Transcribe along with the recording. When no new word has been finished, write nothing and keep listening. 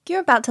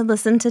You're about to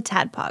listen to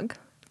TADPOG.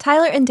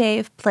 Tyler and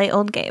Dave play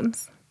old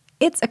games.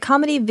 It's a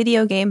comedy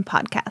video game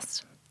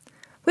podcast.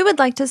 We would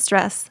like to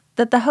stress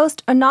that the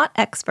hosts are not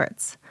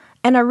experts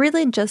and are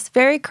really just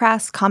very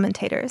crass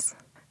commentators.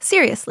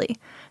 Seriously,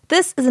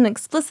 this is an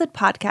explicit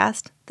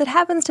podcast that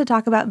happens to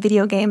talk about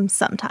video games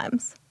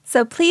sometimes.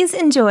 So please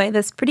enjoy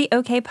this pretty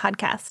okay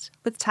podcast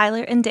with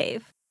Tyler and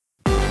Dave.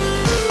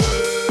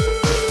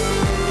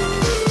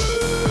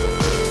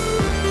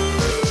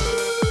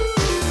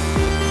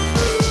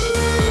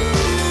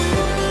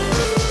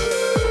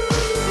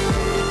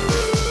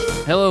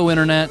 Hello,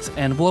 Internet,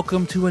 and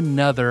welcome to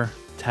another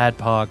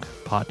TADPOG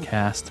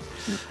podcast.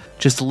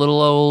 Just a little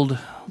old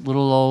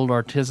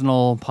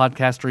artisanal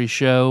podcastery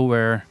show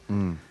where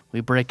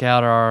we break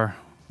out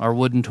our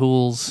wooden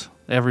tools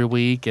every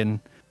week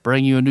and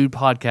bring you a new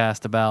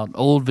podcast about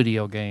old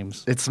video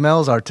games. It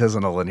smells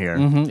artisanal in here.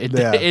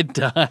 It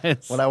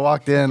does. When I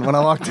walked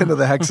into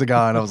the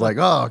Hexagon, I was like,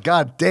 "Oh,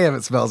 god damn,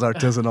 it smells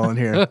artisanal in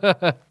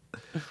here."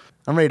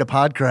 I'm ready to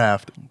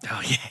podcraft.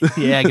 Oh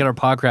yeah, get our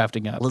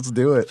podcrafting up. Let's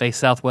do it. Face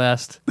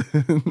southwest.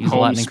 Use a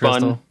lightning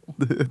crystal.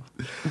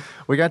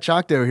 We got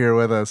Chocto here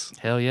with us.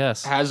 Hell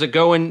yes. How's it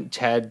going,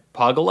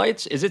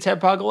 Tadpogolites? Is it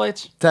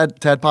Tadpogolites?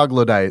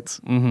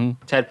 Tadpoglodites.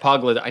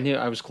 Tadpoglid. I knew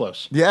I was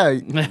close. Yeah.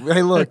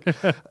 Hey, look.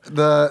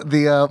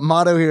 The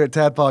motto here at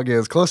Tadpog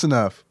is close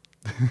enough.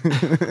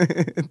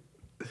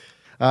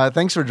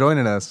 Thanks for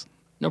joining us.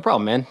 No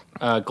problem, man.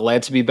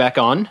 Glad to be back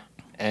on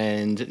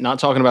and not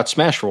talking about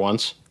Smash for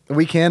once.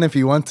 We can if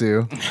you want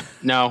to.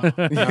 No. Need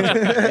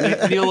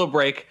a little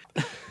break.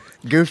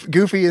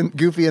 Goofy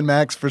and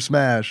Max for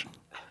Smash.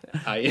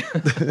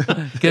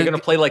 They're gonna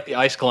play like the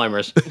Ice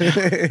Climbers.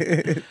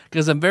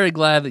 Because I'm very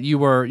glad that you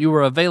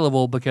were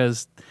available,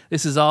 because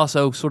this is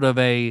also sort of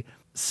a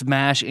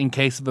Smash in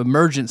case of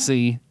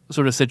emergency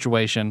sort of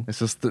situation.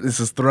 This is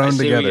thrown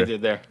together. What you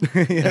did there.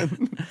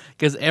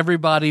 Because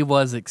everybody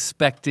was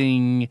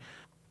expecting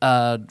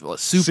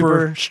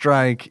Super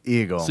Strike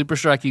Eagle. Super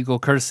Strike Eagle,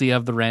 courtesy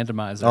of the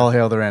Randomizer. All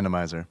hail the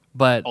Randomizer.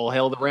 All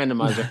hail the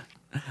Randomizer.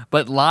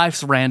 But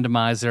Life's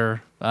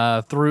Randomizer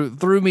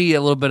threw me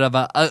a little bit of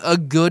a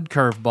good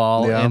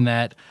curveball in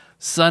that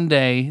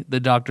Sunday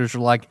the doctors were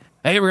like,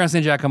 "Hey, we're gonna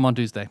send you out come on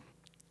Tuesday."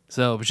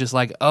 So it was just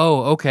like,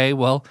 "Oh, okay,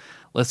 well,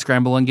 let's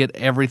scramble and get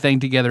everything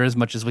together as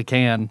much as we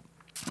can."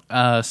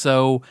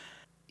 So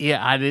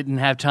yeah, I didn't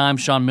have time.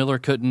 Sean Miller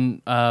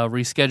couldn't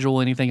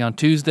reschedule anything on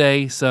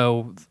Tuesday,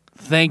 so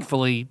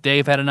thankfully,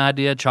 Dave had an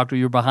idea. Chocto,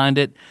 you were behind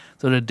it.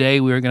 So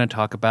today we are going to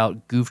talk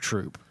about Goof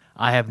Troop.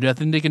 I have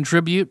nothing to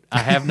contribute.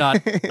 I have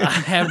not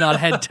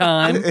had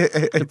time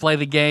to play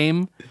the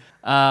game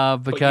because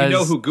but you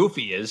know who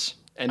Goofy is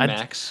and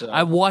Max.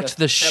 I watched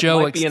the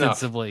show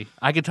extensively.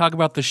 I could talk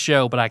about the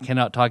show, but I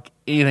cannot talk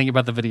anything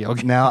about the video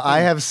game. Now I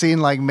have seen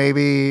like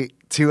maybe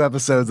 2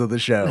 episodes of the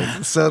show,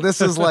 so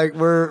this is like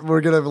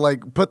we're gonna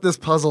like put this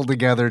puzzle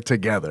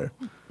together.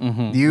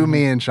 You,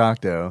 me, and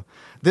Chocto.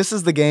 This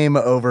is the game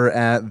over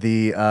at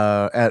the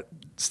at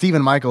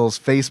Stephen Michael's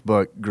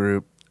Facebook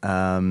group,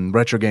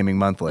 Retro Gaming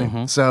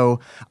Monthly. So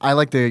I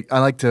like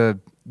to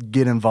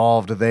get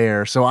involved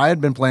there. So I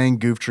had been playing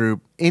Goof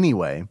Troop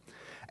anyway,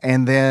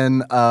 and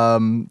then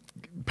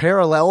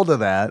parallel to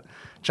that,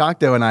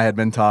 Chocto and I had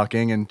been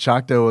talking, and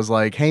Chocto was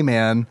like, "Hey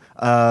man,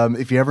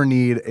 if you ever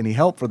need any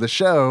help for the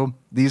show,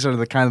 these are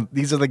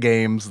the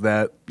games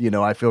that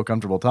I feel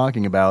comfortable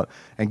talking about."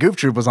 And Goof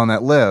Troop was on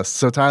that list.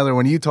 So Tyler,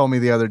 when you told me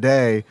the other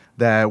day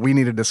that we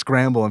needed to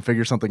scramble and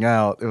figure something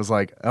out, it was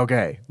like,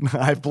 okay,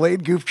 I've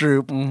played Goof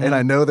Troop, and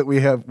I know that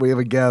we have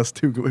a guest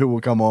who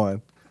will come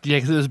on. Yeah,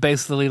 because it was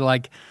basically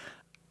like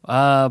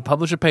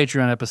publish a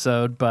Patreon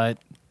episode, but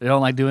they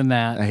don't like doing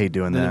that. I hate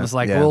doing that. It was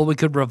like, well, we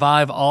could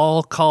revive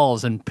all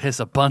calls and piss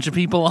a bunch of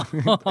people off.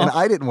 And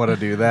I didn't want to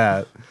do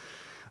that.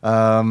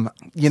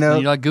 You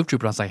like Goof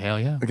Troop, and I was like, hell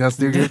yeah. Let's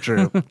do Goof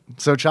Troop.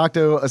 So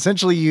Chocto,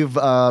 essentially you've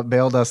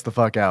bailed us the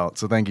fuck out,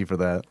 so thank you for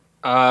that.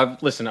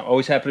 Listen, I'm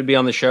always happy to be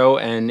on the show,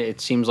 and it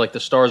seems like the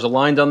stars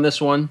aligned on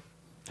this one.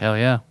 Hell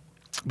yeah.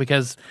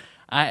 Because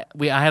I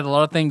had a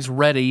lot of things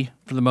ready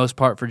for the most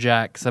part for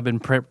Jack, because I've been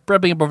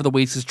prepping up over the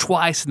weeks. Because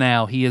twice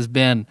now he has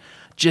been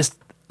just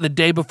the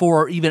day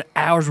before or even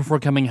hours before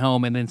coming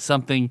home, and then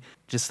something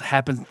just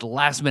happens at the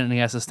last minute and he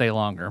has to stay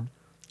longer.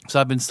 So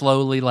I've been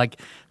slowly like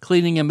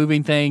cleaning and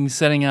moving things,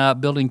 setting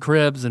up, building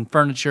cribs and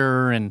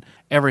furniture and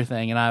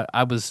everything. And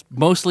I was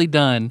mostly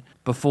done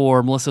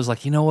before Melissa was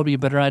like, what would be a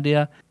better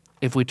idea?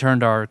 If we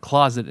turned our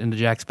closet into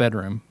Jack's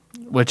bedroom,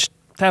 which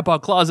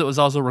TADPOG closet was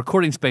also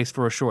recording space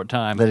for a short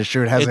time. That is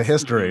sure. It has a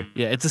history.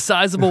 Yeah, it's a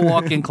sizable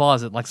walk-in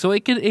closet. So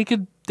it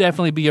could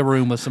definitely be a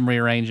room with some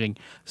rearranging.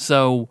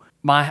 So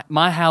my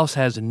house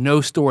has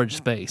no storage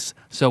space,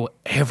 so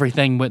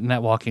everything went in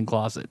that walk-in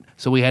closet.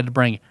 So we had to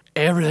bring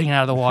everything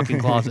out of the walk-in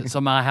closet.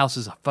 So my house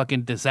is a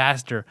fucking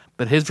disaster,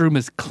 but his room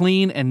is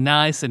clean and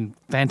nice and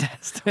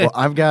fantastic. Well,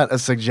 I've got a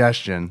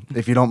suggestion,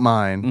 if you don't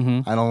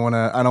mind. I don't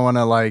want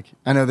to like,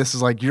 I know this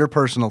is like your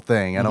personal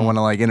thing. I don't want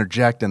to like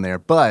interject in there,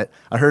 but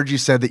I heard you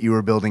said that you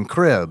were building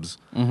cribs.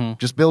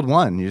 Just build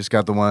one. You just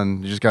got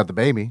the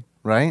baby.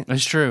 right?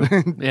 That's true.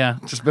 Yeah.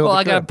 Just build well, a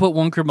I got to crib. put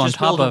one crib on Just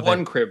top build of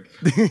one it. crib.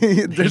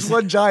 There's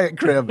one giant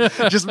crib.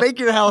 Just make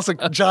your house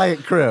a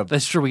giant crib.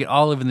 That's true. We can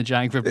all live in the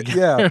giant crib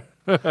together.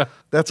 Yeah.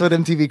 That's what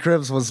MTV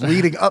Cribs was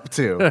leading up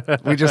to.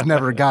 We just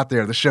never got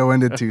there. The show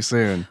ended too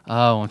soon.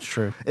 Oh, it's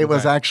true. It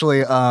was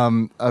actually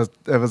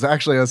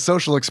a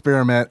social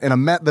experiment,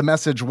 and the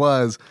message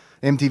was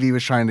MTV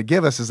was trying to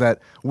give us is that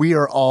we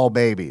are all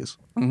babies.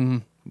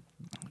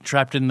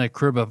 Trapped in the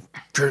crib of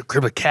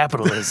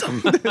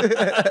capitalism.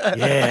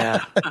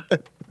 Yeah.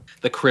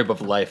 The crib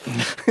of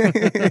life.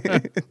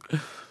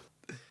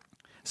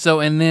 So,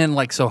 and then,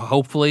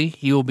 hopefully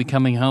he will be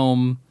coming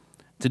home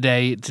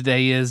today.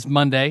 Today is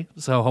Monday.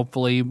 So,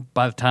 hopefully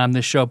by the time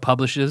this show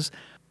publishes,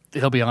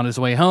 he'll be on his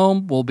way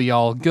home. We'll be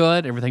all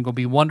good. Everything will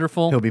be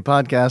wonderful. He'll be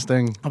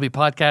podcasting. He'll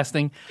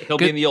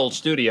be in the old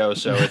studio,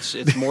 so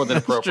it's more than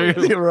appropriate.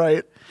 You're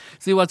right.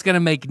 See, what's going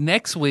to make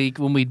next week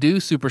when we do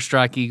Super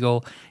Strike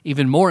Eagle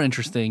even more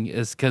interesting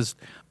is because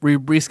we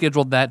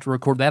rescheduled that to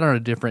record that on a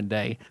different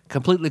day.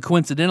 Completely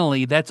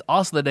coincidentally, that's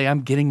also the day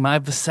I'm getting my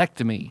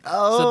vasectomy.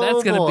 So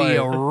that's going to be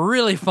a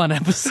really fun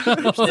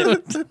episode.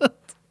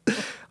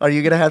 Are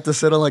you going to have to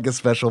sit on a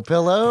special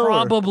pillow?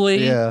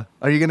 Probably. Yeah.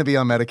 Are you going to be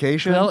on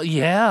medication? Well,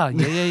 yeah.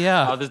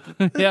 Oh,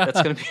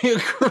 that's going to be a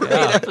great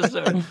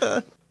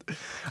episode.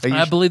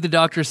 I believe the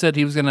doctor said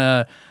he was going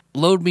to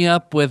load me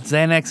up with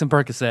Xanax and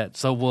Percocet.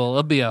 So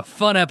it'll be a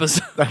fun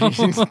episode. All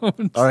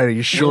right. Are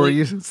you sure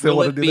you still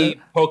want to do that? Will it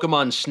be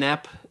Pokemon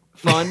Snap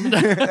fun?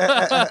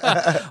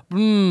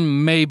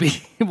 Maybe.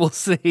 We'll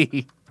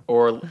see.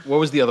 Or what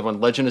was the other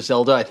one? Legend of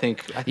Zelda, I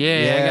think.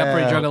 Yeah, I got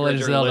pretty drunk on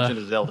Legend of Zelda. Legend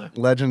of Zelda.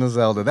 Legend of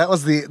Zelda. That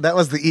was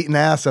the eating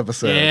ass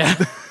episode. Yeah.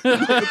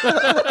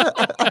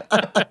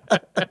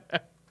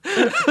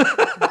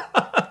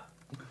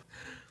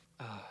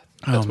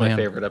 That's my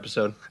favorite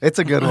episode. It's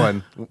a good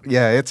one.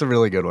 Yeah, it's a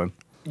really good one.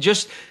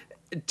 Just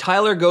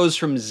Tyler goes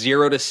from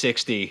 0 to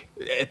 60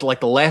 at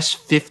the last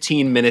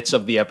 15 minutes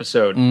of the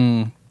episode.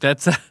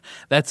 That's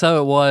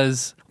how it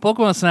was.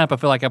 Pokemon Snap, I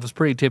feel like I was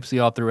pretty tipsy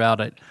all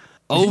throughout it.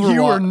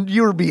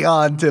 You were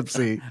beyond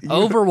tipsy.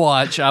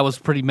 Overwatch, I was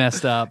pretty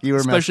messed up. You were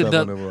especially messed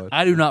up on Overwatch.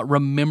 I do not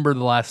remember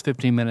the last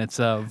 15 minutes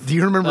of. Do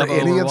you remember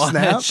any of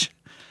Snap?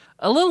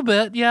 A little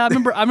bit, yeah.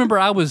 I remember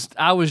I was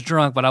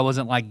drunk, but I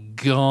wasn't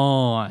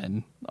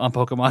gone on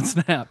Pokemon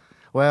Snap.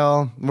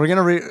 Well, we're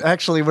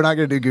not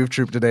gonna do Goof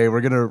Troop today. We're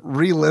gonna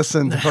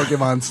re-listen to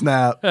Pokemon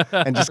Snap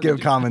and just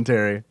give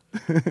commentary.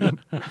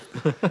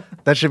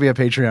 That should be a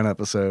Patreon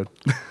episode.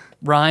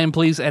 Ryan,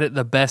 please edit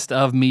the best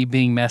of me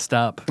being messed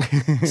up.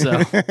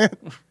 So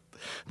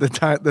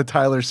the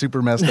Tyler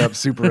super messed up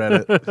super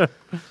edit.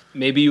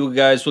 Maybe you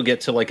guys will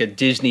get to a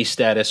Disney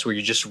status where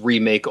you just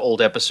remake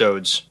old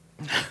episodes.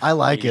 I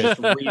like it.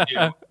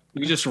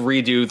 You just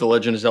redo the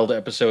Legend of Zelda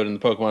episode and the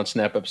Pokemon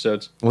Snap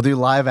episodes. We'll do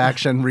live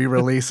action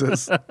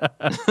re-releases.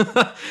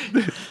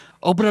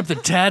 Open up the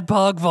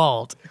TADPOG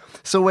vault.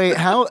 So wait,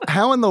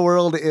 how in the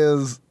world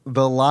is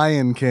The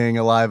Lion King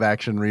a live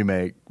action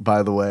remake,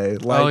 by the way?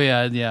 Oh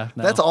yeah.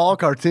 No. That's all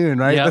cartoon,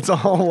 right? Yep. That's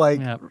all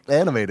animated.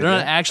 They're not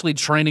right? actually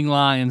training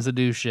lions to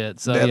do shit.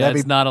 So Yeah,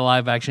 it's not a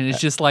live action. It's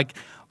just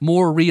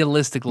more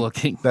realistic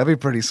looking. That'd be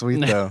pretty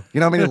sweet though. You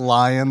know how many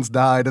lions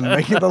died in the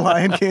making of The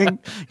Lion King?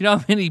 You know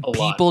how many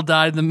people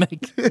died in the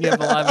making of the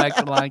live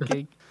action Lion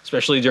King?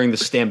 Especially during the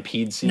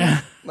stampede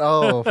scene.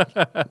 Oh,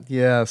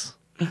 yes.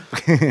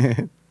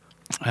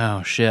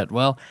 Oh, shit.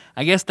 Well,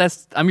 I guess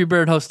I'm your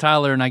bird host,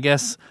 Tyler, and I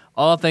guess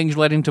all things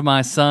relating to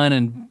my son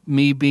and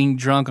me being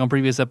drunk on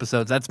previous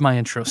episodes, that's my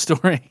intro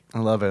story. I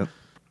love it.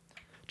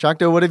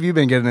 Chocto, what have you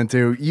been getting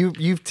into?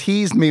 You've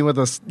teased me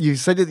with you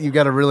said that you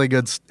got a really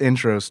good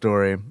intro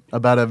story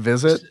about a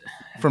visit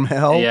from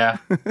hell. Yeah.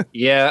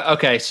 Yeah.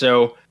 Okay.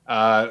 So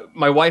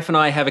my wife and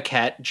I have a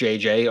cat,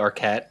 JJ, our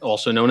cat,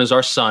 also known as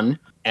our son,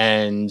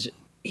 and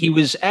he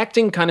was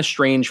acting kind of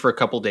strange for a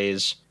couple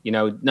days,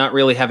 not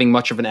really having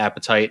much of an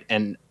appetite.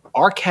 And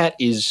our cat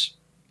is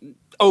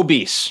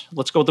obese.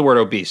 Let's go with the word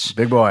obese.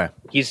 Big boy.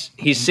 He's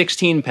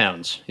 16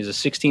 pounds. He's a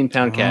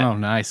 16-pound cat. Oh,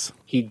 nice.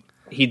 He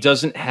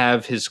doesn't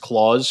have his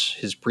claws.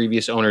 His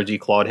previous owner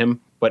declawed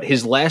him. But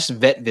his last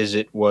vet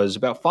visit was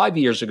about 5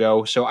 years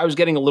ago. So I was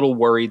getting a little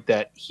worried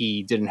that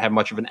he didn't have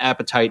much of an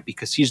appetite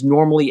because he's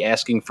normally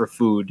asking for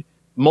food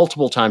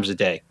multiple times a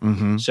day.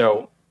 Mm-hmm.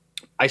 So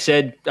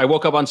I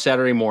woke up on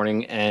Saturday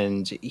morning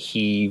and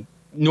he'll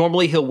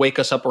wake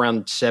us up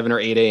around 7 or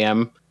 8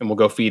 a.m. and we'll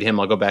go feed him.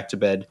 I'll go back to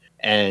bed.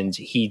 And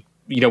we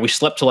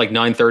slept till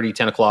 9:30,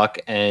 10 o'clock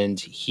and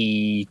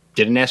he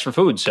didn't ask for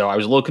food. So I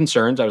was a little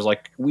concerned. I was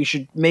like, we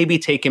should maybe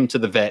take him to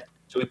the vet.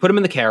 So we put him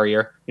in the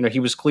carrier. He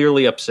was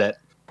clearly upset.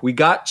 We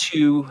got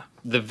to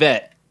the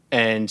vet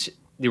and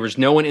there was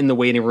no one in the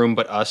waiting room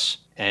but us.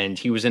 And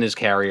he was in his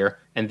carrier.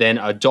 And then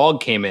a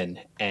dog came in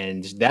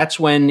and that's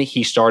when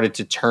he started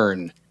to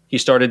turn. He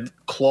started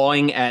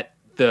clawing at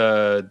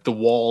the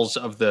walls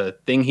of the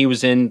thing he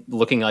was in,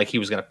 looking like he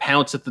was going to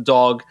pounce at the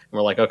dog. And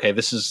we're like, okay,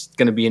 this is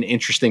going to be an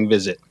interesting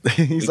visit.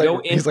 He's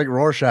like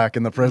Rorschach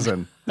in the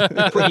prison.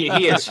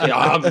 He is.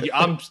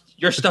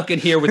 You're stuck in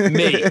here with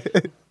me.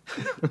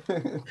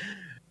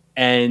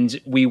 And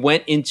we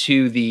went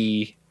into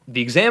the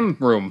exam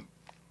room,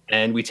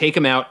 and we take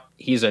him out.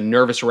 He's a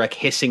nervous wreck,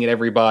 hissing at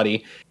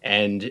everybody,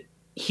 and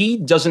he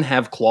doesn't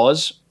have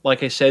claws,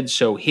 like I said.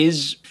 So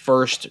his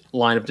first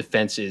line of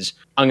defense is,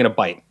 I'm going to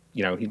bite,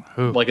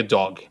 like a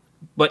dog.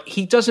 But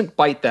he doesn't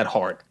bite that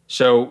hard.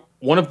 So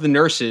one of the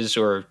nurses,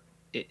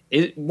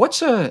 what's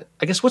the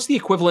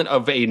equivalent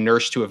of a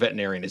nurse to a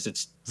veterinarian? Is it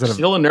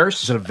still a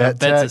nurse? Is it a vet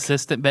tech? Vet's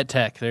assistant, vet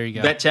tech. There you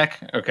go. Vet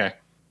tech? Okay.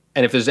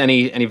 And if there's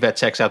any vet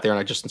techs out there and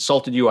I just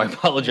insulted you, I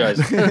apologize.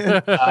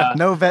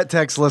 No vet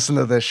techs listen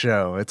to this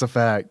show. It's a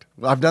fact.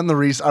 I've run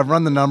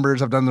the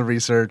numbers. I've done the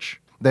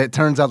research. It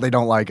turns out they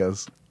don't like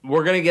us.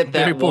 We're going to get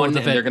that one,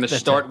 and they're going to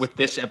start with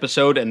this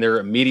episode, and they're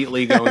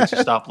immediately going to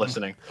stop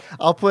listening.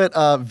 I'll put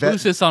vet...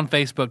 Boost this on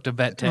Facebook to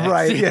vet techs.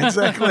 Right, yeah,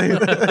 exactly.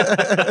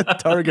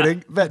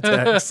 Targeting vet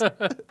techs.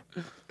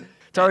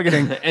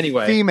 Targeting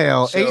anyway,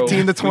 female,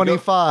 18 to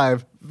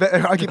 25,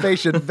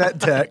 occupation,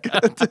 vet tech.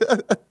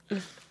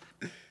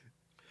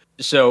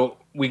 So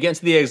we get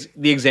to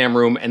the exam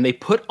room, and they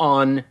put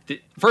on...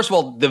 First of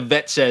all, the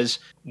vet says,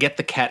 get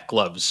the cat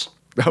gloves.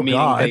 Oh,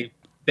 God.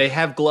 They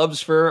have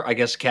gloves for, I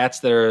guess,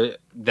 cats that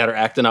are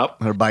acting up.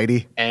 They're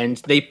bitey. And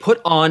they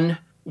put on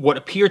what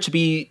appear to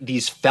be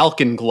these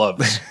falcon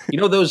gloves. You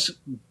know those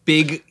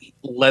big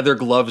leather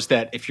gloves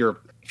that if you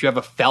have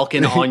a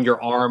falcon on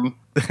your arm...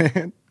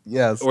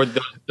 Yes. Or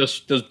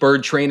those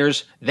bird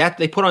trainers. That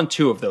they put on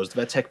 2 of those. The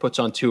vet tech puts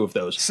on 2 of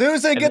those.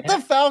 Susan, get the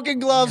falcon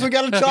gloves. We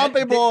got a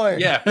chompy boy.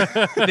 Yeah.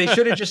 They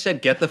should have just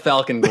said, get the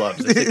falcon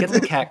gloves. They said, get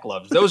the cat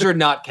gloves. Those are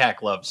not cat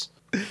gloves.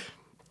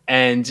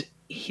 And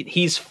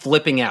he's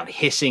flipping out,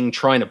 hissing,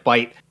 trying to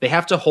bite. They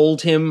have to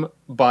hold him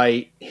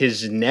by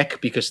his neck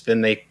because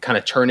then they kind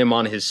of turn him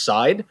on his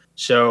side.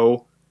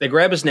 So they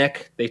grab his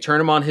neck, they turn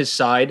him on his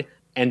side,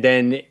 and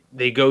then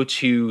they go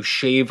to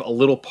shave a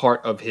little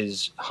part of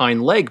his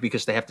hind leg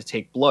because they have to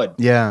take blood.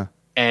 Yeah.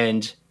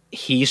 And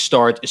he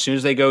starts, as soon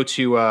as they go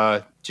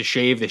to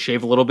shave, they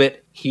shave a little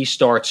bit, he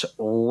starts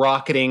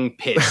rocketing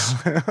piss.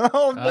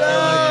 Oh,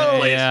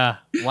 no. Yeah.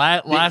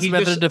 Last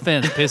method of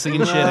defense, pissing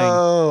and shitting.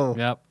 No.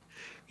 Yep.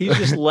 He's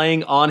just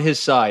laying on his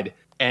side,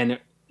 and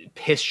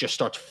piss just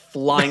starts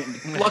flying.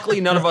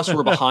 Luckily, none of us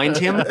were behind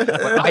him.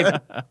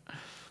 But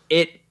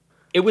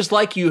it was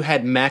like you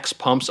had max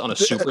pumps on a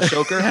super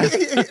soaker.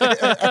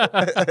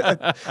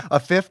 A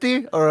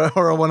 50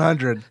 or a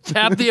 100?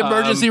 Tap the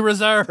emergency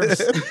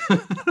reserves.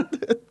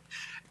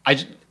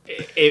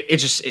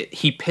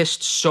 He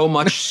pissed so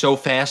much so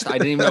fast, I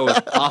didn't even know it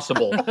was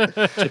possible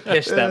to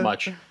piss that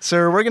much.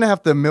 Sir, we're going to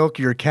have to milk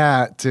your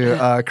cat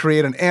to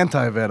create an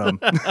anti-venom.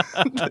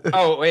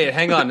 Oh, wait,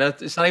 hang on.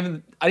 It's not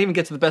even. I didn't even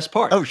get to the best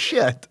part. Oh,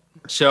 shit.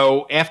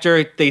 So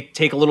after they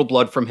take a little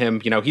blood from him,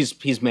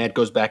 he's mad,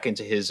 goes back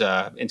into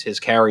his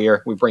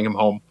carrier. We bring him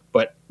home.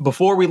 But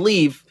before we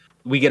leave,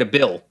 we get a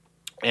bill.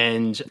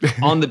 And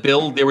on the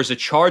bill, there was a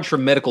charge for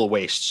medical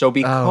waste. So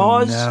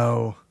because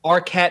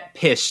our cat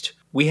pissed,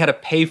 we had to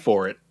pay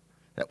for it.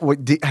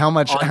 How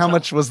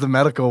much was the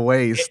medical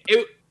waste?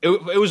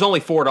 It was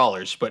only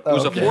 $4, but it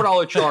was a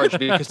 $4 charge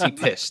because he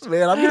pissed.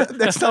 Man,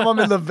 next time I'm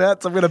in the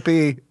vets, I'm gonna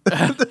pee.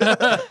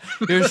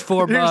 Here's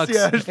 $4.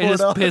 Here's and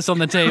just piss on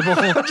the table.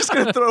 I'm just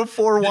gonna throw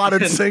 4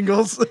 wadded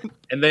singles,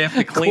 and they have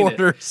to clean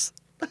Quarters.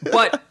 it.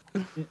 But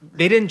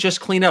they didn't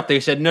just clean up. They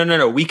said,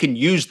 no, we can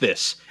use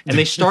this. And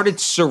they started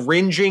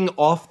syringing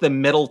off the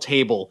metal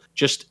table,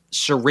 just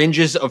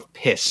syringes of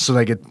piss. so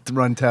they could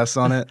run tests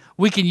on it.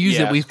 We can use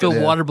Yeah, it. We fill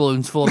yeah. water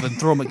balloons full of it and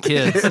throw them at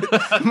kids.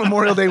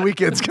 Memorial Day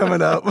weekend's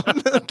coming up.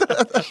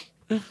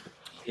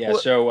 Yeah,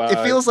 so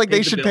it feels like paid they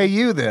the should bill. pay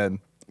you then.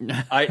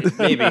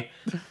 Maybe.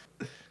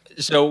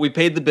 So we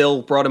paid the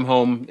bill, brought him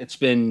home. It's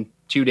been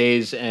 2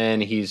 days,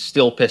 and he's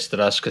still pissed at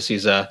us because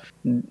he's kind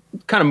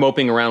of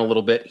moping around a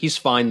little bit. He's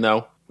fine,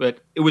 though. But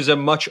it was a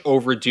much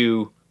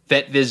overdue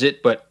vet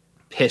visit, but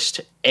pissed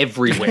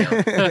everywhere.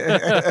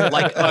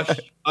 Like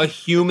a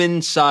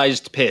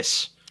human-sized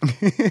piss.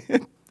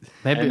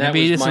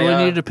 Maybe he just really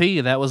needed to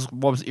pee. That was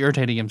what was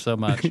irritating him so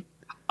much.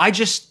 I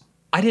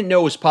didn't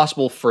know it was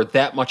possible for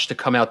that much to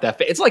come out that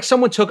fast. It's like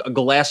someone took a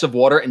glass of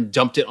water and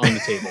dumped it on the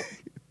table.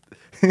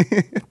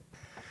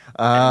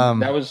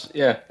 That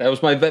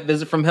was my vet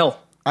visit from hell.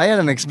 I had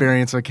an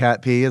experience with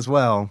cat pee as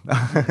well.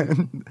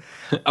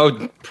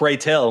 Oh, pray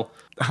tell.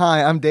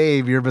 Hi, I'm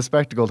Dave, your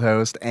bespectacled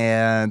host,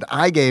 and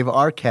I gave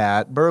our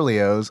cat,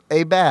 Berlioz,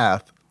 a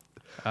bath.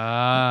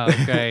 Ah,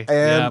 okay.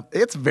 And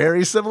it's a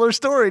very similar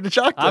story to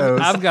Choctopus.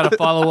 I've got a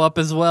follow-up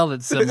as well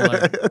that's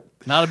similar.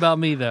 Not about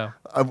me, though.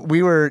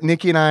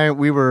 Nikki and I,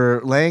 we were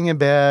laying in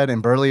bed,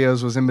 and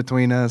Berlioz was in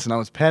between us, and I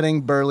was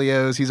petting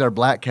Berlioz. He's our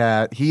black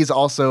cat. He's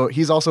also a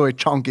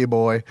chonky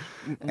boy.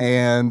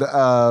 And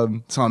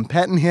so I'm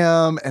petting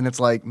him, and it's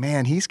like,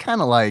 man, he's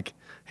kind of like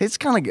He's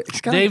kind of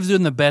Dave's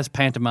doing the best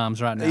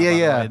pantomimes right now. Yeah, by the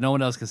yeah. way. No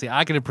one else can see.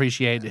 I can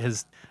appreciate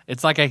his.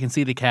 It's like I can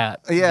see the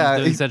cat. Yeah,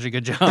 he's doing such a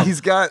good job. He's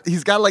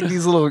got like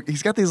these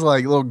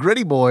little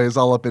gritty boys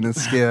all up in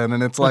his skin,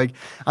 and it's like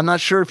I'm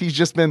not sure if he's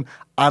just been,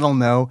 I don't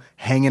know,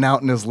 hanging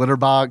out in his litter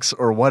box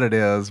or what it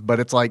is, but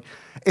it's like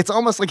it's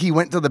almost like he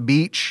went to the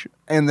beach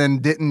and then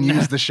didn't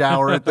use the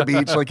shower at the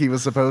beach like he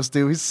was supposed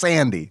to. He's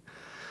sandy.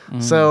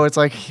 So it's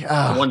like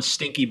one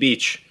stinky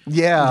beach.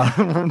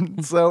 Yeah.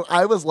 So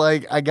I was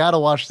like, I gotta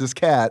wash this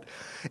cat.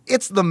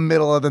 It's the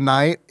middle of the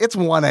night. It's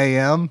 1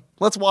 a.m.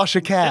 Let's wash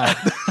a cat.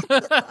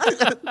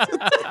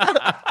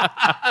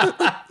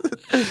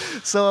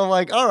 So I'm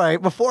like, all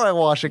right, before I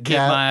wash a cat.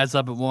 Get my ass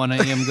up at 1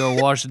 a.m. Go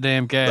wash the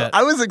damn cat.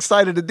 I was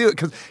excited to do it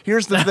because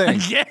here's the thing.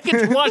 Yeah,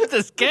 get to wash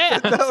this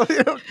cat.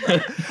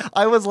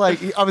 I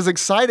was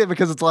excited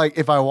because it's like,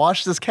 if I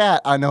wash this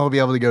cat, I know he'll be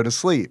able to go to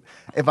sleep.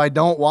 If I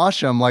don't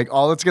wash him, like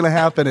all that's going to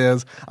happen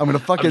is I'm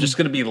just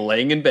going to be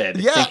laying in bed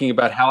thinking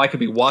about how I could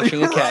be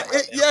washing a cat.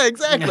 Yeah,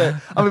 exactly.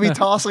 I'm going to be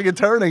tossing and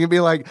turning and be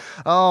like,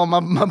 oh,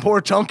 my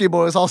poor chunky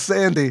boy is all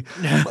sandy.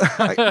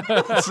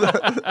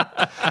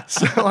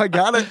 So I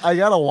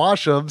gotta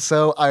wash them.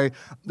 So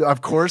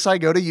of course I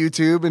go to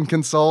YouTube and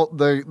consult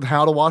the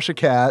how to wash a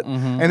cat,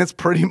 and it's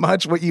pretty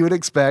much what you would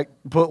expect.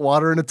 Put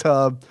water in a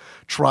tub,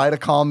 try to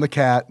calm the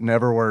cat,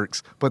 never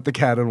works. Put the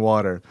cat in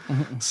water.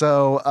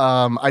 So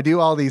I do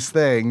all these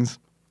things,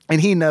 and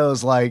he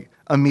knows like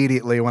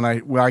immediately when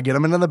I get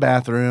him into the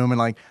bathroom, and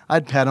like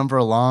I'd pet him for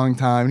a long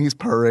time, and he's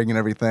purring and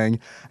everything,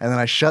 and then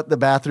I shut the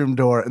bathroom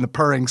door and the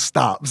purring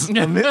stops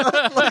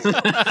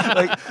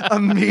like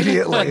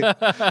immediately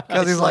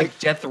because he's like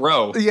death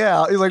row.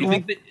 Yeah, he's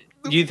like.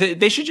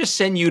 They should just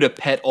send you to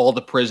pet all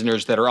the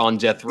prisoners that are on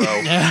death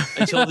row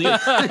until they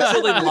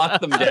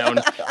lock them down.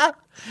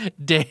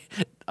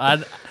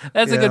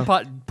 That's a good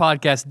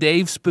podcast.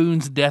 Dave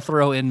Spoon's Death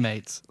Row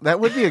Inmates. That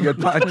would be a good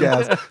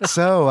podcast.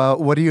 So,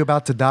 what are you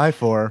about to die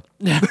for?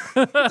 Would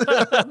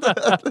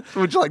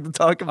you like to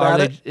talk about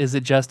it? Is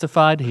it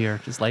justified?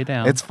 Here, just lay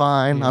down. It's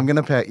fine. Yeah. I'm going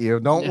to pet you.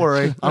 Don't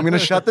worry. I'm going to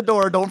shut the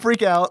door. Don't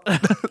freak out.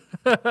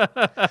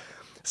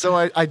 So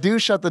I do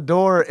shut the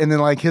door, and then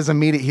like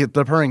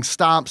the purring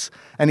stops,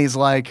 and he's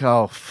like,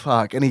 "Oh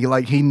fuck!" And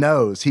he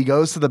knows. He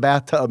goes to the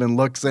bathtub and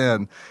looks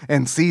in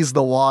and sees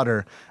the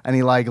water, and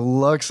he like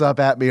looks up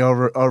at me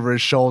over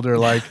his shoulder,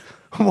 like,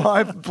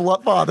 "Why,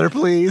 Father,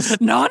 please,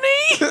 Nani?"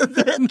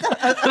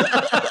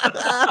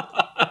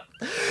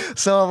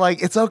 So I'm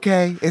like, "It's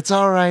okay. It's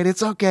all right.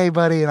 It's okay,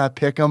 buddy." And I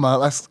pick him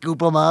up. I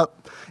scoop him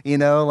up,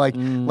 like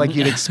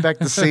you'd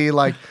expect to see,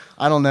 like,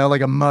 I don't know,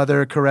 like a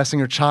mother caressing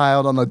her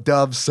child on the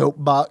Dove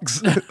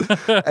soapbox.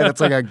 And it's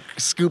like I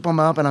scoop him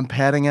up and I'm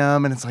petting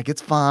him, and it's like,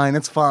 it's fine.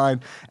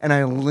 And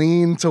I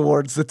lean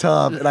towards the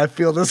tub, and I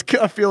feel his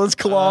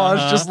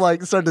claws just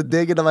like start to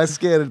dig into my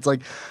skin. It's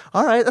like,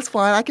 all right, that's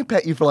fine. I can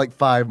pet you for like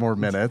 5 more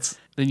minutes.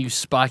 Then you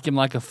spike him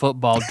like a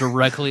football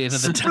directly into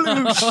the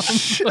tub.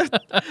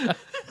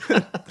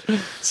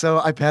 So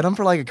I pet him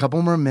for like a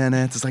couple more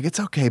minutes. It's like, it's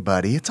okay,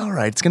 buddy. It's all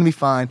right. It's going to be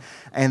fine.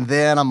 And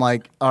then I'm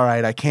like, all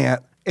right, I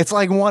can't. It's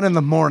like 1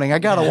 a.m. I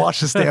got to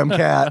wash this damn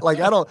cat. Like,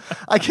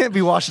 I can't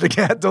be washing a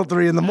cat till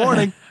 3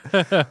 a.m.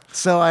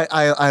 So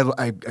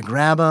I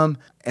grab him,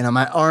 and on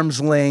my arm's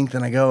length,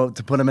 and I go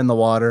to put him in the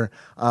water.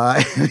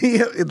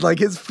 Like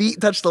his feet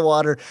touch the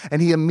water,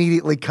 and he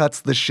immediately cuts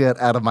the shit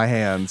out of my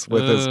hands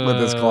with his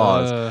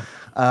claws.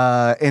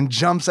 And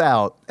jumps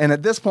out. And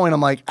at this point,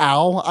 I'm like,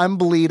 ow, I'm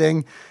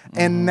bleeding.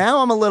 And now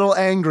I'm a little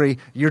angry.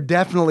 You're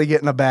definitely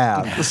getting a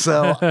bath.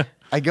 So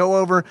I go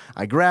over,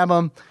 I grab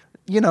him.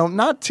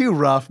 Not too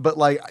rough, but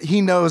like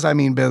he knows I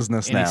mean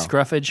business now. Any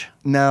scruffage?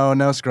 No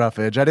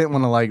scruffage. I didn't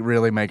want to like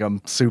really make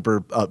him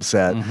super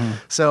upset.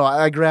 So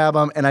I grab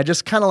him, and I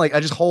just kind of like,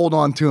 I just hold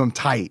on to him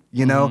tight,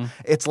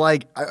 It's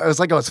like, I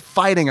was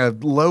fighting a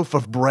loaf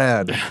of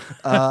bread.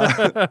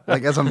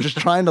 Like as I'm just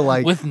trying to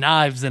like. With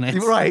knives in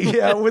it. Right,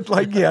 yeah, with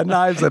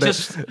knives in it.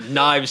 Just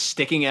knives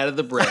sticking out of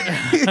the bread.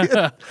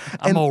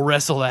 I'm going to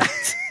wrestle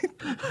that.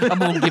 I'm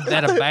going to give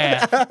that a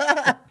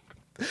bath.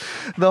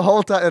 The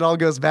whole time, it all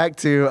goes back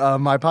to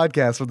my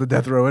podcast with the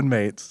death row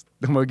inmates.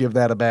 I'm going to give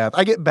that a bath.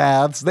 I get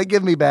baths. They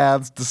give me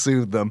baths to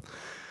soothe them.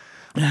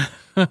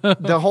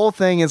 The whole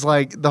thing,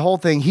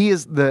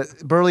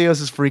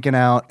 Berlioz is freaking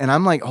out, and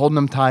I'm like holding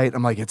him tight.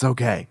 I'm like, it's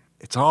okay.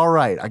 It's all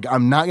right.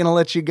 I'm not going to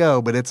let you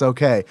go, but it's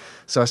okay.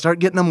 So I start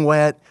getting him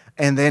wet,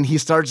 and then he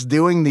starts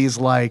doing these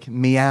like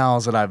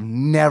meows that I've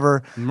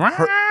never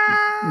heard.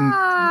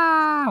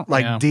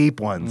 Like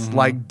deep ones,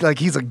 like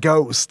he's a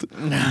ghost.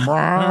 It's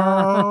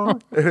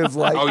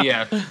like, oh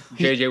yeah,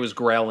 JJ was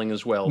growling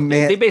as well.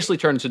 They basically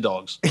turned into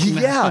dogs.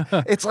 Yeah,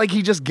 it's like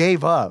he just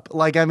gave up.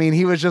 Like, I mean,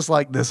 he was just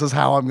like, "This is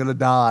how I'm gonna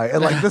die,"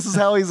 and like this is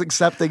how he's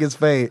accepting his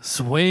fate.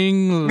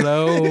 Swing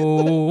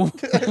low.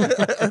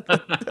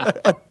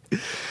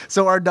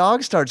 So our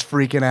dog starts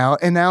freaking out,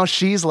 and now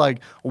she's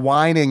like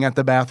whining at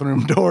the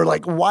bathroom door,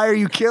 like, "Why are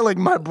you killing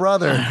my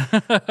brother?"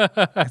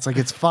 It's like,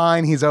 it's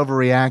fine, he's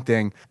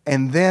overreacting.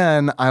 And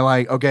then I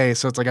like, okay,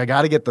 so it's like I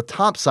got to get the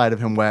top side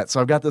of him wet.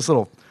 So I've got this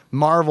little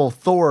Marvel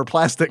Thor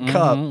plastic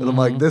cup. And I'm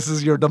like, this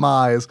is your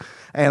demise.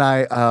 And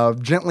I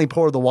gently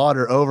pour the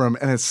water over him.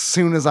 And as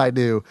soon as I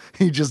do,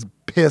 he just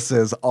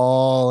pisses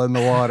all in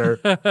the water.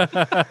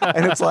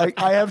 And it's like,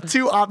 I have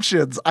two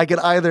options. I can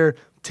either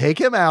take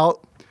him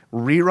out,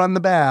 rerun the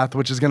bath,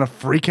 which is going to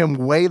freak him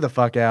way the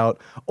fuck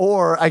out,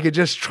 or I could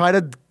just try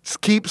to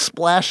keep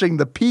splashing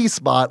the pee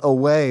spot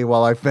away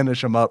while I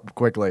finish him up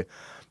quickly.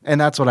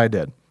 And that's what I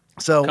did.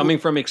 So coming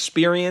from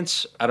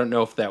experience, I don't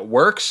know if that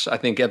works. I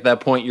think at that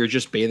point you're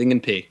just bathing in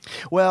pee.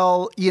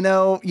 Well,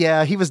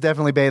 yeah, he was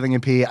definitely bathing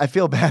in pee. I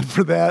feel bad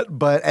for that,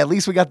 but at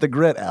least we got the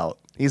grit out.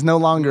 He's no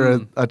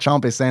longer a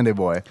chompy sandy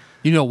boy.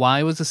 You know why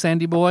he was a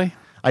sandy boy?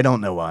 I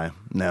don't know why.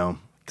 No.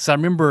 Because I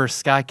remember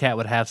Skycat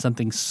would have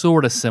something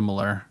sort of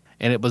similar,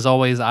 and it was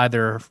always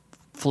either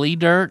flea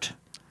dirt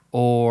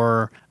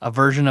or a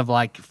version of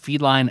like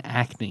feline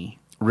acne.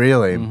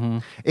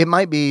 Really? It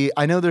might be.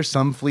 I know there's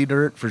some flea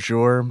dirt for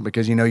sure,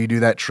 because you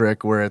do that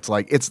trick where it's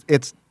like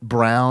it's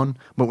brown,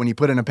 but when you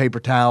put in a paper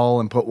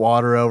towel and put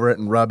water over it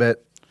and rub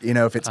it,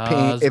 if it's pink.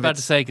 I was about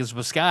to say, because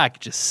with Sky I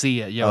could just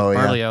see it.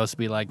 Berlioz would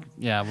be like,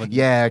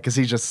 yeah, because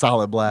he's just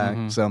solid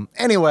black. So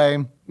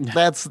anyway,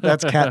 that's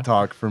cat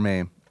talk for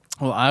me.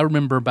 Well, I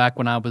remember back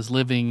when I was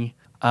living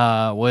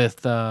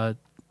with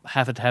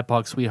half of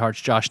Tadpog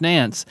sweethearts, Josh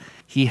Nance.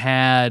 He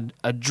had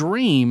a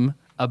dream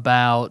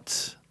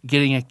about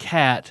getting a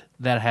cat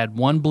that had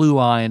one blue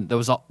eye, and there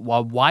was a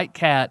white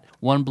cat,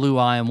 one blue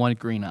eye, and one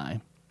green eye.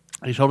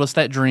 He told us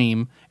that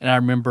dream, and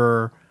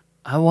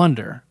I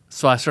wonder.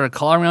 So I started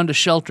calling around to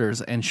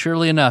shelters, and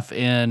surely enough,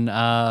 in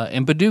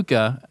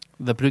Paducah,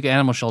 the Paducah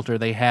Animal Shelter,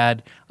 they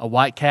had a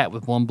white cat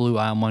with one blue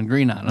eye and one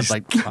green eye. And I was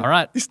like, all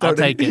right, I'll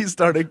take it. He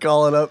started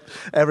calling up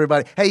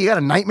everybody. Hey, you got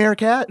a nightmare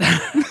cat?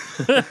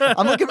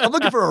 I'm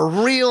looking for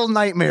a real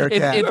nightmare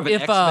cat.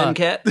 X-Men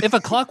cat? If a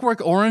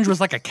Clockwork Orange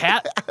was like a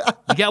cat,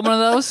 you got one of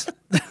those?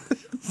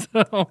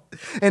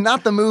 And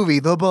not the movie,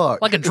 the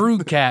book. Like a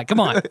Droog cat. Come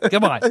on.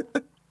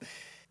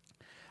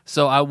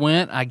 So I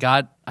went, I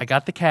got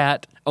the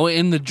cat. Oh,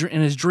 in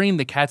his dream,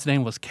 the cat's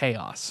name was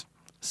Chaos.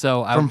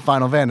 So from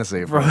Final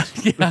Fantasy.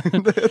 Yeah.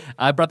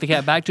 I brought the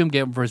cat back to him,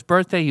 gave him for his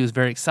birthday. He was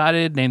very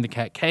excited, named the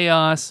cat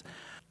Chaos.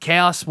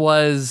 Chaos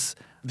was...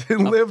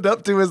 lived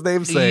up to his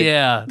namesake.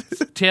 Yeah.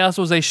 Chaos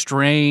was a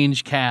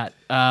strange cat.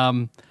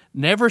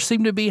 Never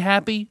seemed to be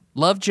happy.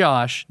 Loved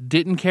Josh.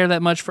 Didn't care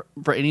that much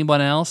for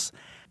anyone else.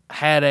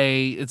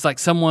 It's like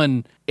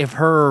someone, if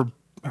her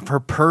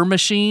purr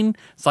machine,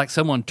 it's like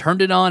someone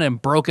turned it on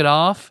and broke it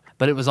off,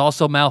 but it was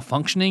also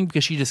malfunctioning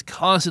because she just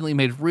constantly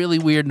made really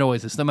weird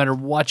noises no matter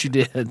what you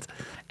did.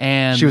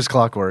 And she was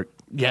clockwork.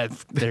 Yeah,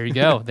 there you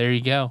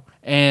go.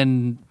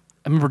 And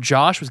I remember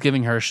Josh was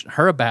giving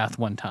her a bath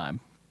one time.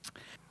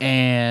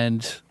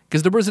 And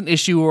because there was an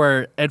issue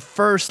where at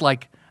first,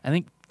 like, I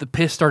think the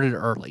piss started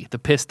early, the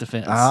piss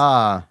defense.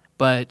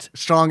 But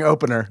strong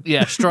opener.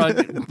 Yeah,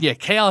 strong. Yeah,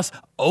 Chaos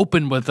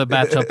opened with a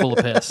bathtub full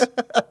of piss.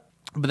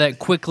 But that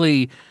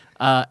quickly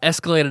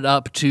escalated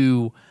up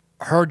to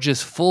her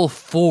just full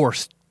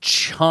force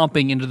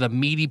chomping into the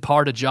meaty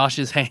part of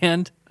Josh's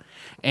hand.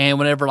 And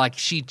whenever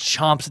she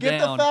chomps down,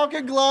 get the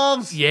Falcon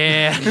gloves.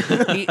 Yeah,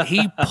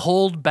 he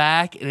pulled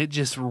back and it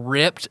just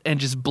ripped and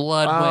just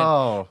blood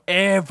went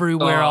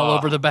everywhere, all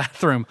over the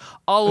bathroom,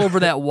 all over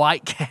that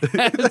white cat.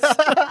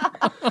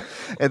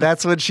 And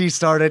that's when she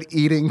started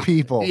eating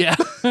people. Yeah,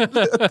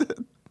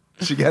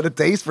 she got a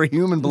taste for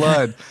human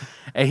blood.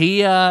 And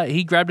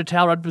he grabbed a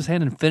towel, rubbed his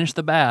hand, and finished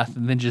the bath,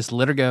 and then just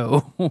let her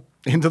go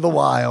into the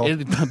wild.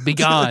 Be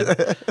gone.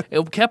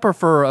 It kept her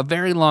for a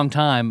very long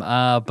time,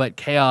 but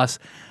Chaos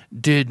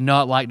did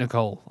not like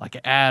Nicole,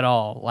 at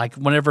all.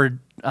 Whenever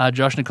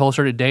Josh and Nicole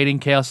started dating,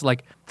 Chaos was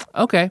like,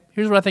 okay,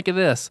 here's what I think of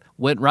this.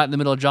 Went right in the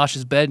middle of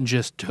Josh's bed and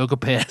just took a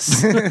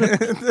piss.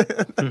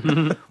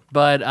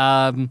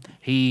 But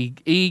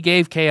he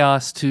gave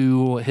Chaos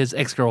to his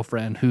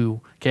ex-girlfriend, who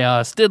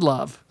Chaos did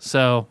love.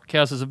 So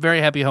Chaos is a very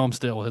happy home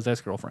still with his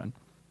ex-girlfriend.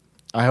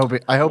 I hope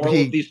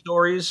these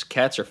stories,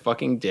 cats are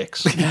fucking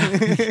dicks.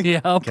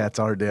 Yeah. Cats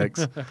are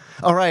dicks.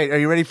 All right, are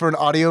you ready for an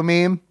audio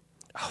meme?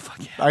 Oh, fuck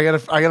yeah.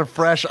 I got a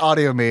fresh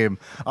audio meme.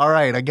 All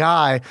right, a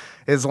guy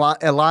is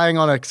lying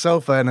on a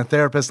sofa in a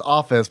therapist's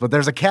office, but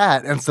there's a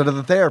cat instead of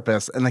the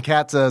therapist. And the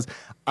cat says,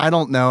 I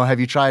don't know, have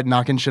you tried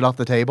knocking shit off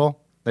the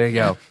table? There you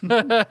go.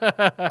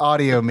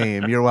 Audio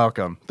meme, you're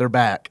welcome. They're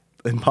back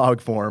in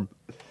POG form.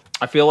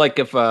 I feel like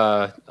if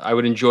I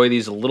would enjoy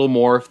these a little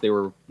more if they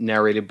were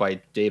narrated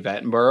by Dave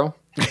Attenborough.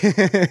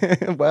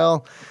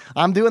 Well,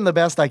 I'm doing the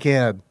best I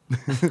can.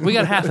 We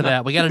got half of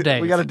that. We got a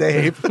Dave. We got a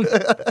Dave.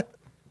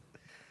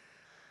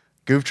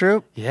 Goof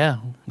Troop? Yeah,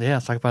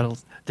 let's talk about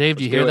it. Dave,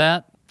 do you hear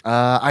that?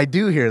 I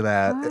do hear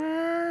that.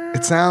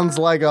 It sounds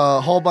like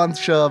a whole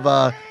bunch of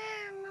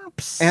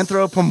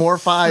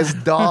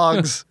anthropomorphized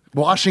dogs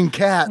washing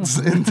cats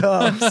in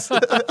tubs.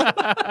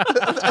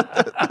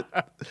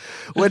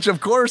 Which,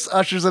 of course,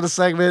 ushers in a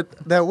segment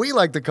that we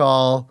like to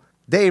call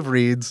Dave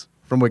Reads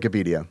from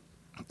Wikipedia.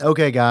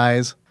 Okay,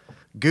 guys.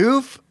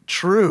 Goof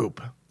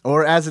Troop,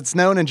 or as it's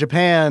known in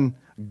Japan,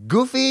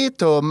 Goofy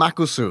to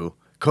Makusu,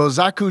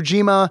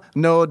 Kozakujima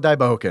no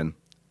Daiboken,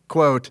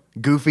 quote,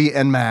 Goofy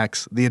and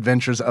Max, The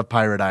Adventures of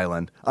Pirate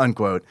Island,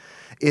 unquote,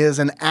 is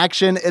an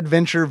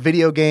action-adventure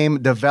video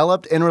game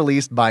developed and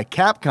released by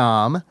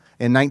Capcom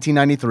in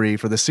 1993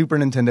 for the Super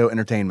Nintendo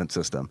Entertainment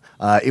System.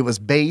 It was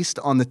based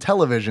on the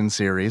television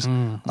series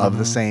of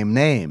the same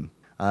name.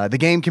 The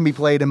game can be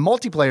played in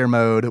multiplayer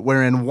mode,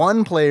 wherein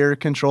one player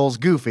controls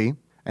Goofy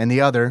and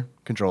the other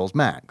controls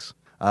Max.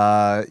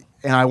 And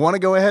I want to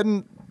go ahead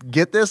and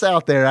get this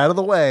out there, out of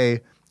the way.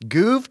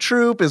 Goof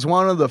Troop is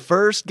one of the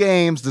first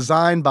games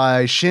designed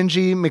by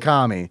Shinji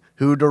Mikami,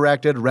 who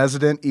directed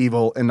Resident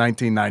Evil in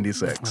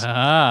 1996.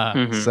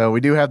 So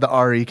we do have the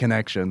RE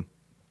connection.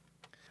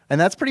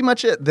 And that's pretty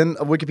much it. Then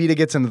Wikipedia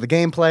gets into the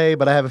gameplay,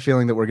 but I have a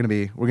feeling that we're going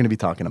to be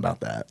talking about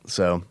that.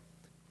 So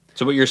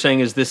what you're saying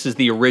is this is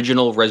the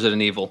original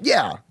Resident Evil?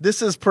 Yeah,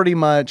 this is pretty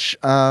much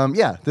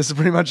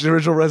the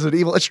original Resident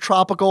Evil. It's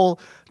tropical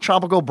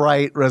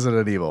bright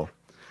Resident Evil.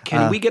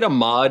 Can we get a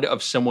mod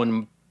of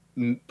someone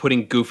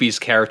putting Goofy's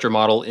character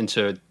model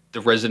into the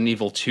Resident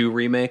Evil 2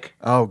 remake?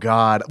 Oh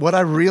God! What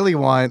I really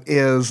want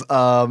is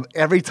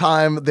every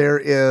time there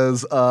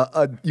is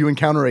you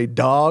encounter a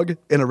dog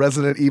in a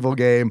Resident Evil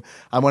game,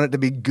 I want it to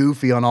be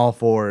Goofy on all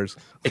fours.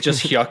 It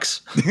just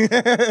Hyucks.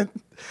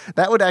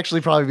 That would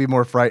actually probably be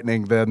more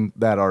frightening than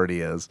that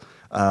already is.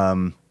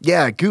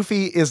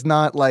 Goofy is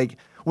not like.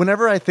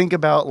 Whenever I think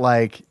about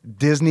like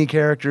Disney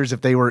characters,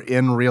 if they were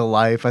in real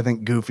life, I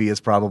think Goofy is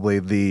probably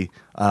the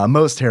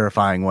most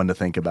terrifying one to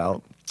think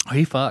about. Oh,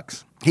 he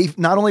fucks. He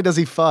not only does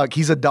he fuck,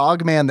 he's a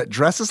dog man that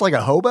dresses like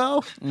a hobo.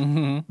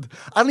 Mm-hmm.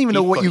 I don't even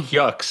know what you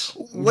yucks.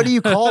 What do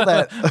you call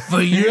that?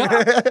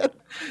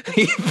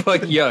 He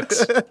fuck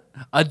yucks.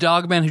 A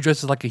dog man who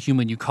dresses like a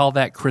human. You call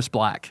that Chris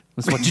Black.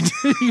 That's what you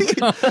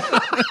do.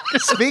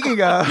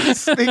 Speaking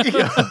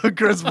of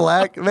Chris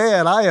Black,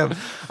 man, I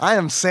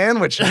am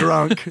sandwich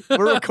drunk.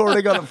 We're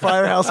recording on a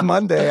Firehouse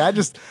Monday. I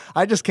just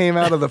came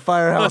out of the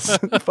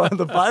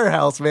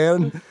firehouse,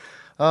 man.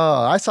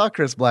 Oh, I saw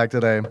Chris Black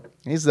today.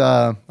 He's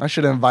I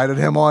should have invited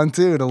him on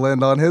too to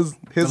lend on his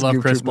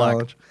Goof Troop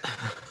knowledge.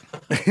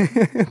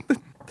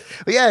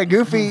 But yeah,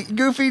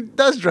 Goofy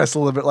does dress a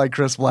little bit like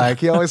Chris Black.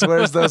 He always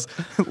wears those,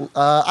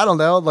 I don't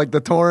know, like the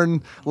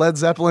torn Led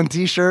Zeppelin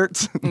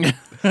t-shirts.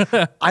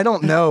 I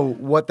don't know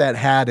what that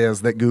hat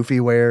is that Goofy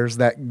wears,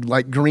 that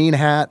like green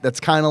hat that's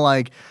kind of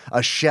like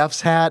a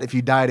chef's hat if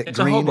you dyed it green. It's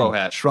a hobo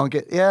hat. Shrunk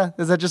it. Yeah,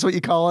 is that just what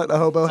you call it, a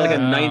hobo hat? It's like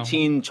a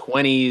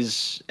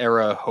 1920s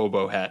era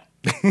hobo hat.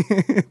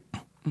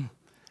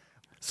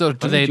 So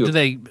do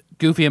they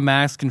Goofy and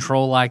Max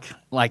control like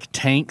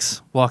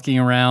tanks walking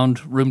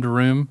around room to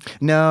room?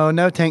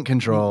 No tank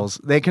controls.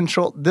 They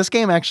control. This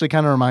game actually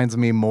kind of reminds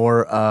me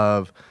more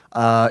of.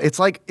 It's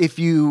like if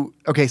you.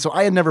 Okay, so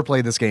I had never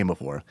played this game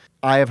before.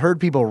 I have heard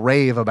people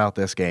rave about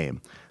this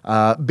game.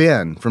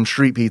 Ben from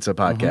Street Pizza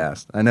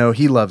Podcast. I know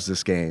he loves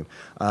this game.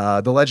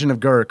 The Legend of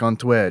Gurk on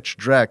Twitch.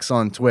 Drex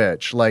on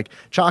Twitch. Like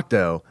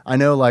Chocto. I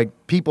know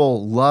like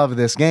people love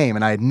this game,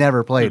 and I had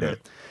never played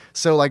it.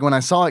 So like when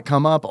I saw it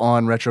come up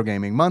on Retro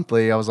Gaming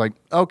Monthly, I was like,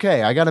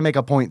 okay, I got to make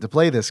a point to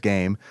play this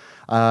game.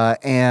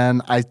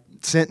 And I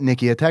sent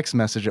Nikki a text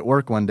message at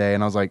work one day,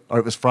 and I was like, or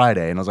it was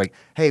Friday, and I was like,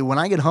 hey, when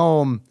I get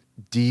home,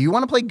 do you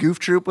want to play Goof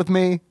Troop with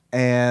me?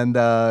 And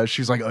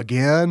she's like,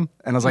 again?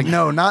 And I was like,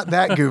 no, not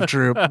that Goof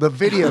Troop, the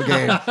video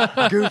game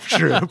Goof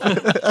Troop.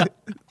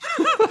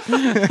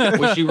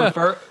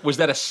 Was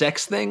that a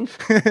sex thing?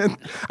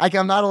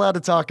 I'm not allowed to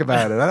talk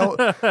about it.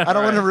 I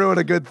don't want to ruin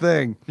a good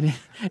thing.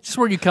 Just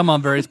where you come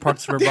on various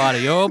parts of her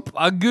body. Oh,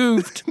 I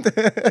goofed.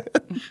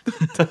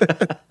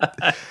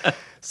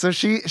 So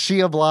she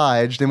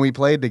obliged, and we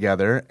played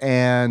together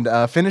and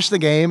finished the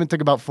game. It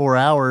took about 4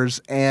 hours,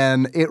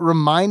 and it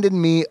reminded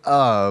me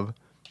of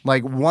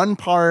like one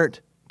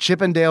part Chip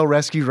and Dale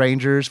Rescue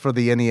Rangers for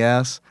the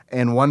NES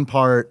and one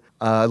part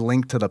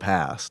Link to the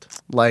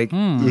Past. Like,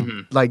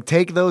 like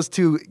take those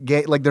two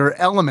like there are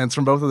elements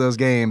from both of those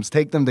games,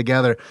 take them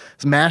together,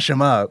 smash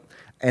them up.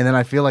 And then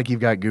I feel like you've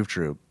got Goof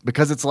Troop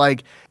because it's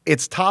like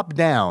it's top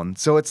down,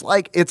 so it's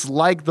like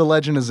The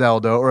Legend of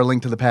Zelda or A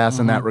Link to the Past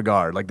in that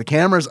regard. Like the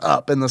camera's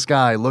up in the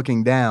sky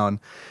looking down,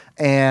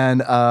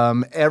 and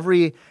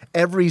every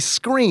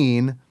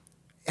screen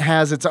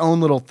has its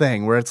own little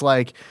thing where it's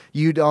like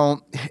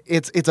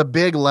it's a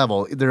big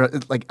level.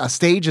 Like a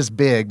stage is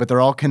big, but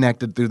they're all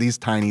connected through these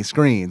tiny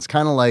screens,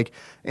 kind of like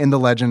in the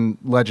Legend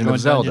of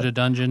Zelda. Dungeon to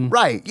dungeon.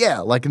 Right, yeah,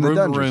 like in the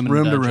dungeon.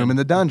 Room to room in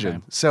the dungeon.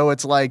 Okay. So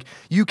it's like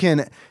you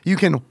can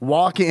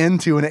walk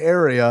into an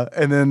area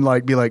and then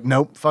like be like,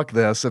 nope, fuck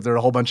this, if there are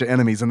a whole bunch of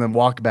enemies, and then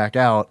walk back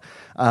out.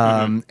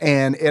 And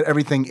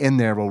everything in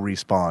there will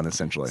respawn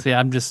essentially. See,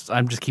 I'm just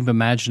keep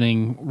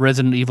imagining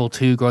Resident Evil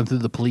 2 going through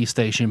the police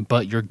station,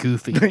 but you're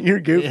Goofy. You're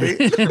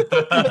Goofy.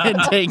 And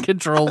take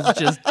controls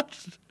just.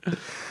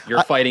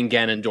 You're fighting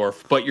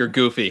Ganondorf, but you're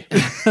Goofy.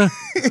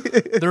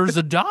 There's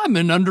a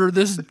diamond under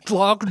this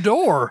locked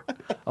door.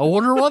 I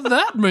wonder what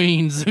that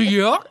means.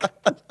 Yuck.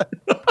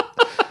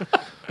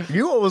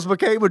 You almost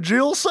became a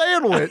Jill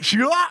sandwich.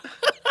 Yuck.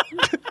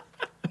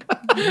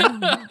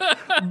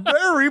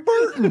 Barry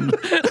Burton.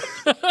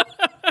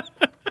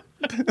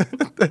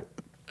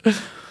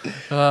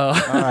 All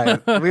right,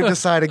 we've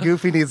decided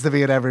Goofy needs to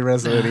be in every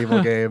Resident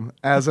Evil game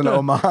as an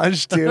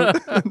homage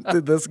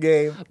to this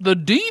game. The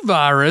D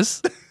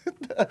virus.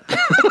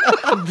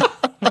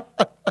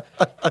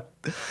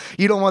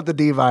 You don't want the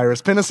D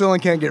virus.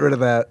 Penicillin can't get rid of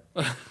that.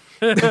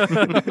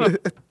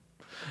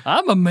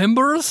 I'm a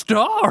member of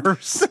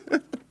STARS.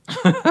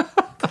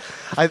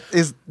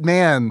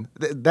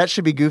 That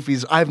should be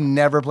Goofy's. I've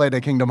never played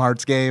a Kingdom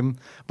Hearts game,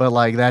 but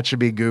like that should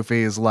be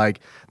Goofy's.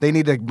 Like they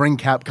need to bring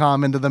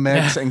Capcom into the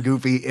mix, and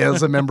Goofy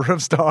is a member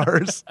of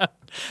STARS.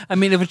 I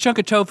mean, if a chunk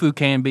of tofu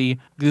can be,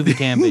 Goofy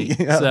can be.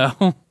 Yeah.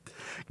 So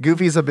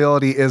Goofy's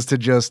ability is to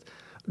just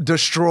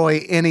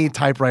destroy any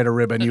typewriter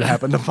ribbon you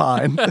happen to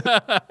find.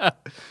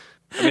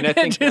 I mean, I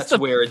think that's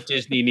where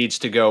Disney needs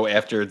to go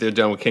after they're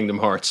done with Kingdom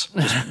Hearts.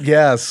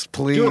 Yes,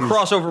 please. Do a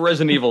crossover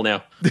Resident Evil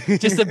now.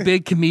 Just a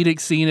big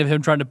comedic scene of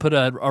him trying to put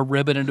a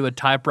ribbon into a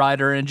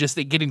typewriter and just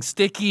it getting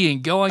sticky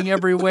and going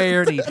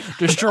everywhere. And he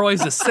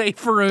destroys a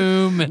safe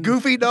room. And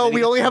Goofy, no,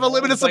 we only have a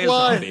limited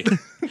supply.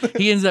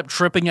 He ends up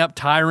tripping up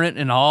Tyrant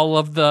and all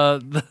of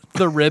the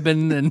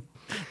ribbon. And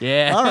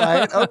yeah. All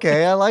right.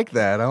 Okay. I like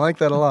that. I like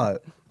that a lot.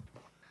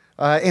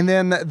 And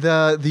then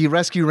the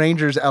Rescue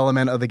Rangers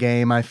element of the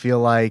game, I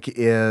feel like,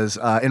 is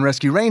in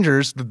Rescue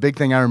Rangers, the big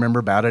thing I remember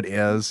about it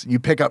is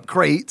you pick up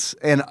crates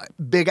and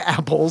big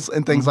apples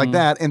and things like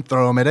that and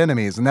throw them at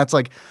enemies. And that's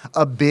like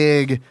a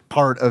big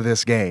part of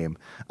this game.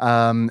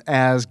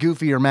 As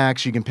Goofy or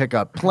Max, you can pick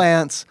up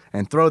plants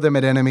and throw them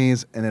at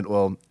enemies, and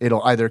it'll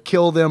either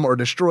kill them or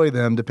destroy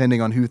them,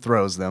 depending on who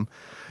throws them.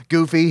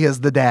 Goofy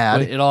is the dad.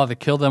 Wait, it'll either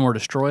kill them or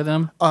destroy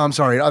them? I'm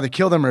sorry, either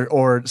kill them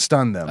or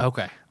stun them.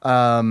 Okay.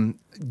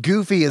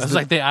 Goofy is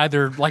like they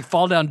either like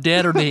fall down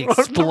dead or they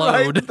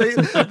explode.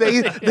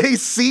 Right. They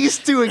cease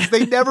to.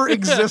 They never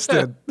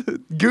existed.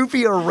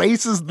 Goofy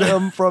erases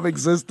them from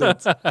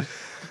existence.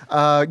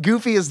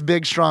 Goofy is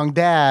big, strong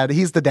dad.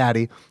 He's the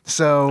daddy.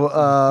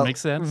 So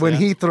makes sense. When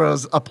he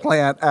throws a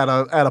plant at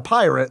a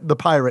pirate, the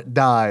pirate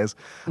dies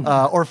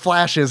or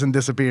flashes and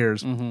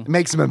disappears. It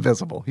makes him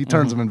invisible. He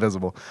turns him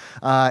invisible.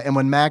 And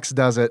when Max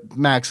does it,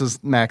 Max is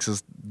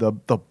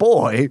the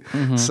boy.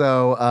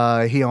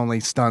 So he only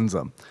stuns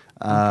him.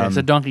 Okay,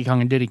 so Donkey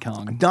Kong and Diddy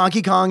Kong.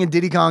 Donkey Kong and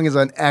Diddy Kong is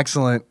an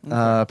excellent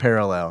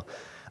parallel.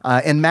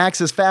 And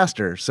Max is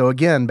faster. So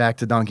again, back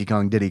to Donkey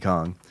Kong, Diddy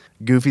Kong.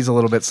 Goofy's a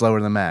little bit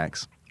slower than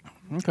Max.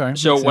 Okay.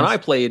 So when I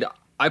played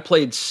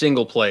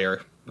single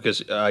player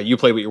because you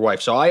played with your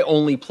wife. So I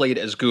only played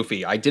as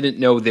Goofy. I didn't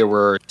know there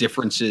were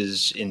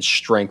differences in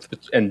strength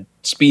and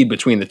speed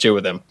between the two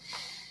of them.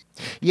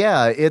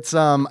 Yeah, it's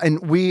and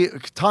we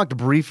talked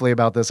briefly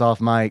about this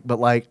off mic, but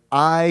like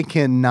I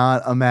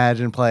cannot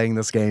imagine playing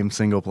this game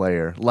single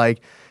player.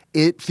 Like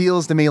it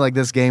feels to me like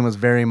this game was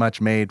very much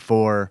made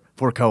for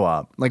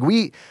co-op. Like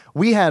we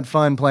had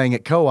fun playing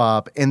it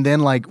co-op, and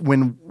then like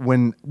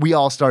when we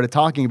all started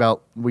talking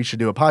about we should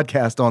do a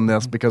podcast on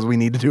this because we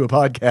need to do a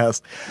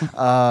podcast,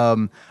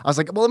 I was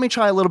like, well, let me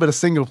try a little bit of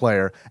single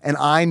player, and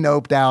I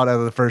noped out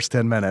of the first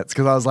 10 minutes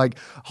because I was like,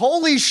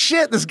 holy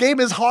shit, this game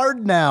is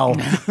hard now.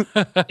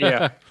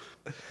 Yeah.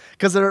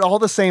 Because they're all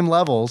the same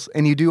levels,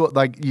 and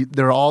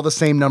they're all the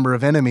same number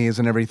of enemies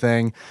and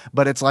everything.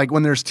 But it's like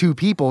when there's two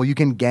people, you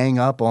can gang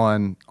up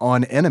on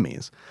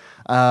enemies.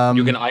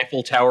 You can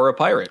Eiffel Tower a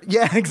pirate.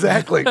 Yeah,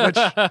 exactly. Which,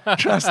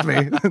 trust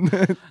me,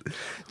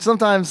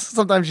 sometimes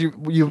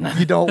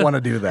you don't want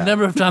to do that. A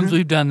number of times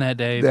we've done that,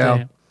 Dave.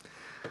 Yeah.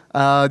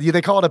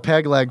 They call it a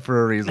peg leg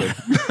for a reason.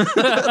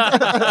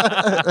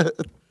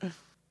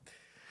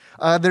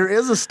 There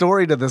is a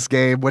story to this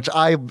game, which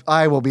I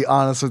will be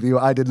honest with you,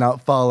 I did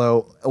not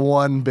follow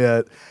one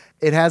bit.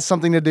 It has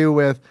something to do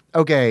with,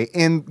 okay,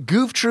 in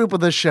Goof Troop of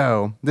the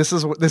show, this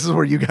is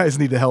where you guys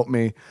need to help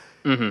me.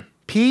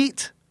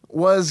 Pete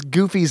was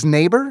Goofy's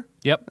neighbor.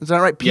 Yep. Is that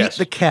right? Pete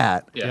the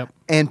cat. Yep.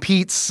 And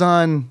Pete's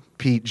son,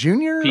 Pete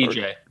Jr.?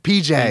 PJ.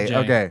 PJ.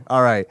 Okay.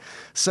 All right.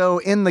 So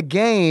in the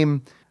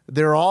game,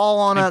 they're all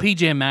on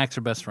PJ and Max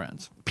are best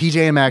friends. PJ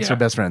and Max are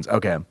best friends.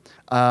 Okay.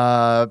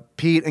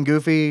 Pete and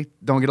Goofy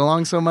don't get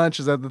along so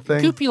much. Is that the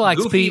thing? Goofy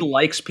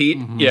likes Pete.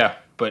 Yeah,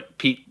 but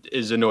Pete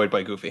is annoyed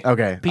by Goofy.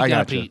 Okay. Pete I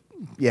got got you. Pete.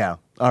 Yeah.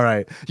 All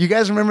right. You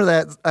guys remember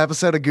that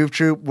episode of Goof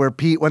Troop where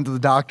Pete went to the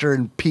doctor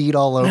and peed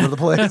all over the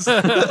place? I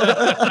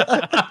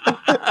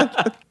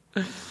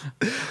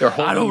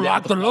don't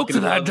like the looks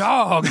of that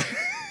dog.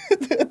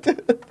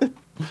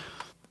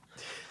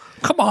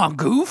 Come on,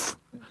 Goof.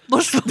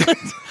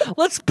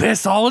 Let's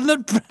piss all in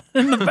the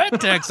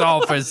vet tech's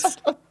office.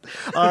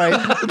 All right.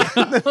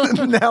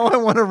 Now I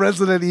want a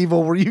Resident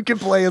Evil where you can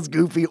play as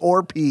Goofy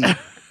or Pete.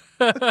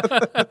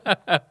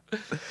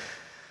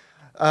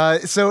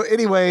 So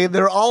anyway,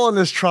 they're all on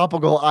this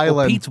tropical island.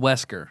 Well, Pete's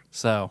Wesker,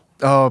 so.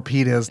 Oh,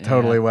 Pete is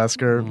totally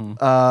Wesker.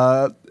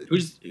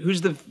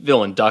 Who's the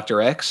villain?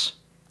 Dr. X?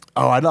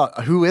 Oh, I know.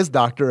 Who is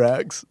Dr.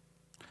 X?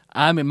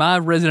 I mean, my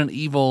Resident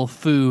Evil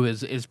foo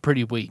is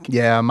pretty weak.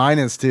 Yeah, mine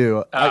is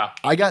too.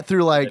 I got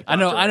through like... I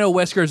know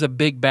Wesker is a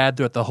big bad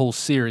throughout the whole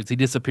series. He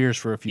disappears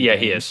for a few days.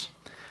 He is.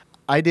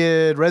 I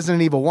did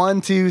Resident Evil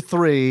 1, 2,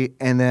 3,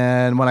 and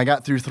then when I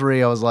got through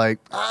 3, I was like,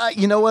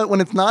 you know what?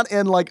 When it's not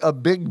in like a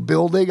big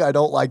building, I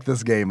don't like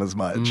this game as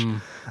much.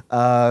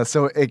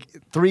 So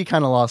 3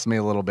 kind of lost me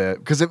a little bit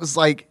because it was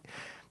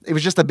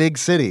just a big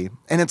city,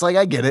 and it's like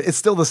I get it. It's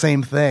still the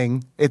same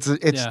thing.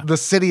 The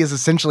city is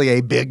essentially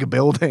a big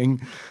building,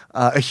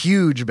 a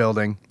huge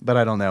building. But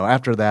I don't know.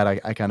 After that,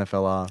 I kind of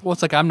fell off. Well,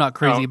 it's like I'm not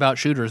crazy about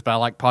shooters, but I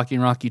like Pocky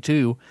and Rocky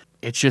too.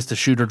 It's just a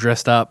shooter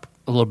dressed up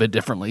a little bit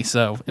differently,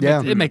 so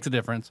it makes a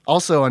difference.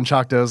 Also on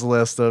Choctow's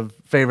list of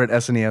favorite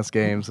SNES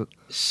games.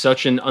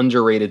 Such an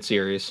underrated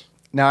series.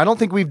 Now I don't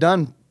think we've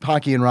done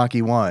Pocky and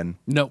Rocky 1.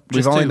 Nope,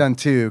 we've only done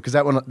 2 because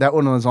that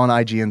one was on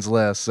IGN's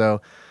list.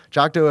 So.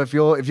 Chocto, if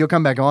you'll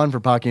come back on for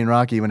Pocky and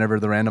Rocky whenever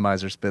the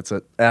randomizer spits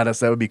it at us,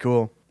 that would be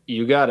cool.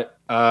 You got it.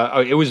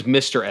 It was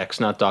Mr.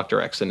 X, not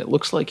Dr. X, and it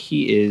looks like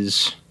he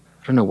is.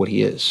 I don't know what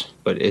he is,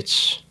 but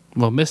it's.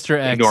 Well, Mr.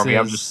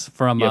 X is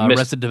from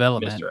Arrested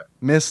Development.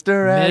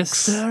 Mr.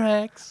 X.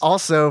 Mr. X.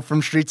 Also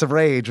from Streets of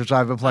Rage, which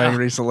I've been playing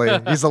recently.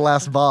 He's the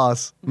last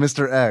boss,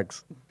 Mr.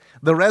 X.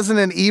 The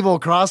Resident Evil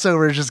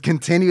crossovers just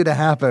continue to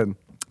happen.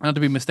 Not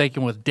to be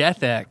mistaken with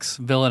Death X,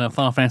 villain of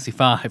Final Fantasy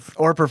V.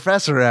 Or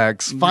Professor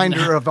X,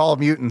 finder of all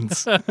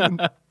mutants.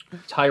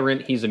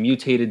 Tyrant, he's a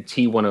mutated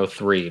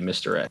T-103,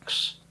 Mr.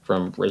 X,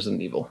 from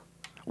Resident Evil.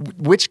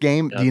 Which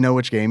game? Do you know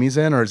which game he's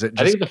in, or is it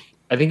just...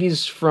 I think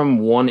he's from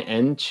 1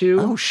 and 2.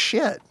 Oh,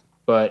 shit.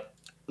 But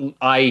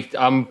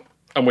I'm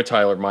with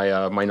Tyler.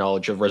 My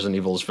knowledge of Resident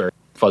Evil is very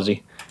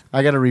fuzzy.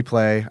 I got to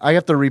replay. I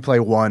have to replay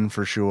 1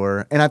 for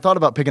sure. And I thought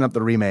about picking up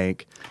the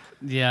remake.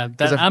 Yeah,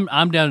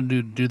 I'm down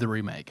to do the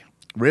remake.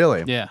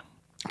 Really? Yeah.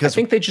 I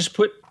think they just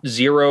put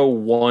 0,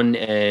 1,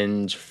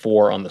 and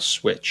 4 on the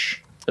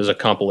Switch as a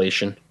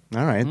compilation.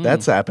 All right,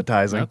 that's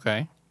appetizing.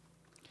 Okay.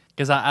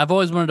 Because I've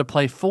always wanted to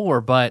play 4,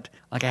 but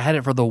like I had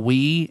it for the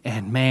Wii,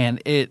 and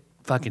man, it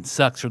fucking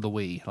sucks for the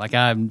Wii. Like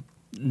I have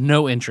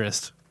no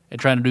interest in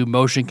trying to do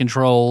motion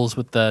controls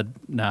with the...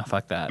 Nah,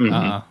 fuck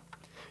that.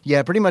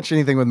 Yeah, pretty much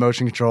anything with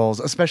motion controls,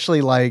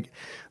 especially like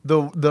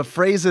the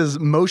phrases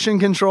motion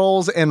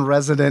controls and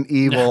Resident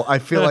Evil. I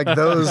feel like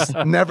those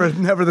never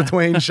the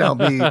twain shall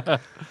be.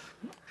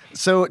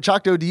 So,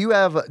 Chocto, do you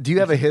have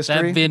a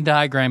history? That Venn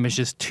diagram is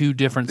just 2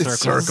 different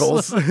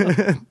circles.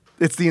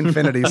 It's the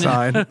infinity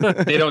sign.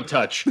 They don't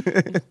touch.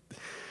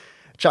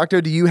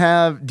 Chocto, do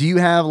you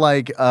have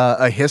like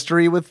a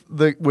history with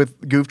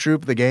Goof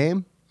Troop the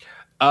game?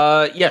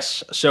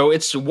 Yes. So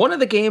it's one of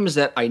the games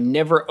that I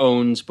never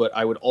owned, but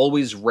I would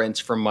always rent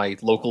from my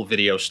local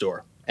video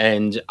store.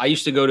 And I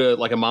used to go to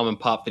like a mom and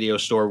pop video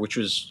store, which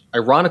was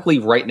ironically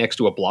right next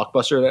to a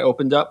Blockbuster that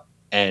opened up,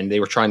 and they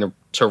were trying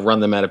to run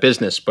them out of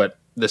business. But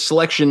the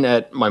selection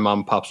at my mom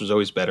and pop's was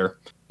always better.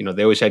 You know,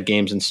 they always had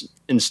games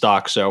in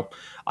stock. So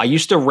I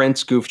used to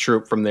rent Goof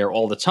Troop from there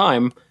all the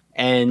time.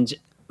 And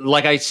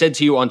like I said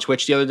to you on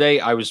Twitch the other day,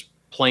 I was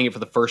playing it for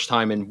the first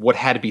time in what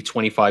had to be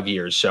 25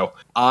 years. So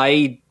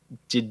I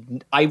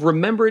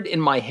remembered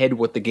in my head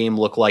what the game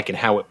looked like and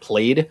how it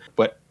played,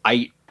 but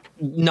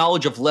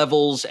knowledge of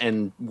levels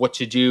and what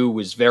to do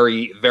was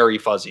very, very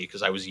fuzzy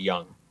because I was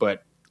young.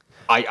 But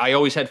I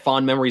always had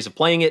fond memories of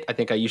playing it. I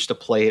think I used to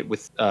play it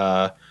with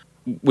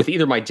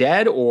either my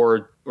dad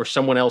or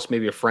someone else,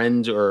 maybe a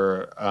friend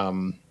or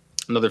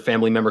another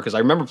family member, because I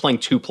remember playing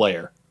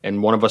 2-player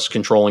and one of us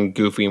controlling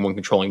Goofy and one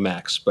controlling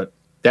Max. But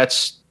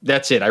that's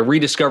it. I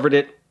rediscovered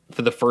it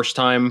for the first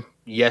time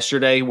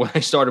yesterday when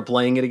I started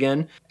playing it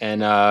again,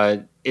 and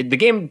the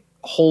game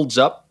holds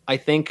up. I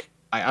think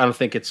I don't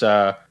think it's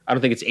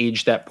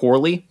aged that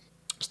poorly.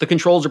 So the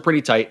controls are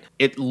pretty tight.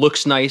 It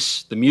looks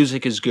nice. The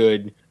music is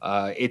good.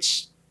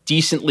 It's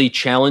decently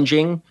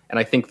challenging, and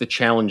I think the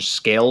challenge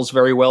scales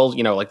very well.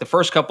 You know, like the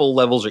first couple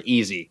levels are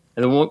easy,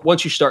 and then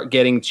once you start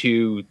getting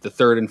to the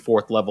 3rd and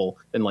 4th level,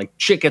 then like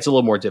shit gets a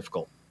little more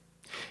difficult.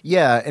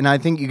 Yeah, and I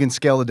think you can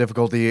scale the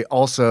difficulty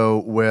also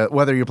with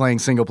whether you're playing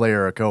single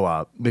player or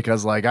co-op,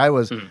 because like I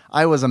was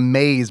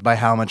amazed by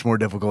how much more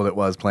difficult it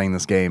was playing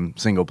this game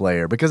single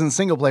player, because in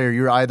single player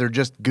you're either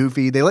just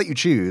Goofy, they let you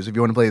choose if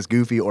you want to play as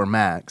Goofy or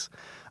Max,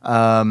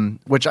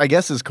 which I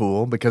guess is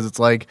cool because it's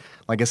like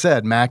I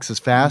said, Max is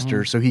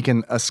faster so he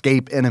can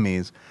escape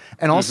enemies,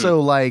 and also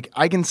like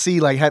I can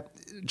see like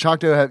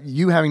Chocto,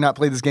 you having not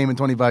played this game in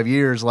 25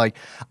 years, like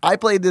I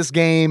played this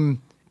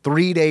game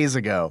 3 days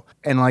ago,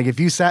 and like if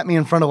you sat me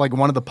in front of like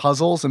one of the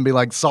puzzles and be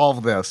like,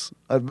 solve this,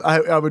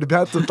 I would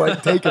have to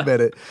like take a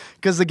minute,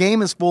 because the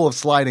game is full of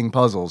sliding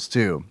puzzles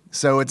too.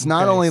 So it's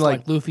not only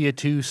like Lufia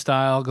 2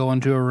 style, go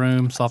into a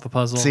room, solve a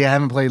puzzle. See, I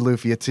haven't played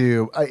Lufia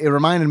 2. It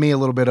reminded me a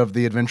little bit of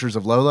the Adventures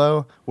of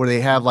Lolo, where they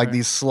have like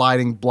these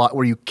sliding block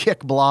where you kick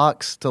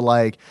blocks to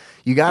like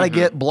you got to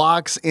get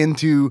blocks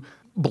into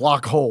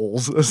block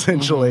holes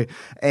essentially,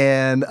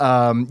 and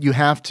you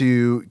have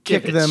to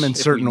kick them in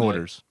certain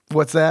orders.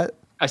 What's that?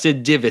 I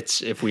said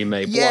divots, if we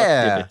may. Block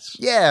divots.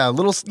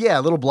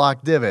 Little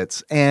block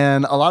divots.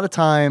 And a lot of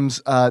times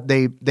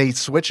they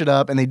switch it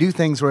up and they do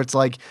things where it's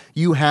like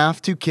you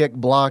have to kick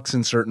blocks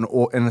in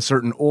a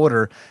certain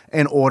order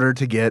in order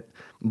to get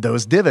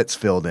those divots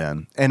filled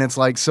in. And it's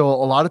like, so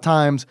a lot of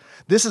times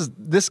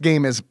this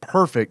game is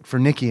perfect for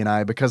Nikki and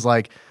I because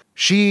like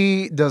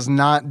she does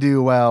not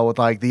do well with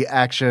like the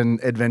action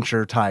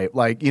adventure type.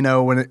 Like, you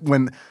know,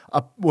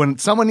 when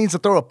someone needs to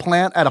throw a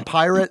plant at a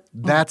pirate,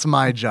 that's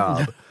my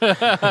job.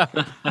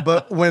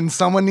 But when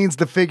someone needs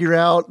to figure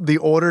out the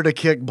order to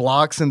kick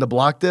blocks into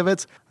block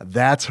divots,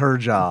 that's her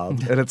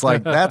job. And it's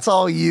like, that's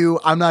all you.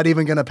 I'm not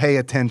even going to pay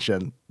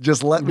attention.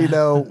 Just let me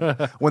know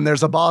when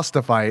there's a boss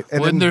to fight.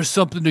 And when there's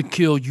something to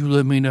kill, you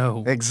let me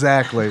know.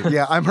 Exactly.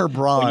 Yeah, I'm her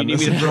brawn. When you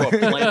need me to throw a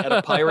plant at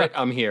a pirate,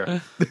 I'm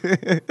here.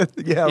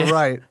 Yeah,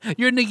 right.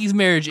 Your Nikki's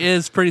marriage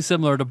is pretty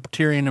similar to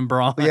Tyrion and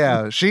Bronn.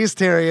 Yeah, she's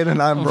Tyrion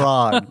and I'm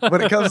Bronn. When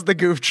it comes to the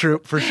Goof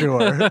Troop, for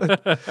sure.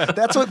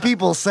 That's what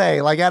people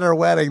say. Like at her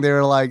wedding, they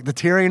were like, the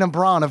Tyrion and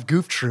Bronn of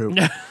Goof Troop.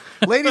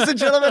 Ladies and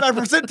gentlemen, I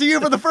present to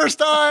you for the first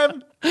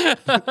time the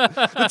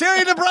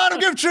Tyrion and Bronn of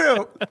Goof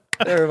Troop.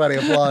 Everybody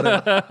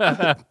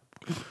applauded.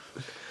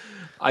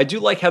 I do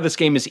like how this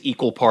game is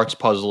equal parts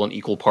puzzle and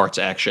equal parts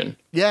action.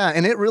 Yeah,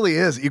 and it really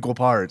is equal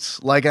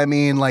parts. Like, I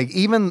mean, like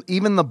even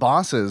the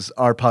bosses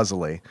are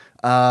puzzly.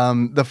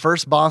 The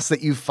first boss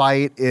that you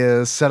fight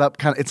is set up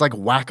it's like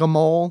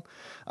whack-a-mole.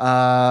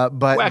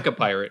 But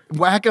Whack-a-pirate.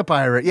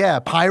 Whack-a-pirate, yeah.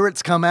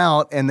 Pirates come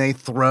out and they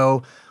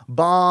throw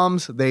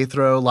bombs, they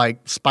throw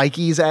like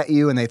spikies at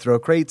you, and they throw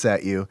crates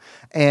at you.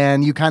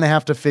 And you kind of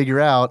have to figure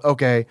out,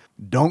 okay,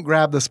 don't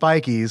grab the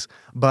spikies,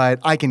 but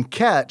I can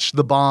catch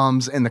the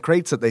bombs and the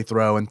crates that they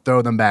throw and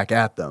throw them back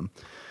at them.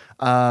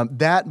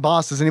 That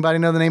boss, does anybody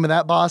know the name of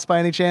that boss by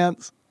any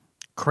chance?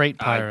 Crate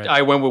pirate.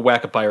 I went with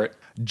Whack-a-pirate.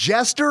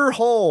 Jester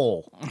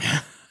Hole.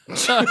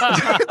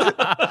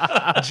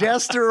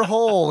 Jester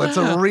Hole. It's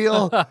a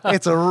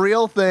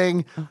real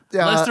thing.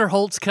 Lester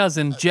Holt's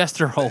cousin,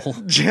 Jester Hole.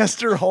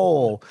 Jester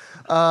Hole.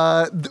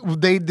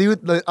 They do.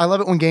 I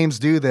love it when games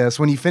do this.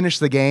 When you finish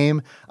the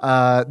game,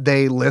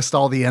 they list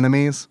all the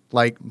enemies,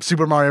 like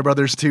Super Mario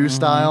Brothers 2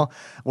 style,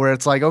 where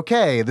it's like,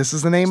 okay, this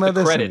is the name of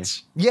this.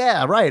 Credits.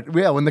 Yeah, right.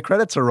 Yeah, when the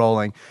credits are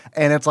rolling,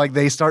 and it's like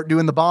they start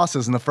doing the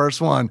bosses, and the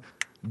first one,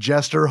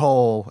 Jester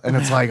Hole, and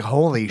it's like,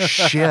 holy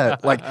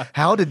shit! Like,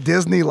 how did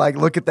Disney like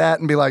look at that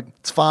and be like,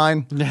 it's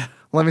fine.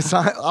 Let me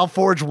sign. I'll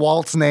forge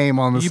Walt's name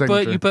on the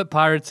signature. You put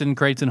pirates in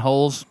crates and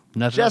holes.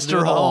 Nothing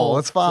Jester Hole.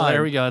 It's fine. So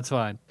there we go. It's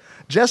fine.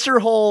 Jester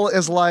Hole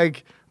is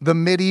like the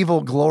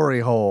medieval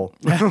glory hole.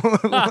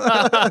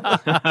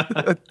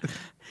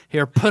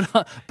 Here,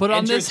 put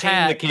on this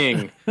hat. the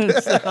king.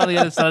 Sit on the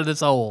other side of this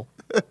hole.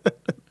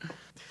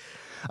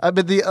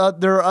 But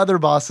there are other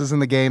bosses in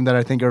the game that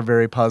I think are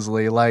very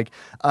puzzly. Like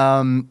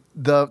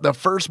the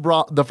first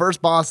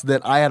boss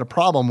that I had a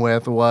problem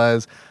with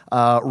was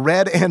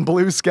Red and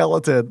Blue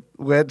Skeleton,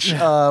 which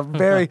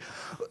very.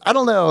 I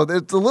don't know.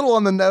 It's a little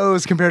on the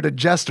nose compared to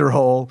Jester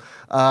Hole,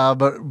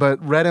 but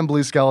Red and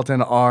Blue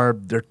Skeleton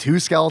they're two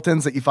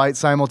skeletons that you fight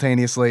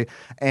simultaneously,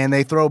 and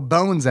they throw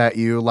bones at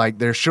you like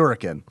they're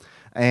shuriken,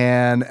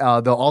 and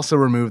they'll also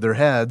remove their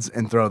heads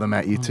and throw them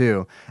at you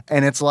too.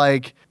 And it's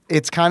like,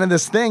 it's kind of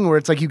this thing where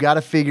it's like you got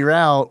to figure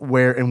out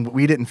where, and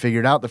we didn't figure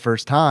it out the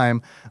first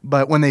time,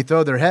 but when they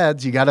throw their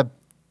heads, you got to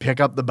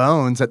pick up the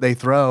bones that they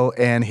throw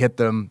and hit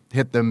them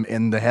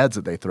in the heads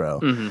that they throw.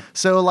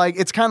 So like,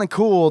 it's kind of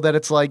cool that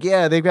it's like,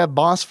 yeah, they've got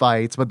boss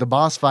fights, but the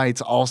boss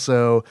fights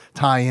also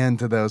tie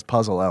into those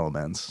puzzle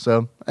elements.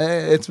 So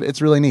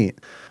it's really neat.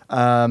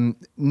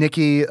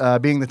 Nikki,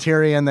 being the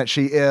Tyrion that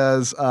she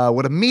is,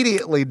 would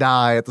immediately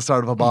die at the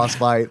start of a boss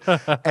fight,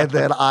 and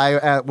then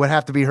I would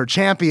have to be her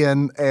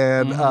champion,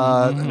 and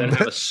then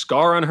have a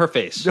scar on her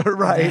face.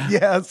 Right?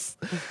 Yes,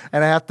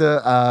 and I have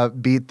to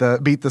beat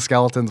the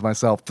skeletons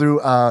myself through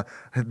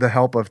the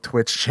help of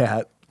Twitch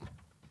chat.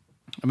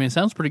 I mean, it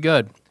sounds pretty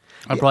good.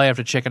 I'll probably have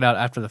to check it out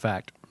after the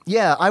fact.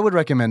 Yeah, I would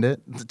recommend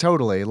it.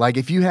 Totally. Like,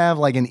 if you have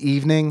like an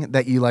evening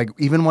that you like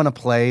even want to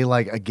play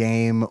like a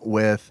game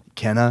with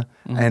Kenna,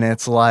 and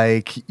it's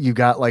like you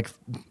got like,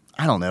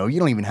 I don't know, you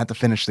don't even have to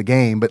finish the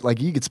game, but like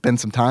you could spend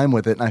some time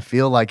with it. And I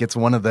feel like it's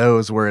one of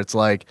those where it's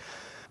like,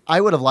 I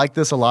would have liked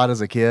this a lot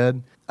as a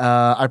kid.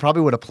 I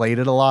probably would have played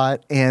it a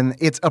lot. And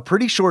it's a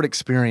pretty short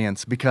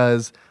experience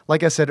because,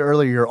 like I said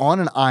earlier, you're on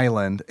an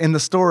island and the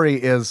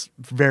story is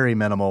very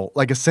minimal.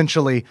 Like,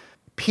 essentially,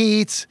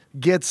 Pete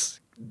gets...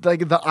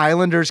 Like, the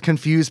Islanders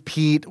confuse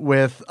Pete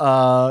with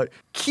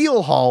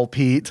Keelhaul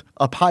Pete,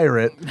 a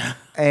pirate,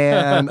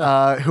 and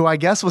who I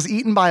guess was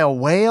eaten by a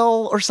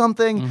whale or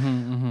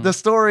something. The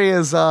story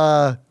is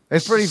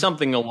it's pretty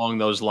something along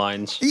those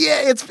lines.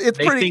 Yeah, it's they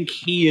pretty. They think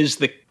he is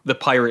the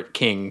pirate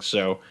king,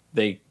 so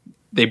they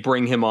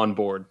bring him on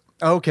board.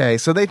 Okay,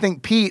 so they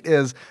think Pete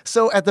is.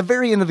 So at the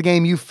very end of the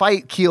game, you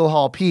fight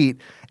Keelhaul Pete.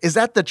 Is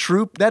that the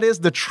true? That is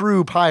the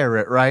true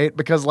pirate, right?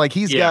 Because like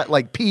he's got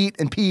like Pete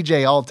and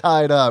PJ all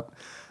tied up,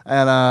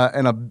 and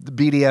in a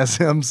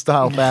BDSM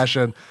style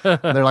fashion.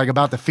 They're like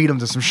about to feed him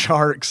to some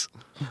sharks.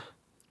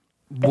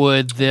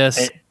 Would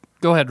this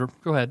Go ahead.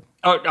 Go ahead.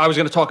 Oh, I was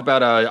going to talk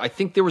about. I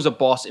think there was a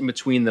boss in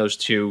between those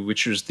two,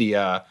 which was the.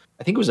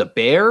 I think it was a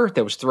bear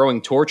that was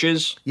throwing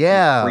torches.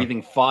 Yeah,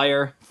 breathing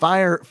fire.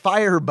 Firebug.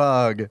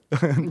 Firebug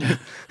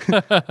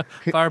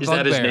Is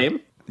that his bear. name?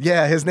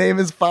 Yeah, his name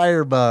is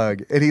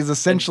Firebug, and he's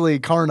essentially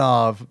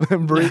Karnov.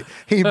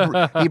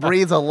 He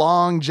breathes a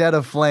long jet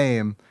of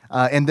flame,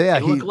 and yeah,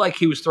 It looked like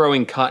he was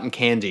throwing cotton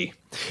candy.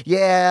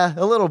 Yeah,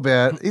 a little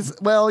bit. He's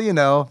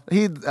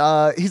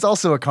he's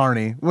also a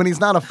carny. When he's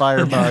not a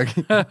firebug,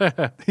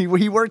 he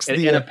works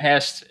In a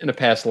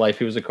past life,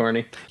 he was a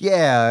carny.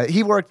 Yeah,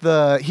 he worked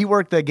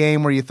the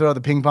game where you throw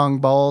the ping pong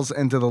balls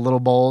into the little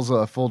bowls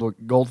full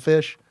of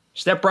goldfish.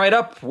 Step right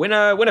up, win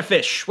a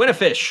fish, win a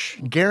fish.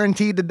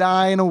 Guaranteed to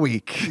die in a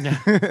week.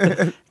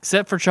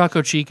 Except for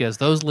Choco Chicas,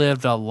 those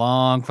lived a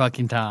long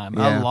fucking time.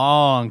 Yeah. A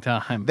long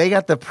time. They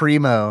got the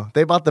primo.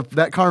 They bought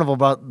that carnival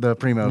bought the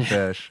primo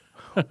fish.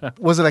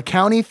 Was it a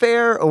county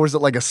fair or was it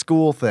like a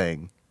school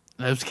thing?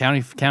 It was county.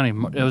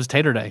 It was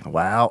Tater Day.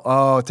 Wow.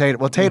 Oh, Tater.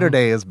 Well, Tater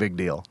Day is a big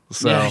deal.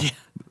 So,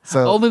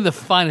 so only the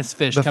finest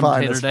fish come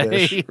to Tater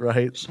Day. Fish,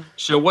 right.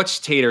 So what's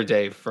Tater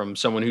Day from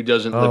someone who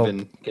doesn't live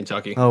in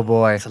Kentucky? Oh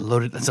boy,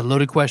 That's a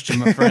loaded question,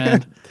 my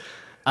friend.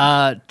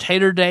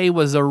 Tater Day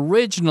was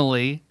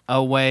originally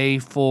a way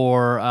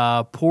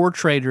for poor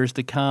traders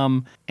to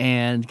come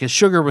and, because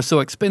sugar was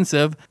so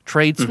expensive,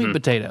 trade sweet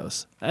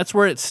potatoes. That's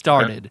where it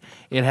started. Okay.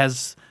 It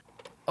has,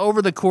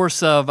 over the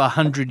course of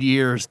 100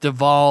 years,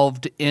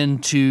 devolved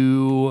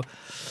into...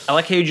 I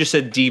like how you just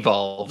said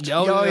devolved.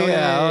 Oh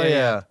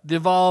yeah.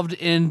 Devolved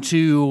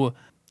into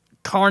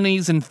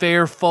carnies and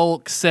fair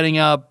folk setting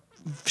up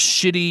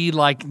shitty,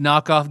 like,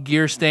 knockoff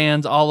gear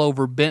stands all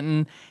over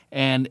Benton,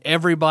 and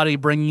everybody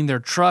bringing their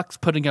trucks,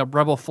 putting up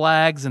rebel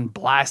flags, and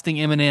blasting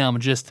Eminem,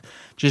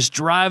 just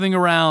driving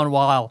around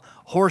while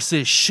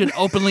horses shit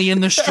openly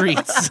in the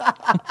streets.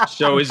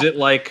 So is it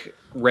like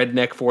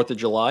redneck 4th of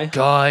July?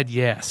 God,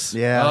 yes.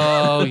 Yeah.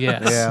 Oh,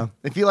 yes. Yeah.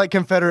 If you like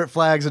Confederate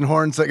flags and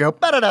horns that go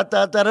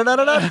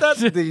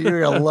ba-da-da-da-da-da-da-da,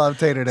 you're gonna love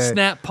Tater Day.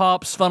 Snap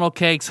pops, funnel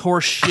cakes,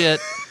 horse shit.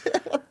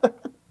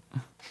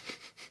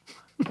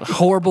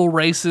 Horrible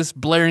racists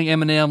blaring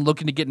Eminem,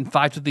 looking to get in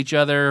fights with each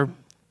other.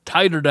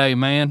 Tater Day,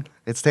 man.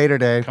 It's Tater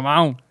Day. Come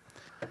on.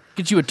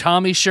 Get you a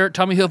Tommy shirt,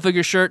 Tommy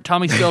Hilfiger shirt,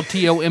 Tommy spelled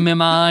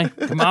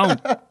Tommi. Come on.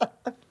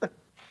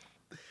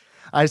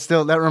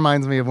 That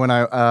reminds me of when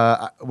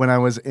I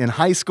was in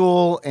high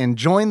school and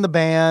joined the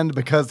band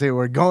because they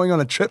were going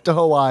on a trip to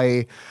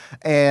Hawaii,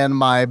 and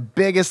my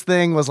biggest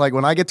thing was like,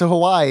 when I get to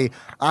Hawaii,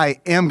 I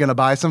am gonna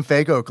buy some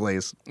fake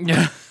Oakleys.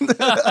 Yeah.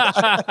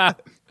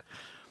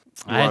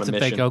 I had some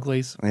fake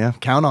Oakleys. Yeah,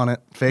 count on it.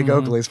 Fake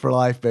Oakleys for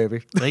life,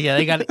 baby. They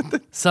got it.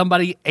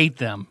 Somebody ate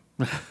them.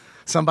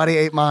 Somebody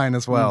ate mine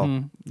as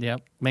well.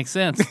 Yep, makes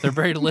sense. They're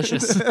very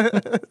delicious.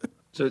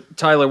 So,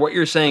 Tyler, what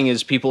you're saying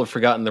is people have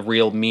forgotten the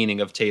real meaning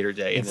of Tater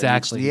Day.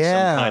 Exactly.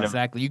 Yeah. Some kind of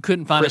exactly. You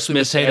couldn't find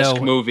Christmas-esque a sweet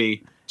potato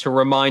movie to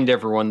remind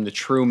everyone the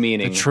true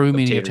meaning. The true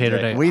meaning of Tater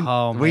Day.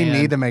 We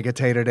need to make a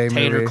Tater Day movie.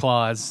 Tater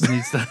Claus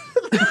needs to.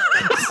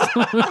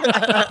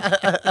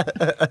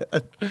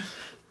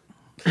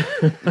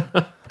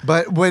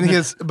 But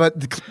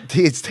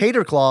it's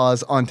Tater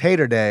Claus on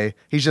Tater Day.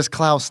 He's just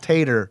Klaus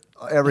Tater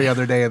every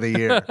other day of the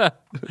year.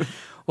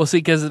 Well, see,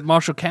 because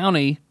Marshall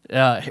County,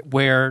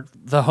 where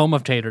the home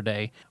of Tater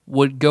Day,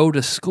 would go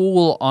to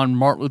school on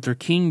Martin Luther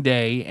King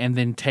Day and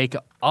then take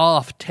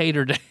off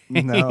Tater Day.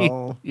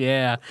 No.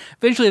 Yeah.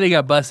 Eventually, they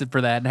got busted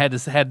for that and had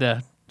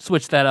to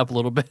switch that up a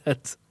little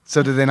bit.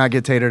 So did they not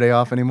get Tater Day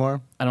off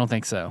anymore? I don't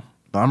think so.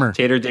 Bummer.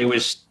 Tater Day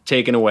was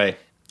taken away.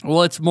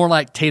 Well, it's more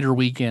like Tater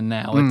Weekend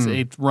now.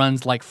 It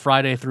runs like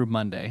Friday through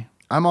Monday.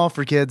 I'm all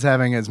for kids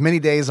having as many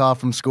days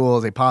off from school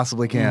as they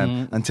possibly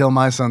can until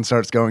my son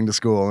starts going to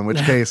school, in which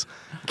case,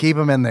 keep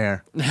him in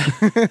there.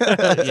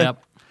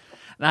 Yep.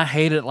 And I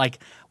hate it. Like,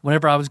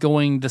 whenever I was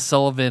going to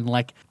Sullivan,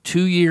 like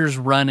 2 years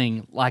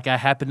running, like I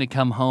happened to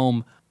come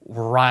home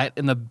right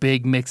in the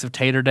big mix of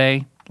Tater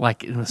Day.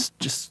 Like, it was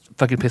just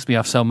fucking pissed me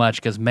off so much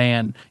because,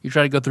 man, you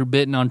try to go through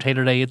Benton on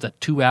Tater Day, it's a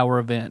 2-hour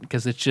event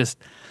because it's just,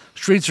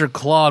 streets are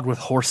clogged with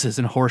horses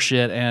and horse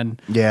shit.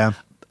 And Yeah.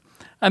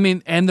 I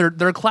mean, and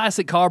they're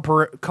classic car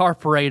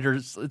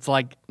paraders. It's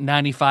like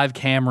 95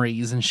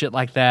 Camrys and shit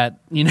like that,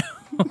 you know?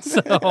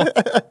 So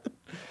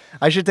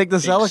I should take the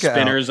Celica out.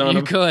 Spinners on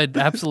you them. could,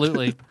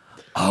 absolutely.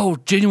 Oh,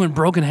 genuine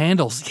broken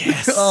handles.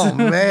 Yes. Oh,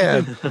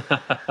 man.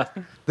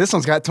 This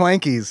one's got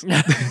Twankies.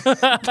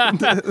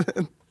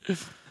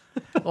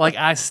 Like,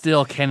 I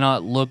still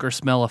cannot look or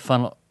smell a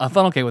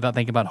funnel cake without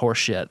thinking about horse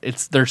shit.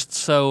 They're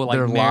so like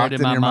They're married locked in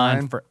in my your mind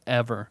mind?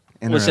 forever.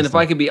 Listen, if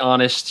I could be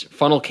honest,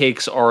 funnel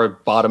cakes are a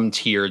bottom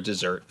tier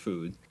dessert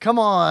food. Come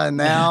on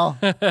now.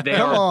 They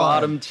Come are on.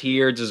 bottom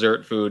tier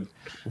dessert food.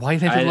 Why do you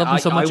think they love them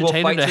so much I at will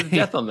Tater fight Day? to the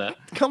death on that.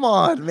 Come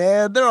on,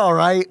 man. They're all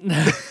right.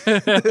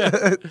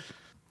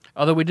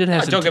 Although we did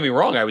have some Don't get me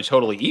wrong, I would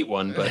totally eat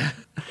one, but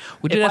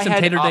we did if have I some had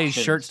Tater Day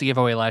options- shirts to give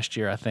away last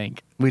year, I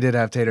think. We did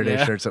have Tater Day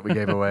Yeah. shirts that we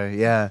gave away.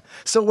 Yeah.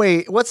 So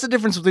wait, what's the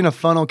difference between a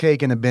funnel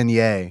cake and a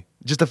beignet?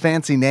 Just a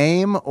fancy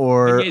name,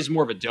 or it's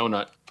more of a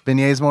donut.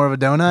 beignet's more of a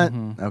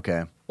donut?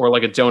 Okay. Or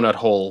like a donut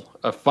hole.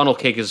 A funnel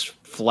cake is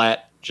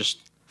flat, just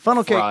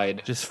Funnel fried.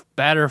 cake. Just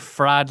batter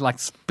fried like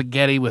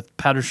spaghetti with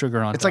powdered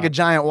sugar on It's top. like a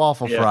giant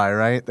waffle fry,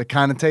 right? That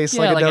kind of tastes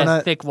like a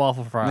donut. A thick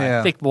waffle fry.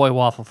 Yeah. Thick boy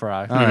waffle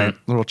fry. All right,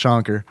 little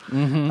chonker.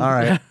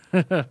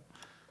 All right.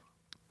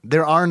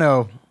 There are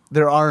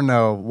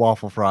no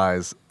waffle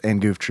fries in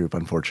Goof Troop,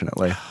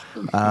 unfortunately.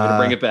 I'm gonna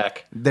bring it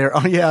back.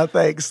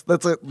 Thanks.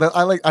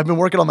 I've been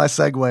working on my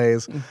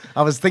segues.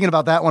 I was thinking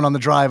about that one on the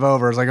drive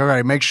over. I was like,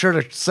 okay, make sure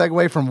to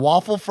segue from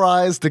waffle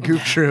fries to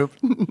Goof Troop.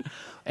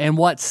 And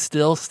what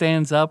still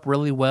stands up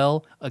really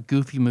well, a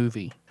Goofy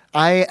movie.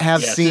 I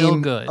have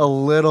seen good. a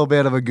little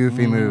bit of a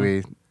Goofy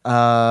movie.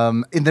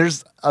 And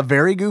there's a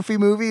very Goofy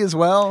movie as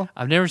well.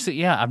 I've never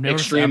seen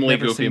Extremely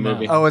Goofy seen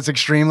movie. that. Oh, it's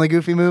extremely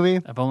Goofy movie.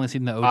 I've only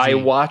seen the OG. I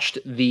watched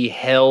the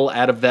hell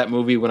out of that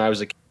movie when I was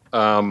a kid.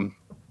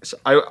 So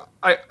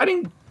I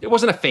didn't. It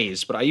wasn't a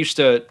phase, but I used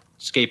to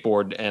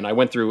skateboard, and I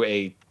went through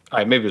maybe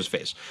it was a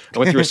phase. I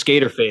went through a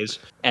skater phase,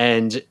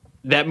 and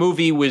that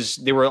movie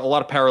there were a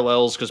lot of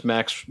parallels because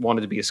Max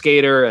wanted to be a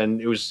skater,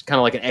 and it was kind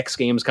of like an X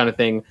Games kind of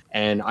thing,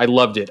 and I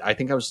loved it. I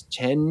think I was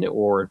 10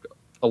 or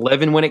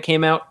 11 when it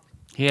came out.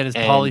 He had his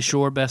Pauly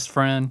Shore best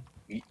friend.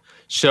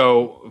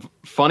 So,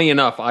 funny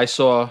enough, I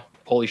saw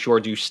Pauly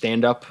Shore do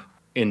stand-up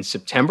in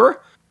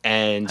September,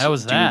 and how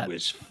was that? Dude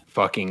was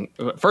fucking...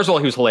 First of all,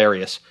 he was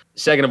hilarious.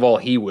 Second of all,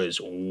 he was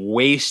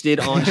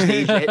wasted on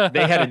stage.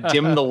 They had to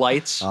dim the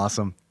lights.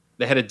 Awesome.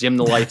 They had to dim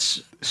the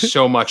lights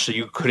so much so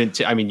you couldn't...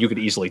 you could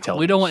easily tell.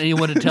 We don't want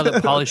anyone to tell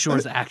that Pauly Shore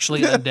is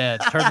actually undead.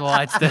 Turn the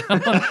lights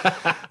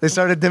down. They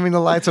started dimming the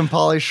lights on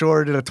Pauly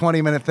Shore, did a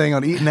 20-minute thing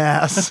on eating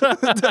ass.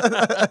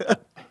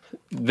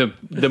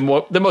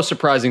 The most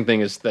surprising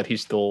thing is that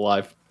he's still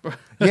alive.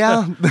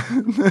 Yeah.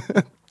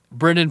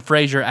 Brendan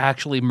Fraser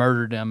actually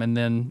murdered him, and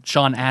then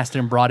Sean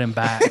Astin brought him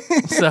back.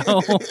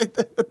 So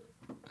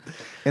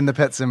In the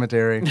pet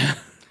cemetery.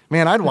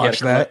 Man, I'd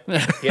watch that.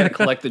 He had to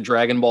collect the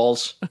Dragon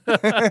Balls.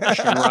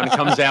 Shenron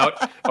comes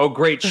out. Oh,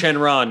 great,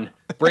 Shenron.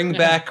 Bring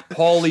back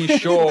Pauly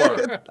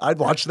Shore. I'd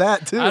watch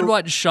that, too. I'd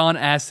watch Sean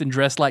Astin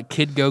dressed like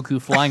Kid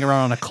Goku flying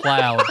around on a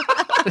cloud.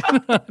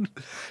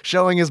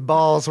 Showing his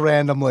balls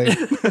randomly.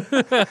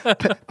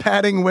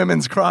 Patting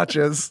women's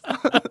crotches.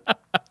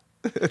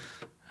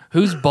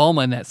 Who's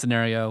Bulma in that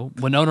scenario?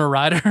 Winona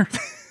Ryder?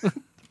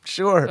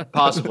 Sure.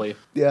 Possibly.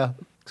 Yeah.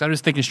 Because I'm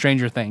just thinking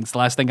Stranger Things. The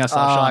last thing I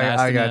saw Sean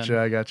Astin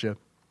I got you.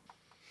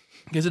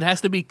 Because it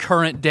has to be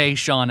current day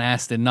Sean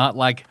Astin, not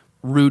like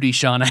Rudy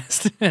Sean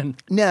Astin.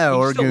 No, He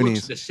or still Goonies.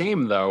 looks the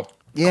same, though.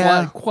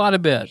 Yeah. Quite a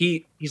bit.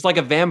 He's like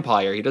a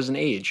vampire. He doesn't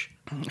age.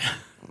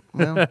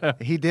 Well,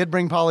 he did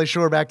bring Pauly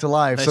Shore back to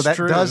life, so That's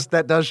that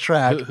true. does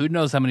track. Who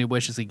knows how many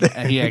wishes he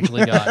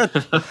actually got.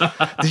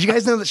 Did you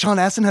guys know that Sean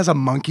Astin has a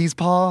monkey's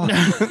paw?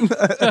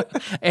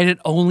 And it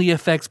only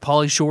affects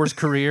Pauly Shore's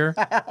career.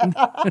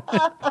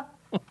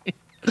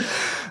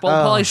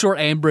 Pauly Shore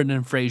and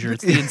Brendan Fraser.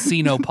 It's the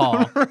Encino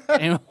paw.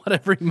 And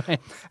whatever he made.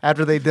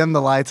 After they dimmed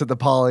the lights at the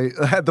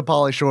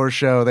Pauly Shore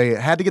show, they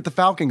had to get the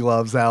Falcon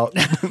gloves out.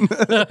 We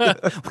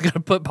got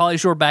to put Pauly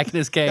Shore back in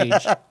his cage.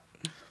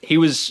 He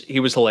was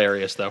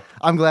hilarious, though.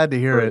 I'm glad to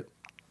hear it.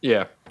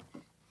 Yeah.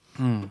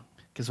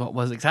 Because what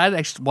was it? 'Cause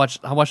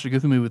I watched a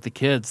Goofy movie with the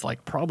kids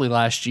like probably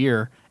last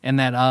year, and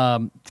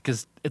that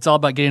because it's all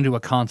about getting to a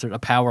concert, a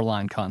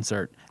Powerline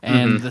concert,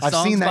 and the I've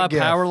songs seen that by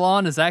gif.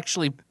 Powerline is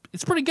actually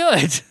it's pretty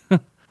good.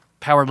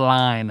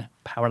 Powerline.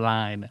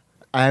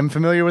 I'm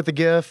familiar with the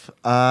GIF.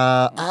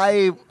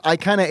 I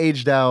kind of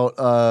aged out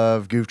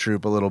of Goof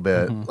Troop a little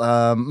bit.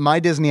 My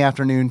Disney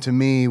afternoon to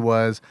me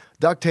was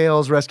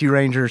DuckTales, Rescue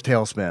Rangers,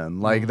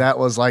 Tailspin. That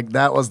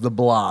was the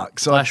block.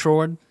 So Flash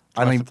forward.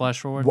 I don't even flash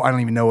forward. I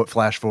don't even know what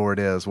flash forward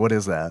is. What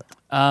is that?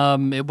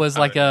 It was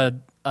like a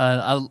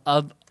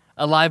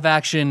live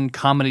action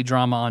comedy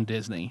drama on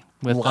Disney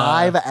with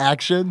Live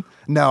action?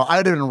 No,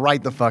 I'd have been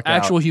right the fuck out.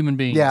 actual human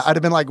beings. Yeah, I'd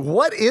have been like,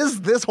 what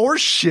is this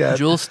horse shit?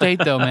 Jewel State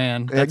though,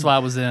 man. That's why I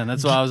was in.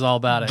 That's why I was all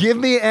about it. Give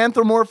me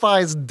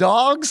anthropomorphized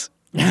dogs,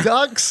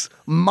 ducks,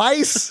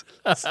 mice,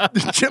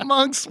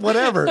 chipmunks,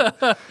 whatever.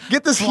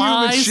 Get this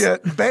Flies. human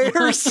shit.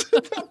 Bears.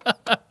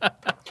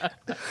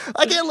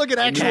 I can't look at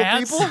actual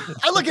Cats. people.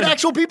 I look at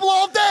actual people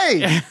all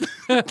day.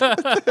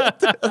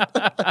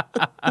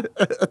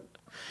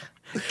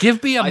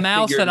 Give me a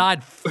mouse that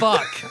I'd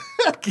fuck.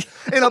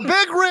 In a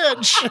big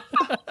ridge.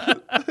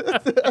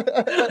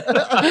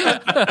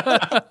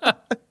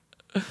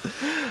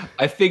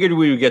 I figured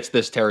we would get to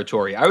this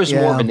territory. I was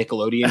more of a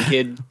Nickelodeon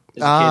kid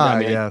as a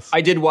kid. Yes.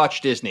 I did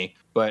watch Disney,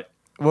 but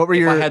What were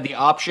if your I had the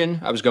option,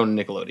 I was going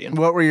to Nickelodeon.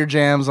 What were your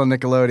jams on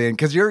Nickelodeon?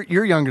 Because you're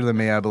younger than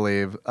me, I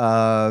believe.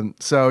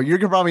 So you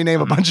can probably name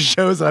a bunch of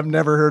shows that I've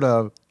never heard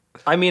of.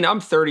 I'm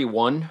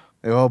 31.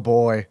 Oh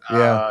boy,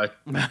 yeah.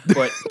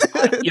 But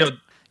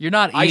You're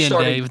not Ian,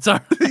 Dave. It's all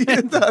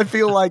right. I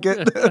feel like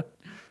it.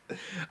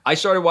 I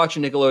started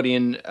watching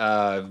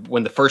Nickelodeon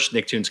when the first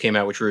Nicktoons came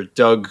out, which were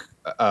Doug,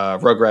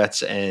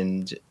 Rugrats,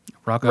 and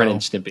Rocco. Ren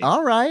and Stimpy.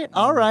 All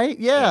right,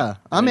 yeah.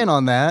 I'm in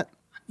on that.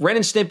 Ren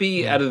and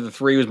Stimpy out of the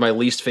three was my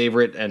least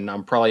favorite, and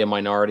I'm probably a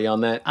minority on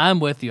that. I'm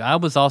with you. I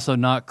was also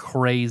not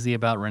crazy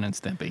about Ren and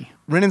Stimpy.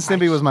 Ren and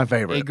Stimpy was my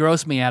favorite. It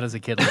grossed me out as a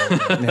kid. A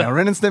little bit. Yeah,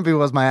 Ren and Stimpy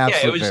was my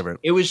absolute favorite.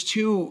 It was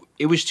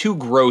too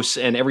gross,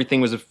 and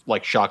everything was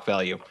like shock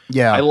value.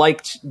 Yeah. I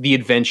liked the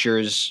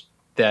adventures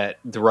that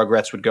the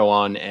Rugrats would go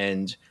on,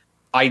 and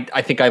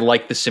I think I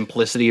liked the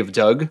simplicity of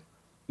Doug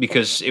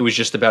because it was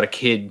just about a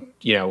kid,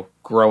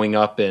 growing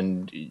up,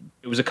 and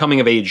it was a coming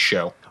of age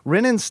show.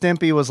 Ren and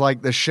Stimpy was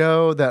like the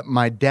show that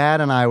my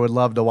dad and I would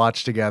love to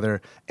watch together,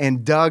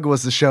 and Doug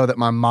was the show that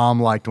my mom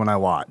liked when I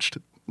watched.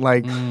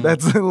 Like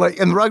that's like,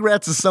 and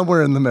Rugrats is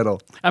somewhere in the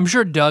middle. I'm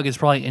sure Doug is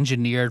probably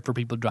engineered for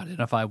people to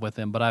identify with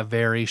him, but I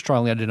very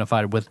strongly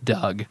identified with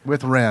Doug.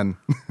 With Ren.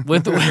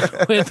 with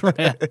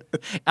Ren.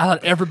 I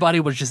thought everybody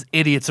was just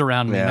idiots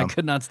around me, and I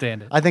could not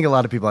stand it. I think a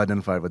lot of people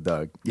identified with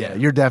Doug. Yeah,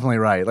 you're definitely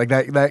right. Like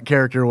that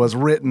character was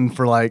written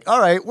for like,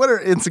 all right, what are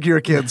insecure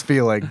kids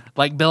feeling?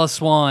 Like Bella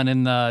Swan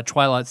in the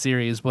Twilight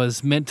series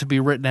was meant to be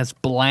written as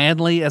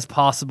blandly as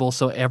possible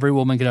so every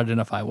woman could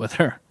identify with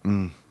her.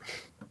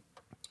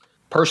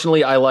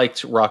 Personally, I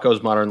liked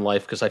Rocko's Modern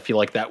Life because I feel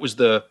like that was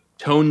the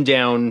toned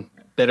down,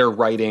 better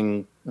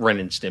writing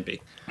Ren and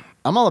Stimpy.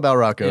 I'm all about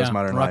Rocko's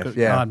Modern Life.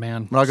 Yeah, God,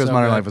 man. Rocko's So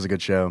Modern good. Life was a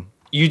good show.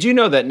 You do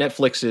know that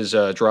Netflix is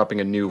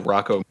dropping a new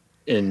Rocko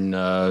in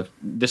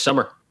this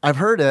summer. I've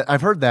heard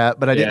that,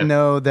 but I didn't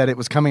know that it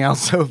was coming out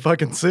so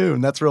fucking soon.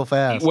 That's real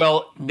fast.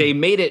 Well, they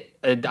made it.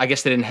 I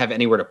guess they didn't have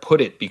anywhere to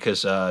put it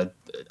because I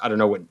don't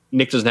know what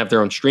Nick doesn't have their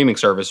own streaming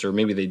service, or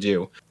maybe they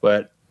do,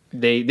 but.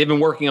 They've been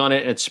working on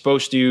it, and it's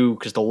supposed to,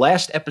 because the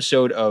last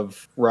episode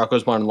of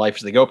Rocko's Modern Life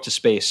is they go up to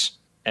space,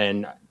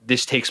 and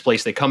this takes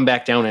place. They come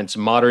back down, and it's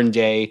modern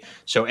day,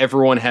 so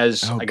everyone has,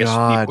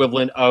 the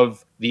equivalent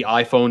of the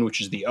iPhone,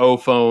 which is the O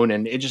phone,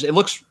 and it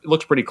looks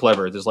pretty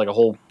clever. There's like a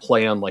whole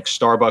play on like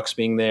Starbucks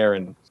being there,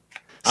 and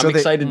I'm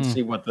excited to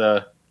see what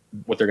they're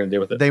going to do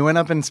with it. They went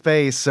up in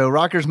space, so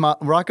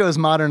Rocko's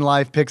Modern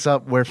Life picks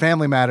up where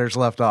Family Matters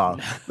left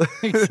off.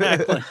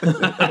 Exactly.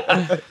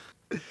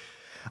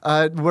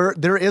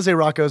 There is a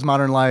Rocko's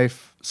Modern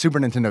Life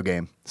Super Nintendo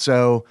game.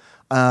 So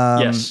the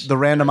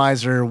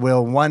randomizer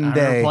will one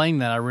day. I remember playing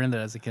that. I rented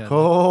it as a kid.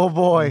 Oh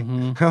boy.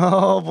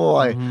 Oh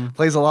boy.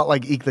 Plays a lot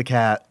like Eek the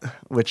Cat,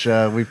 which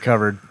we've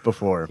covered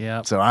before.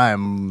 Yep. So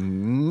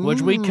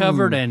Which we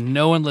covered and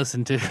no one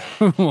listened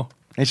to.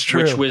 It's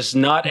true. Which was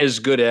not as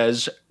good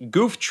as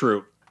Goof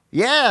Troop.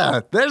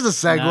 Yeah, there's a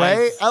segue.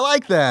 Nice. I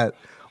like that.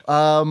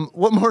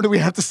 What more do we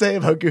have to say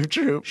about Goof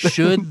Troop?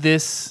 Should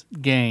this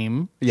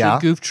game,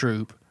 should Goof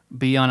Troop,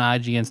 be on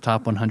IGN's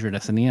top 100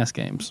 SNES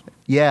games?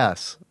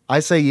 Yes. I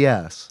say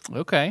yes.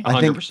 Okay.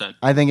 100%.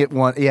 I think it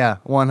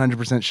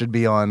 100% should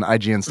be on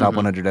IGN's top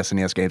 100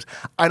 SNES games.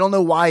 I don't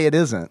know why it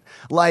isn't.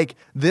 Like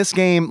this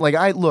game, like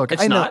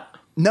It's not?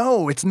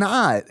 No, it's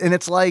not. And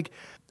it's like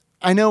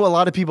I know a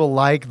lot of people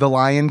like The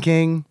Lion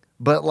King,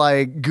 but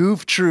like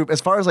Goof Troop, as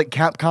far as like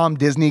Capcom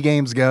Disney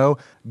games go,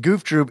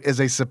 Goof Troop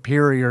is a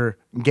superior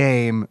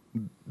game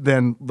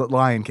than The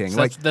Lion King.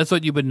 So that's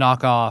what you would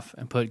knock off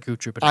and put Goof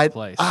Troop in its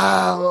place.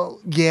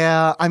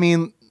 Yeah. I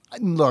mean,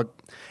 look,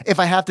 if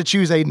I have to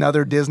choose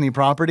another Disney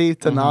property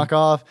to knock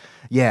off,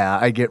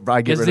 I get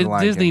rid of The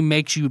Lion Disney King.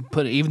 makes you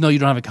put, even though you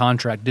don't have a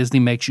contract, Disney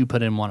makes you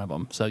put in one of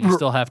them. So you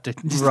still have to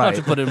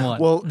put in one.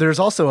 Well, there's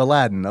also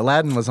Aladdin.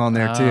 Aladdin was on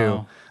there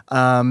too.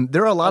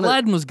 There are a lot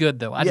Aladdin was good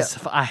though.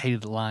 I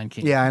hated The Lion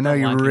King. Yeah, I know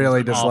you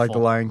really dislike The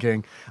Lion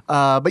King.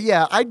 But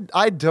yeah,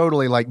 I'd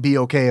totally like be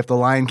okay if The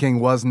Lion King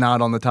was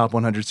not on the top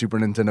 100 Super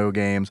Nintendo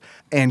games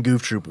and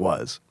Goof Troop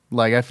was.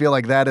 Like I feel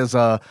like that is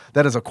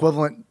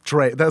equivalent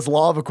trade. That's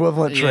law of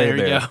equivalent trade there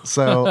you there. go.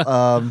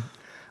 So,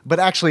 but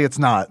actually it's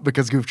not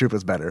because Goof Troop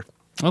is better.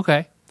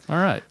 Okay. All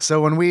right. So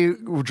when we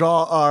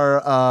draw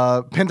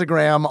our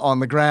pentagram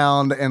on the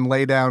ground and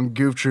lay down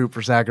Goof Troop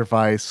for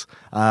sacrifice,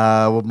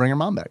 we'll bring her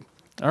mom back.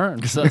 All right.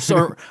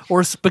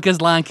 Or because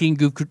Lion King,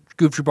 Goof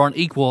Troop aren't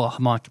equal,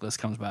 Homunculus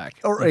comes back.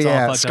 Or It's all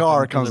fucked up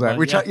Scar in the comes back.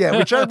 We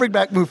yeah. try to bring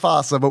back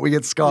Mufasa, but we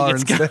get Scar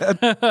instead.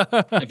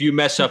 If you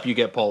mess up, you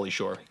get Pauly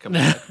Shore. Come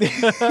back.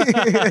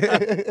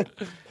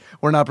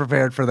 We're not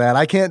prepared for that.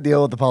 I can't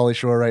deal with the Pauly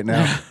Shore right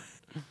now.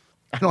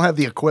 I don't have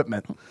the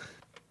equipment.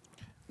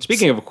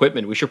 Speaking of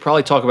equipment, we should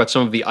probably talk about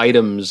some of the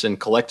items and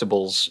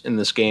collectibles in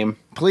this game.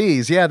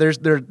 Please, yeah.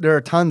 There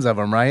are tons of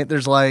them, right?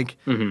 There's like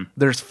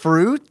there's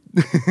fruit.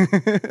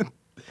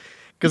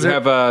 Because you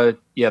have I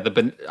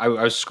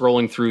was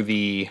scrolling through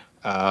the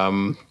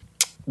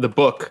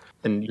book,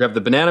 and you have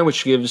the banana,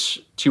 which gives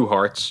 2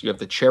 hearts. You have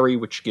the cherry,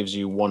 which gives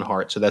you 1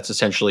 heart. So that's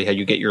essentially how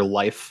you get your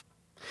life.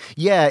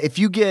 Yeah, if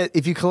you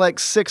collect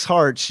 6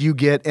 hearts, you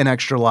get an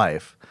extra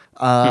life.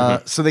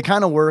 So they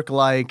kind of work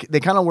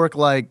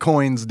like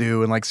coins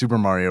do in like Super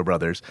Mario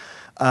Brothers.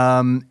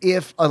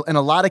 If in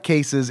a lot of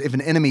cases, if an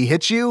enemy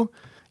hits you,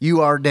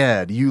 you are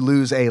dead. You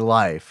lose a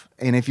life,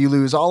 and if you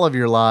lose all of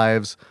your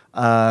lives,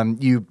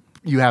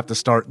 you have to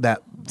start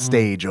that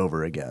stage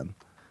over again.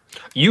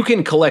 You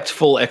can collect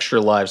full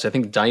extra lives. I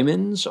think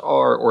diamonds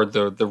are, or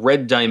the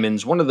red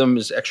diamonds, one of them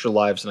is extra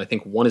lives, and I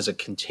think one is a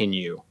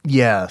continue.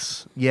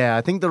 Yes. Yeah,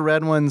 I think the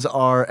red ones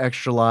are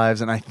extra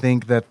lives, and I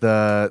think that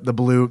the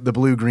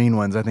blue-green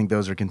ones, I think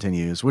those are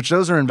continues, which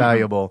those are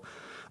invaluable.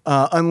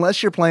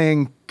 Unless you're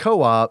playing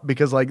co-op,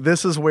 because like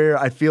this is where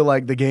I feel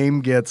like the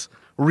game gets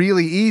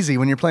really easy.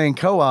 When you're playing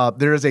co-op,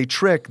 there is a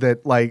trick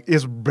that like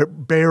is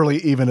barely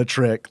even a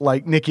trick.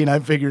 Like Nikki and I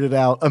figured it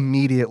out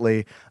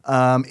immediately.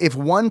 If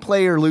one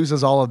player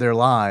loses all of their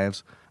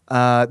lives,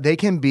 they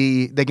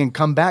can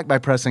come back by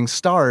pressing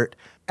start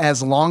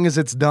as long as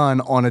it's done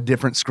on a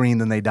different screen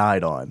than they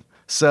died on.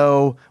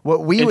 So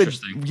what we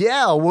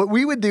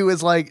would do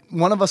is like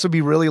one of us would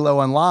be really low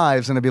on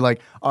lives and it'd be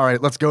like, all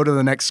right, let's go to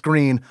the next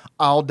screen.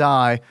 I'll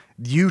die.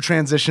 You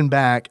transition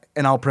back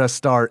and I'll press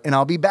start and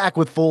I'll be back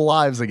with full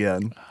lives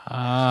again.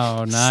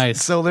 Oh,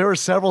 nice. So there were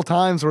several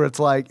times where it's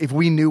like, if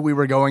we knew we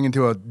were going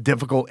into a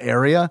difficult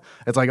area,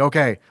 it's like,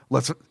 okay,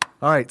 all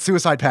right,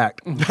 suicide pact.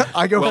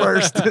 I go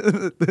first.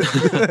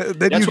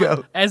 Then you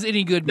go. As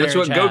any good marriage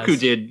That's what has. Goku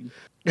did.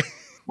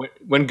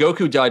 When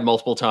Goku died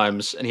multiple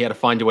times and he had to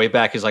find a way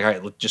back, he's like, all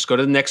right, let's just go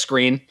to the next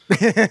screen.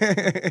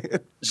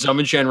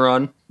 Summon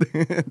Shenron.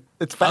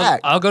 It's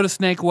fact. I'll go to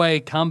Snake Way,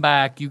 come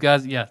back. You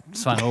guys, yeah,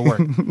 it's fine. It'll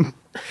work.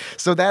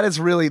 So that is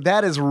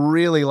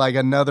really like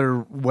another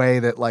way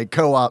that like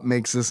co-op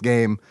makes this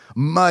game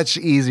much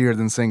easier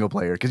than single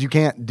player, because you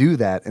can't do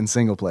that in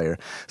single player.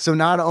 So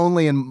not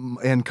only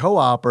in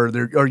co-op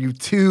are you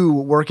two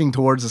working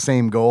towards the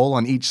same goal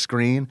on each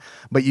screen,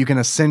 but you can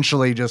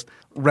essentially just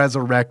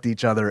resurrect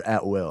each other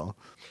at will.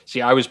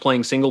 See, I was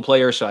playing single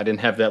player, so I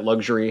didn't have that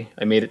luxury.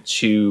 I made it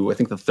to, I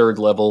think, the third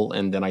level,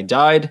 and then I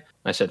died.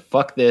 I said,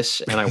 fuck this,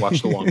 and I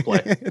watched the long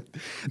play.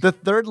 The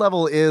third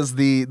level is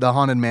the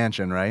Haunted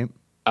Mansion, right?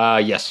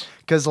 Yes.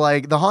 Because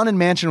like the Haunted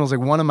Mansion was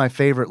like one of my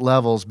favorite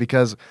levels,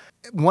 because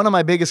one of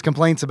my biggest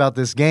complaints about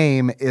this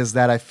game is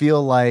that I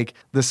feel like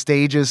the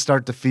stages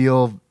start to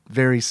feel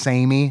very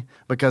samey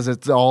because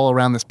it's all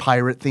around this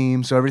pirate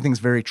theme, so everything's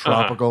very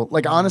tropical.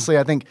 Like honestly,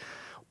 I think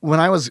when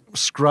I was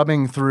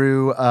scrubbing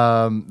through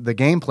the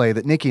gameplay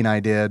that Nikki and I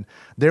did,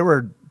 there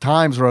were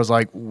times where I was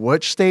like,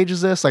 which stage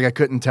is this? Like I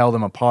couldn't tell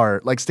them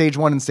apart. Like stage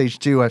 1 and stage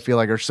 2 I feel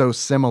like are so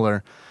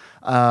similar.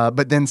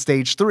 But then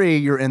stage 3,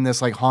 you're in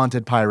this like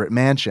haunted pirate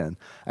mansion,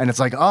 and it's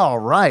like, oh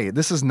right,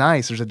 this is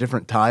nice. There's a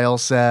different tile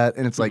set,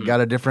 and it's like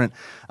got a different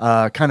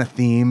kind of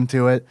theme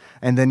to it.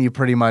 And then you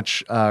pretty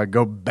much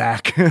go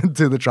back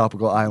to the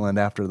tropical island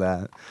after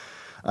that.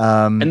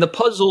 And the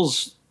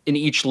puzzles in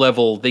each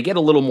level, they get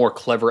a little more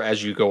clever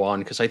as you go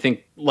on, because I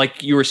think,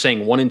 like you were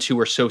saying, 1 and 2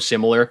 are so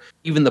similar.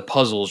 Even the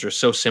puzzles are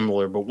so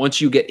similar, but once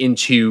you get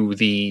into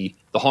the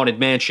Haunted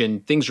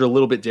Mansion, things are a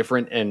little bit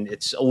different, and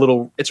it's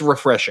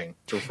refreshing.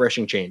 It's a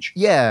refreshing change.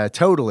 Yeah,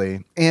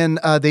 totally. And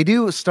they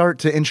do start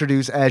to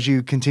introduce, as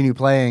you continue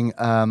playing,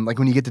 like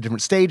when you get to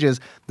different stages,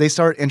 they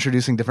start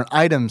introducing different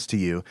items to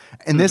you.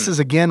 And this is,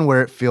 again,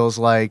 where it feels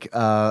like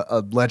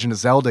a Legend of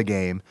Zelda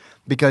game,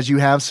 because you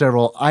have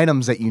several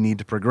items that you need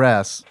to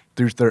progress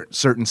through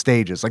certain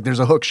stages. Like there's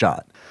a hook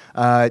shot.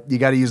 You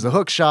got to use the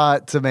hook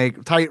shot to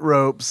make tight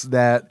ropes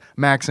that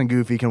Max and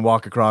Goofy can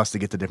walk across to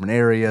get to different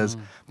areas.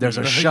 There's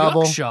a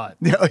shovel. Yuck shot.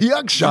 Yeah, a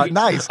yuck shot.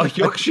 Nice. A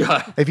Hyuck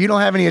shot. If you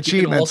don't have any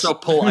achievements. You can also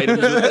pull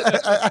items with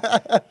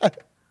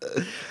it.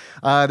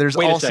 There's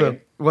Wait a also...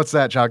 second. What's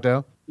that,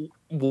 Chocto?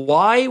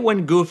 Why,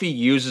 when Goofy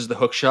uses the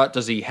hook shot,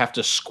 does he have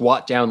to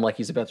squat down like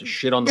he's about to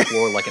shit on the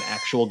floor like an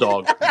actual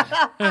dog?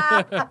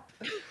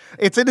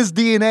 It's in his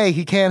DNA.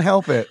 He can't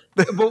help it.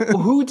 But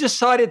who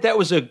decided that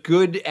was a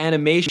good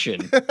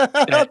animation?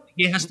 That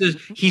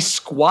he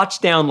squats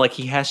down like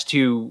he has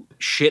to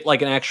shit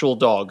like an actual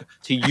dog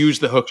to use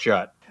the hook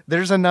shot.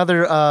 There's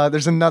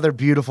another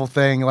beautiful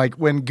thing. Like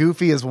when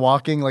Goofy is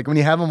walking, like when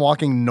you have him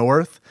walking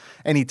north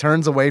and he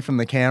turns away from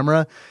the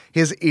camera,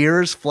 his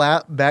ears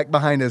flap back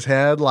behind his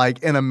head,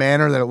 like in a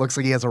manner that it looks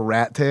like he has a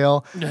rat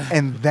tail.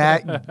 And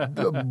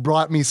that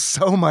brought me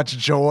so much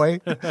joy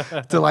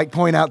to like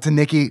point out to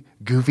Nikki,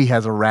 Goofy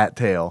has a rat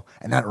tail.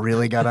 And that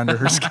really got under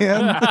her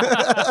skin.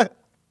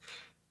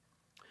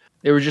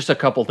 There were just a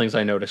couple things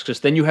I noticed,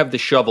 because then you have the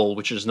shovel,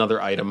 which is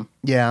another item.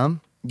 Yeah.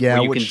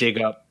 Where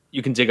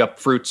you can dig up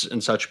fruits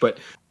and such, but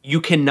you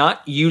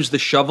cannot use the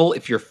shovel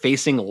if you're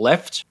facing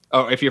left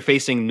or if you're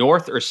facing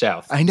north or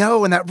south. I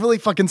know, and that really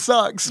fucking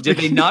sucks. Did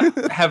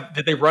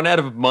they run out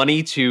of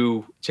money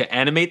to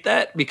animate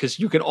that? Because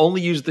you can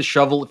only use the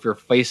shovel if you're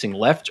facing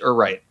left or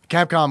right.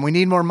 Capcom, we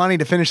need more money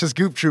to finish this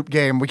Goof Troop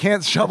game. We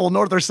can't shovel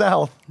north or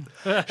south.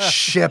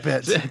 Ship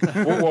it.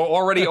 We're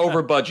already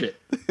over budget.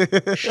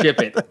 Ship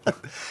it.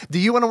 Do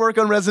you want to work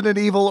on Resident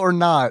Evil or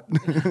not?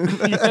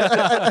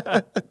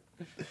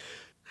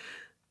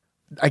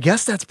 I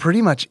guess that's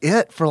pretty much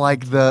it for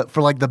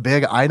the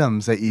big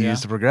items that you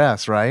use to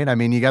progress, right? I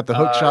mean, you got the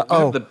hook shot.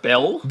 The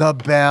bell. The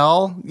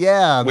bell,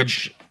 yeah.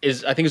 Which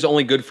I think is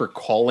only good for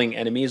calling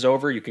enemies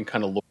over. You can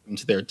kind of lure them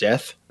to their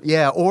death.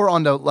 Yeah, or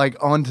onto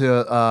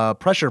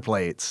pressure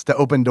plates to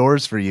open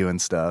doors for you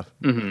and stuff.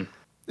 Mm-hmm.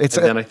 And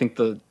then I think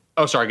the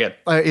Oh, sorry, good.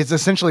 It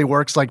essentially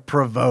works like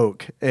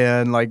Provoke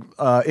and like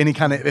any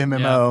kind of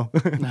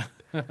MMO.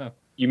 Yeah.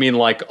 You mean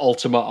like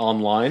Ultima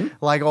Online?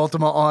 Like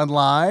Ultima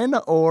Online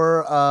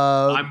or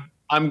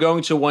I'm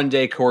going to one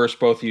day coerce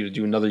both of you to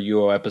do another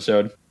UO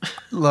episode.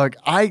 Look,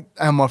 I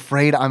am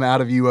afraid I'm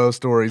out of UO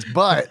stories,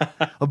 but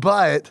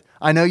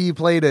I know you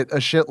played it a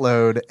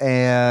shitload,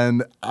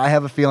 and I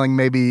have a feeling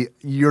maybe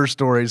your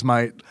stories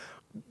might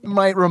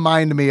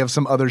remind me of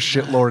some other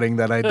shitlording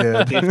that I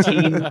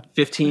did.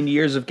 15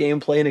 years of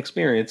gameplay and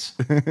experience.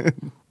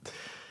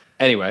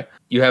 Anyway,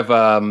 you have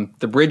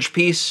the bridge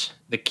piece,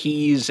 the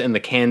keys, and the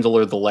candle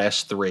are the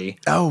last three.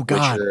 Oh,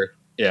 God.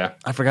 Yeah.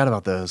 I forgot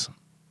about those.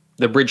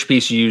 The bridge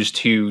piece used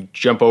to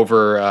jump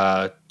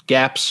over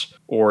gaps,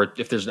 or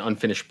if there's an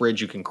unfinished bridge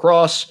you can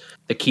cross.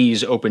 The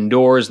keys open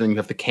doors. Then you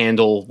have the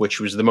candle, which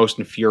was the most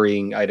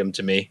infuriating item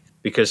to me,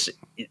 because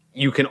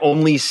you can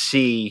only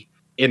see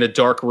in a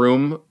dark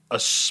room a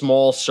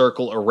small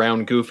circle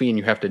around Goofy, and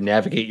you have to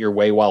navigate your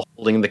way while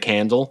holding the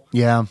candle.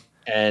 Yeah.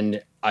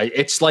 And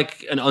it's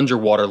like an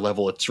underwater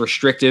level. It's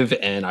restrictive,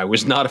 and I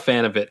was not a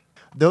fan of it.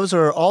 Those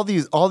are all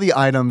the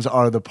items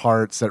are the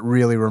parts that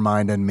really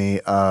reminded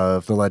me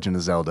of The Legend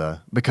of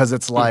Zelda, because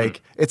it's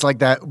like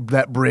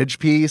that bridge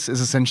piece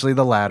is essentially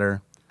the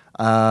ladder.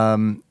 I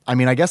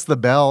mean, I guess the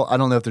bell, I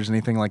don't know if there's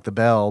anything like the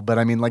bell, but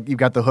I mean, like, you've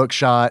got the hook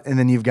shot, and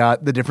then you've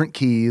got the different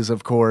keys,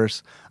 of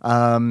course.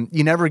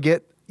 You never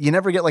get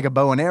like a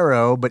bow and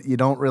arrow, but you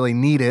don't really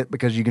need it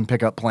because you can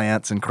pick up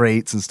plants and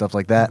crates and stuff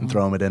like that and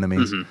throw them at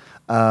enemies.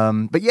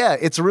 But yeah,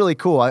 it's really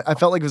cool. I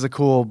felt like it was a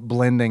cool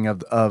blending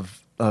of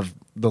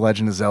The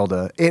Legend of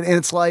Zelda.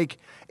 It's like,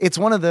 it's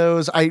one of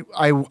those, I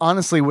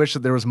honestly wish that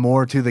there was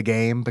more to the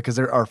game, because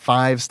there are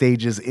 5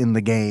 stages in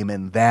the game,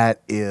 and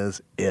that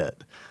is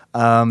it.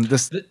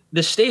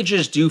 The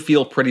stages do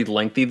feel pretty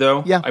lengthy,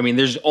 though. Yeah. I mean,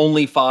 there's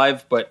only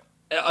 5, but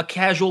a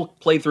casual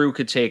playthrough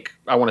could take,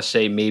 I want to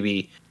say,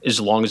 maybe as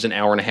long as an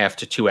hour and a half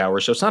to 2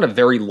 hours. So it's not a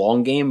very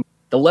long game.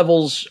 The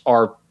levels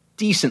are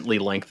decently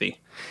lengthy.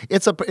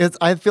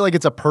 I feel like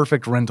it's a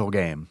perfect rental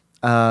game.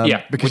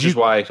 Which is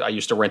why I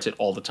used to rent it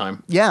all the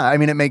time. Yeah, I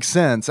mean, it makes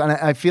sense. And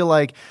I feel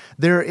like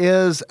there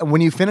is,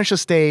 when you finish a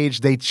stage,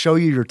 they show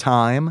you your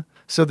time.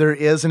 So there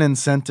is an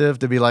incentive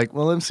to be like,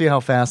 well, let me see how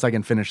fast I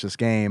can finish this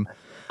game.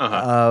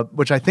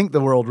 Which I think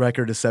the world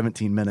record is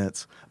 17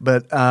 minutes.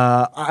 But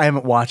I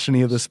haven't watched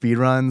any of the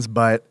speedruns,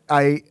 but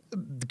I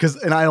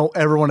don't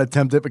ever want to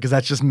attempt it, because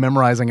that's just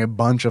memorizing a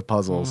bunch of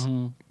puzzles.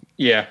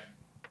 Yeah.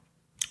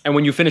 And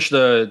when you finish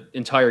the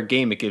entire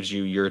game, it gives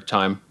you your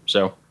time.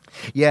 So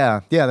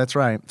Yeah, that's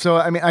right. So,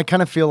 I mean, I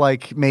kind of feel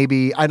like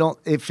maybe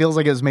it feels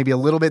like it was maybe a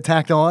little bit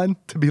tacked on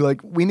to be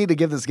like, we need to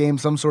give this game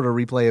some sort of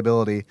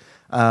replayability.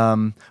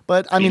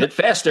 But I mean, it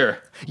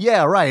faster.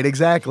 Yeah, right,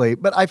 exactly.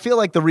 But I feel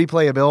like the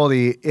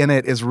replayability in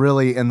it is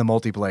really in the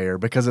multiplayer,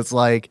 because it's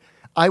like,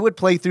 I would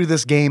play through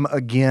this game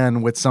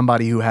again with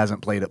somebody who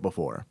hasn't played it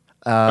before.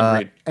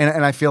 And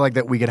I feel like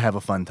that we could have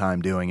a fun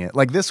time doing it.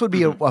 Like, this would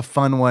be a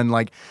fun one.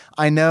 Like,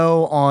 I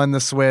know on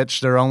the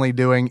Switch they're only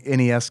doing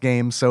NES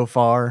games so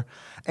far,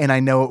 and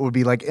I know it would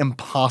be like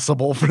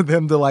impossible for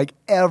them to like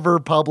ever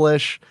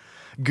publish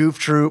Goof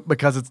Troop,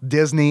 because it's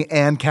Disney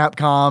and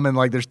Capcom, and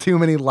like there's too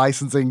many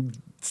licensing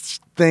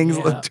things,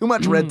 too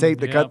much red tape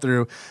to cut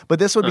through. But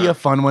this would be a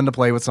fun one to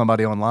play with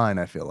somebody online,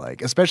 I feel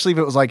like, especially if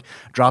it was like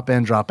drop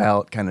in, drop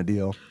out kind of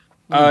deal.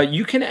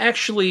 You can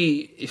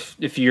actually,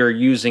 if you're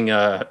using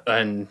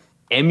an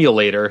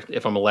emulator,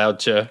 if I'm allowed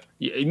to,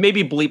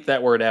 maybe bleep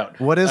that word out.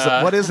 What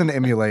is an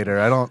emulator?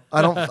 I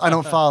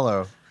don't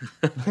follow.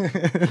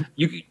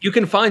 You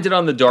can find it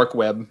on the dark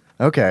web.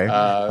 Okay,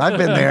 I've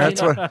been there.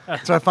 That's where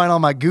I find all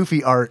my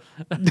Goofy art.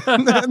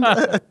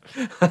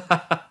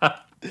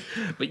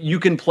 But you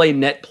can play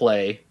net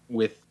play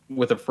with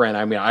a friend.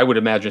 I mean, I would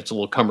imagine it's a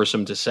little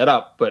cumbersome to set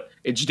up, but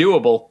it's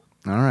doable.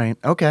 All right.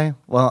 Okay.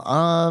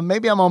 Well,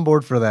 maybe I'm on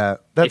board for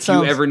that. If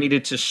you ever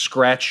needed to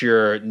scratch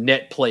your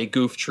net play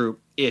Goof Troop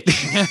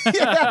itch.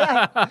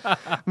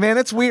 Man,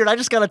 it's weird. I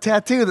just got a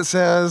tattoo that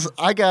says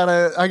I got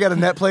a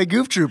net play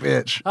Goof Troop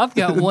itch. I've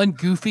got one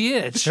goofy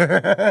itch.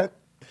 That's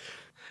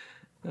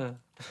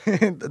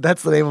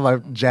the name of my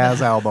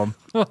jazz album.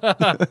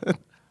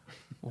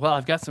 Well,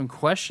 I've got some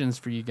questions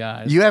for you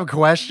guys. You have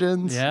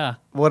questions? Yeah.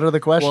 What are the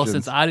questions? Well,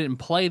 since I didn't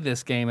play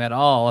this game at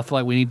all, I feel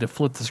like we need to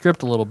flip the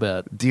script a little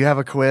bit. Do you have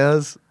a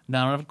quiz? No,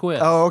 I don't have a quiz.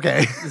 Oh,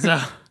 okay.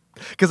 So,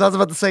 because I was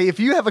about to say,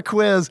 if you have a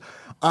quiz,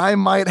 I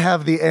might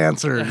have the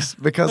answers,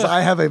 because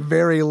I have a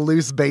very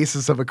loose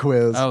basis of a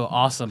quiz. Oh,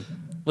 awesome.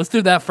 Let's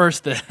do that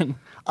first then.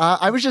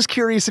 I was just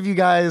curious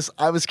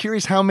I was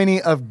curious how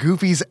many of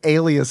Goofy's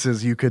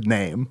aliases you could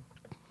name.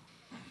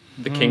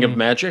 The King of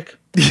Magic?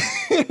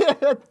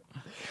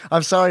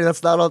 I'm sorry,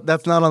 that's not on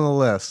the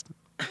list.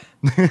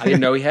 I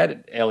didn't know he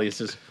had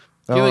aliases.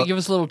 Give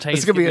us a little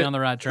taste. Get me on the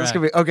right track.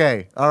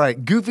 Okay. All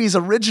right. Goofy's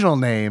original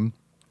name,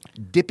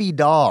 Dippy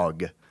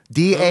Dog.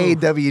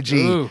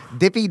 DAWG.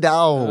 Dippy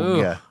Dog.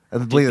 Ooh. I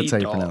believe that's how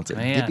you pronounce it.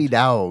 Dippy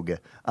Dog.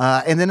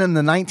 And then in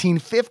the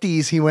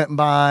 1950s, he went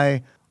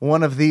by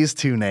one of these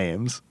two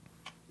names.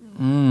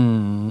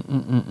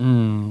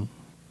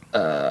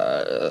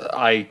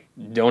 I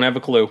don't have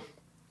a clue.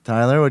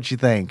 Tyler, what you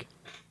think?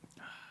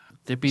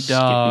 Dippy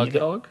Dog. Skippy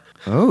Dog?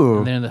 Oh,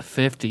 And then in the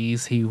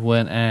 50s, he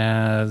went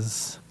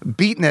as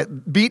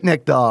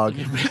Beatnik Dog.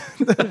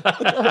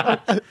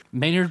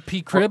 Maynard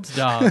P. Cribb's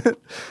dog.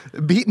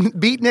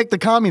 Beatnik the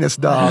Communist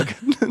Dog.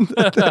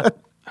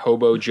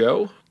 Hobo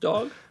Joe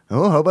Dog?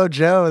 Oh, Hobo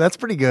Joe. That's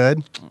pretty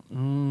good.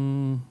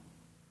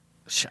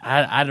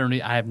 I don't.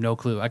 I have no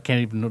clue. I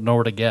can't even know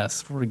where to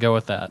guess. Where to go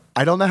with that?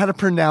 I don't know how to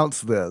pronounce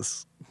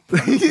this.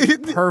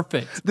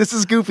 Perfect. This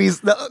is Goofy's.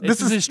 This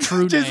is his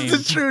true This name. is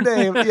his true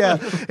name. Yeah.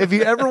 If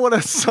you ever want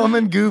to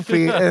summon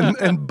Goofy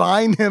and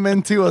bind him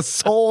into a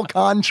soul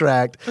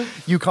contract,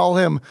 you call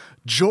him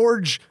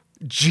George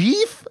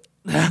Geef?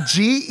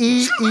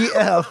 Geef.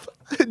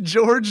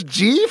 George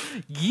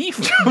Geef?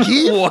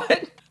 Geef.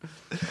 What?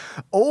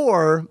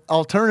 Or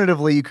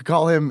alternatively, you could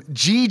call him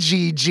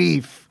GG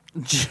Geef.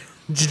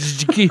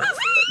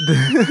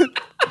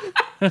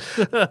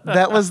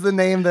 That was the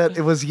name that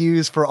it was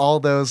used for all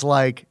those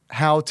like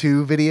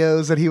how-to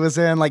videos that he was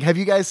in. Like, have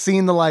you guys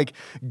seen the like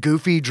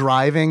Goofy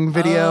driving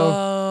video?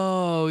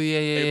 Oh,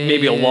 yeah.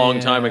 Maybe a long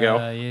time ago.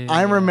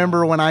 I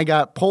remember when I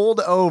got pulled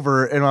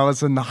over and I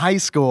was in high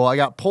school, I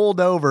got pulled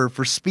over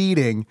for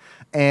speeding.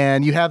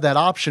 And you have that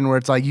option where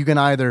it's like you can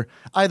either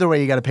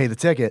way you got to pay the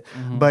ticket,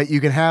 but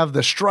you can have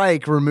the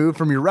strike removed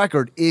from your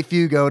record if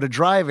you go to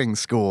driving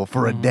school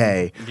for a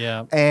day.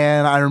 Yeah.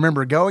 And I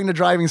remember going to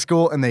driving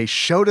school and they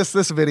showed us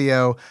this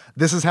video.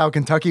 This is how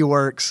Kentucky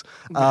works.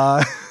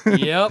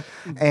 Yep.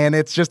 And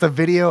it's just a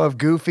video of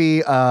Goofy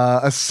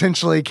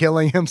essentially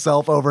killing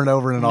himself over and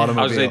over in an I was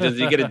automobile. saying, does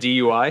he get a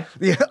DUI?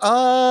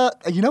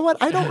 Yeah. You know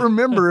what? I don't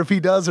remember if he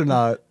does or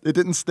not. It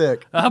didn't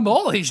stick. I'm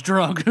always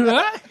drunk.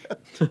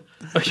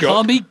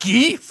 Call me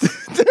Keith.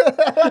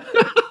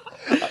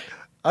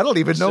 I don't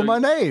even know my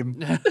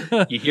name.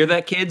 You hear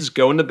that, kids?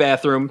 Go in the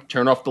bathroom,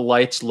 turn off the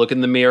lights, look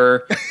in the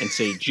mirror, and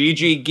say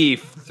GG Geef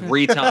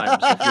 3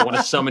 times if you want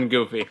to summon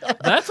Goofy.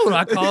 That's what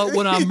I call it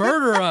when I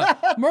murder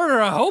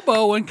a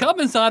hobo and come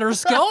inside her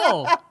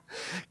skull.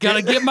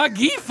 Gotta get my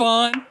Geef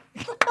on.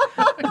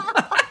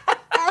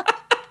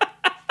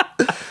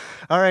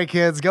 All right,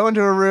 kids, go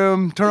into a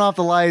room, turn off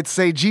the lights,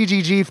 say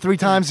GGG 3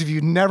 times if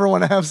you never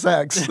want to have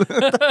sex.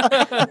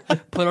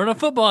 Put on a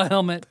football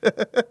helmet.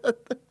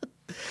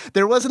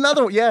 There was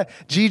another one. Yeah,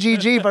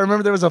 GGG. If I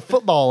remember, there was a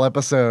football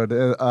episode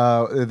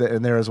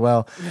in there as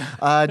well.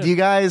 Do you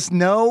guys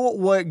know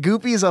what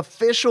Goofy's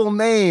official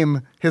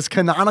name, his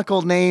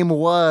canonical name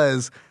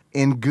was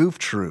in Goof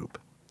Troop?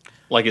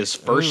 Like his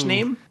first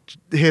name?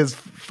 His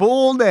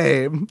full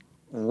name.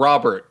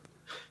 Robert.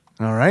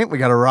 All right, we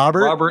got a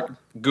Robert. Robert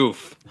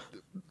Goof.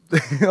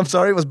 I'm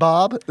sorry, it was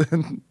Bob. Bob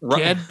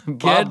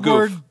Gedward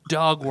Goof.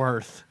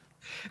 Dogworth.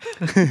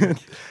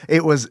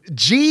 It was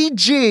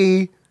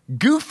GG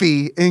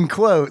Goofy in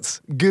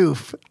quotes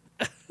Goof.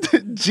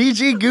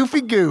 GG Goofy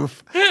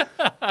Goof.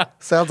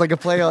 Sounds like a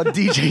play on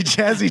DJ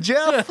Jazzy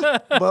Jeff,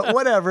 but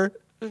whatever.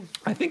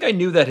 I think I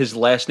knew that his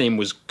last name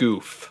was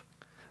Goof.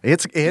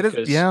 It is,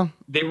 Because yeah.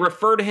 They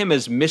refer to him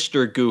as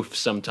Mr. Goof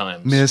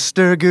sometimes.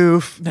 Mr.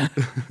 Goof.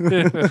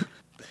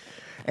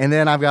 And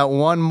then I've got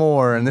one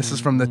more, and this is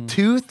from the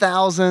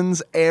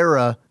 2000s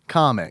era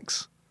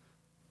comics.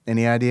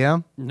 Any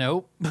idea?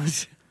 Nope.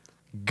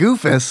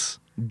 Goofus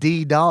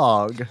D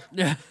Dog.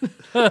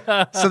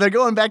 So they're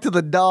going back to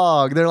the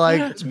dog. They're like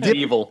It's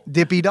medieval.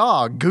 Dippy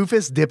Dog.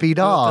 Goofus Dippy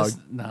Dog.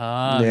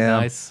 Yeah.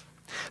 Nice.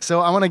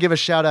 So I want to give a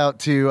shout out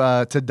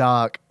to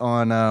Doc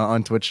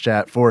on Twitch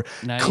chat for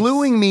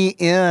cluing me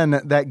in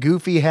that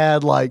Goofy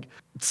had like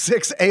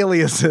 6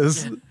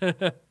 aliases.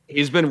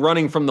 He's been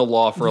running from the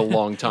law for a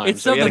long time.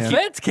 It's so he had the to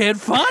feds can't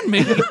find me.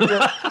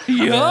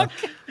 Yuck.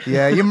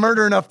 Yeah, you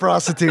murder enough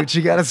prostitutes,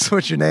 you got to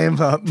switch your name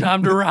up.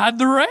 Time to ride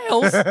the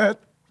rails.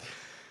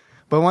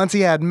 But once he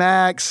had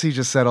Max, he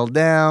just settled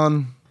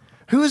down.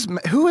 Who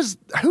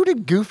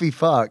did Goofy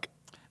fuck?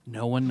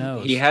 No one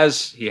knows. He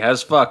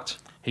has fucked.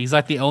 He's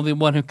like the only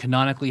one who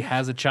canonically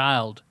has a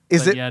child.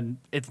 Is But it- Yeah,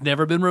 it's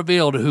never been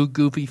revealed who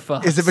Goofy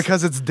fucks. Is it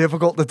because it's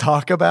difficult to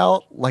talk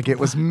about? Like it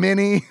was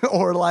Minnie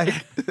or like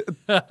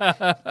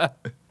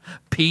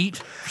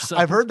Pete?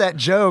 I've heard that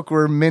joke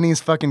where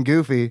Minnie's fucking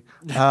Goofy.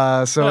 So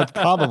that's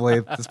probably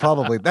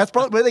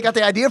where they got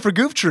the idea for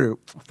Goof Troop.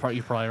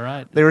 You're probably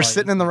right. They were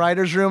sitting in the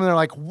writer's room and they're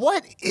like,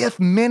 what if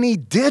Minnie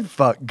did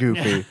fuck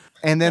Goofy?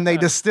 And then they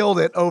distilled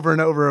it over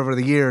and over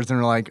the years and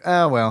they're like,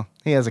 oh, well,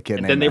 he has a kid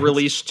And named then they Max.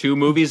 released 2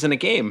 movies and a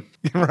game.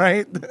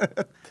 Right?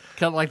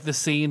 Kind of like the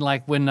scene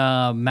like when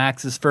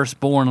Max is first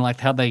born, like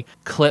how they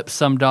clip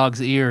some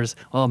dog's ears.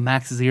 Well,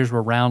 Max's ears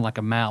were round like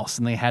a mouse,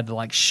 and they had to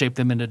like shape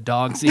them into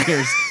dog's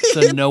ears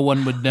so no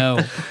one would know.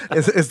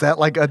 Is that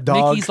like a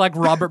dog? Mickey's like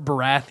Robert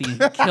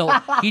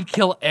Baratheon. He'd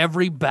kill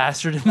every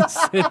bastard in the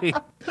city.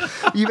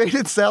 You made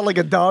it sound like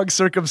a dog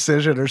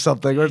circumcision or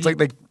something, where it's like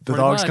the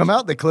dogs much. come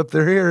out, they clip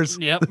their ears.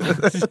 Yep.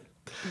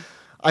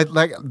 I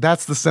like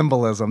that's the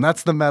symbolism.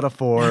 That's the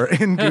metaphor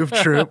in Goof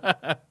Troop.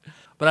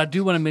 But I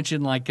do want to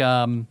mention, like,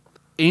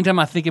 anytime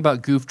I think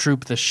about Goof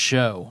Troop, the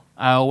show,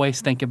 I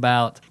always think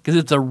about, because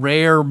it's a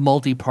rare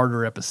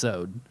multi-parter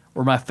episode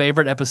were my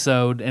favorite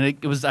episode, and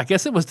it was, I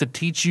guess it was to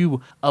teach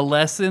you a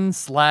lesson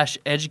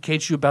 /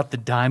 educate you about the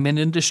diamond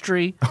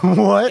industry.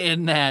 What?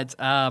 In that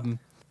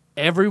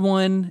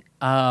everyone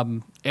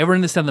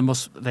in this town,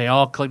 they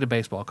all collected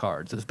baseball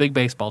cards. It was a big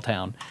baseball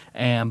town,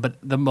 but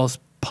the most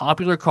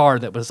popular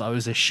card that was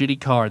always a shitty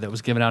card that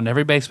was given out in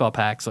every baseball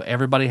pack, so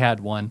everybody had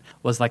one,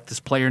 was like this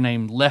player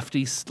named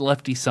Lefty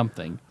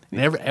something.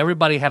 And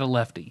everybody had a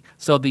lefty.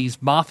 So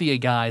these mafia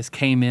guys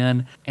came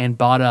in and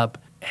bought up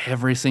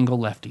every single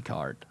lefty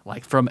card,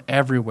 like from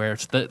everywhere.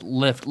 So that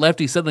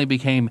lefty suddenly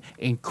became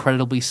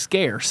incredibly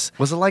scarce.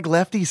 Was it like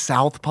Lefty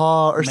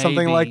Southpaw or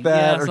something like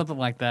that? Yeah, something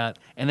like that.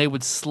 And they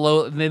would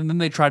then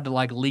they tried to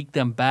like leak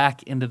them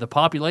back into the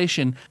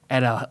population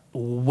at a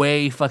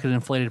way fucking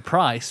inflated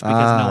price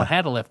because no one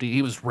had a lefty.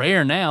 He was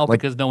rare now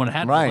because no one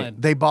had right. one.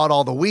 They bought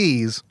all the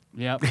Wiis.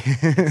 Yep,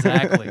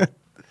 exactly.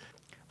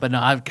 But no,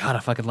 I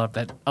fucking love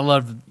that. I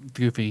love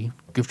Goof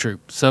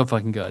Troop. So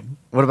fucking good.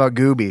 What about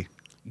Gooby?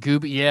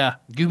 Gooby, yeah.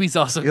 Gooby's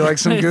also You like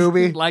some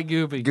Gooby? Like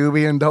Gooby.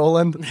 Gooby and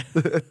Dolan.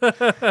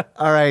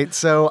 All right,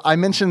 so I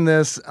mentioned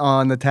this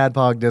on the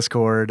TADPOG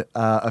Discord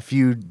a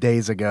few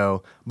days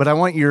ago, but I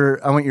want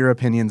your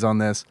opinions on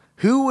this.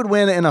 Who would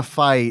win in a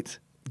fight,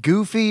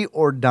 Goofy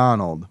or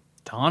Donald?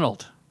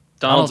 Donald's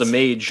a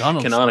mage,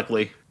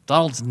 canonically.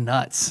 Donald's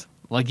nuts.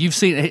 Like you've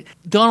seen,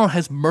 Donald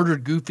has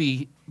murdered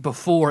Goofy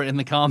before in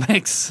the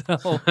comics.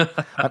 So.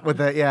 With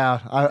that,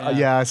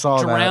 I saw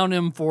that. Drown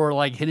him for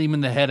like hitting him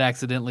in the head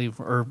accidentally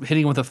or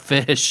hitting him with a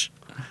fish.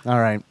 All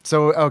right.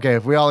 So, okay,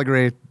 if we all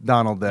agree,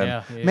 Donald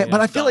then. Yeah,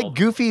 but I feel like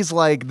Goofy's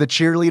like the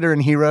cheerleader in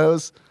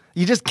Heroes.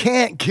 You just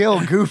can't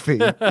kill Goofy.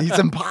 He's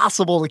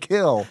impossible to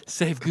kill.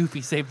 Save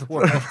Goofy, save the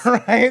world.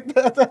 Right?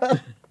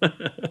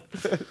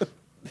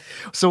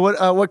 So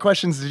what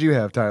questions did you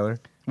have, Tyler?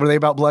 Were they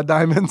about blood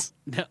diamonds?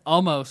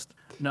 Almost.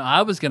 No,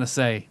 I was going to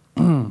say,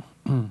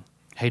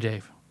 hey,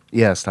 Dave.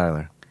 Yes,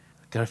 Tyler.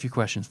 Got a few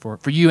questions for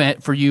you and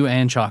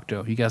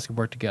Chocto. You guys can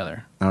work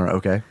together. All right,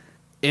 okay.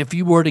 If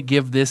you were to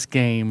give this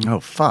game,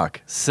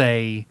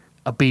 say,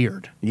 a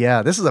beard.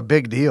 Yeah, this is a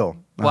big deal.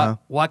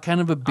 What kind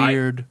of a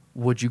beard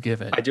would you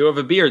give it? I do have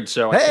a beard,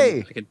 so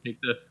I can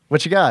take the...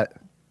 What you got?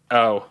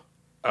 Oh,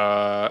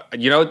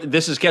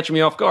 this is catching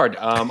me off guard.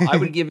 I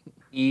would give it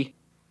the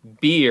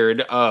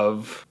beard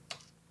of...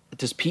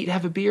 Does Pete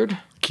have a beard?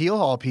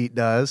 Keelhaul Pete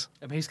does.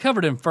 I mean, he's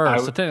covered in fur,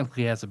 so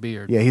technically he has a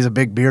beard. Yeah, he's a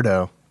big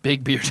beardo.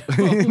 Big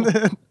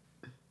beardo.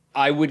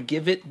 I would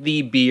give it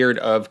the beard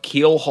of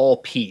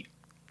Keelhaul Pete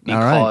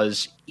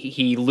because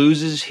he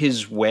loses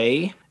his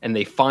way and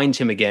they find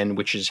him again,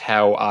 which is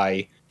how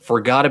I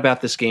forgot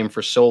about this game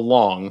for so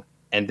long.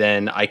 And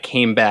then I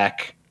came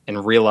back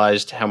and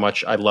realized how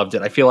much I loved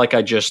it. I feel like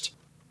I just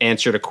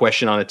answered a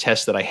question on a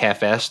test that I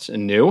half-assed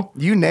and knew.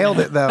 You nailed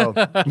it, though.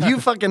 You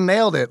fucking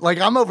nailed it. Like,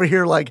 I'm over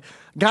here like,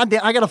 God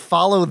damn, I got to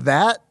follow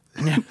that.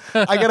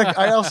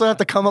 I also have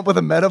to come up with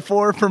a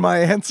metaphor for my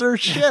answer.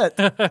 Shit.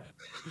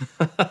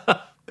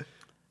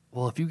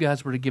 Well, if you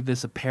guys were to give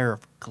this a pair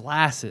of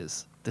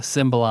glasses to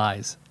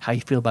symbolize how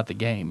you feel about the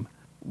game,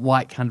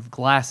 what kind of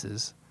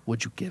glasses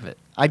would you give it?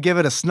 I'd give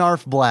it a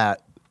Snarfblatt.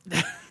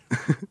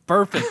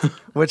 Perfect.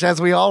 Which,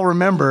 as we all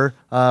remember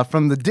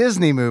from the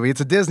Disney movie,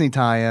 it's a Disney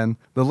tie-in,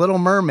 The Little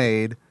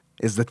Mermaid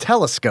is the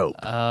telescope.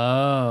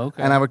 Oh,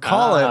 okay. And I would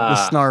call it the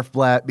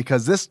Snarfblatt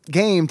because this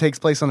game takes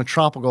place on a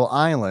tropical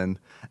island.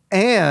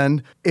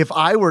 And if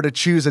I were to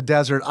choose a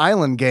desert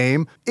island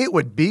game, it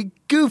would be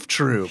Goof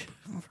Troop.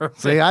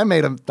 Perfect. See, I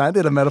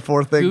did a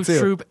metaphor thing Goof too.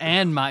 Goof Troop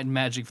and Might and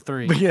Magic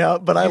 3. Yeah,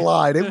 but I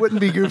lied. It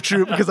wouldn't be Goof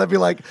Troop because I'd be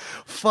like,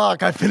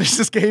 fuck, I finished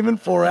this game in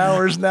 4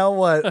 hours. Now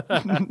what?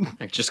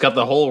 I just got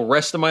the whole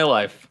rest of my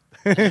life.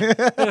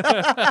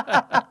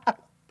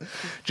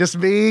 Just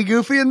me,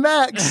 Goofy, and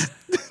Max.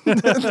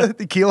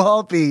 The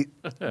Keelhaul Pete.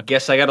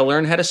 Guess I got to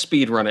learn how to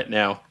speed run it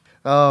now.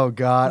 Oh,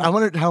 God. I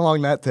wonder how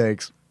long that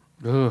takes.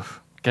 Oof.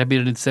 Gotta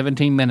beat it in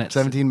 17 minutes.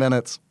 17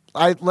 minutes.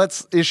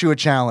 Let's issue a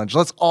challenge.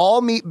 Let's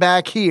all meet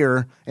back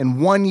here in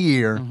 1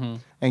 year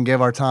and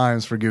give our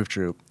times for Goof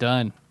Troop.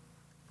 Done.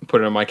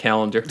 Put it on my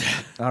calendar.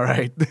 All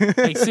right.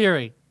 Hey,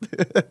 Siri.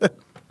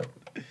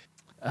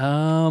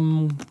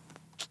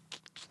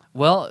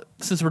 Well,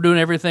 since we're doing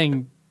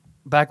everything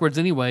backwards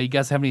anyway, you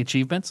guys have any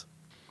achievements?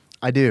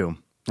 I do.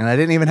 And I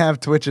didn't even have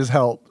Twitch's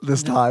help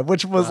this time,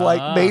 which was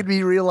made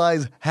me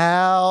realize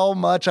how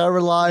much I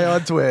rely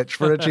on Twitch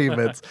for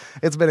achievements.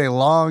 It's been a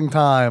long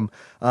time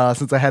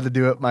since I had to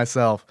do it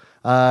myself.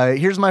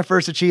 Here's my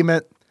first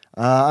achievement.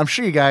 I'm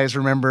sure you guys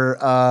remember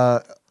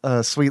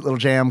a sweet little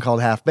jam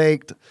called Half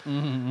Baked.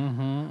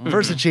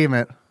 First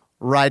achievement,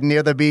 ride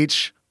near the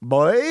beach,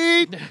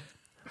 boy.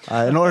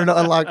 In order to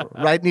unlock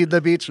ride near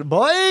the beach,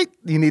 boy,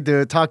 you need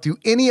to talk to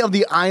any of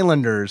the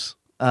islanders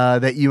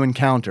that you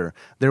encounter.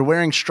 They're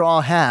wearing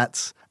straw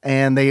hats,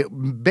 and they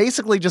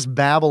basically just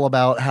babble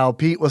about how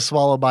Pete was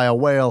swallowed by a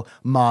whale.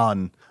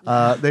 Mon.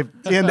 They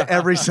end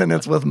every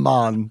sentence with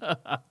mon.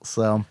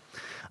 So,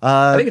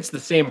 I think it's the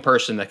same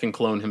person that can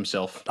clone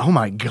himself. Oh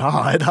my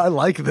God, I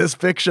like this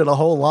fiction a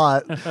whole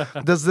lot.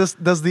 Does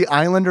the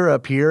Islander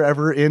appear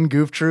ever in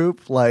Goof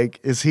Troop? Like,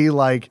 is he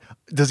like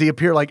Does he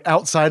appear like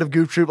outside of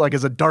Goof Troop, like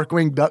as a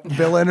Darkwing Duck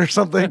villain or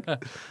something?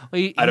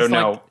 I don't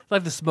know.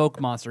 Like the smoke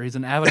monster. He's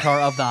an avatar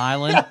of the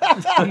island.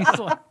 He's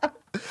like,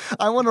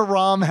 I want a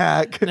ROM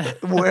hack. I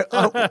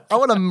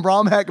want a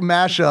ROM hack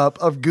mashup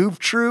of Goof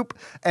Troop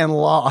and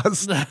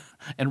Lost.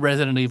 and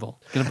Resident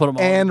Evil. Gonna put them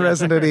all And together.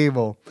 Resident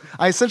Evil.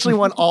 I essentially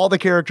want all the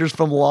characters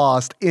from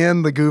Lost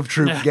in the Goof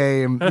Troop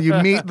game. You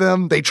meet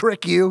them, they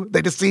trick you,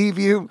 they deceive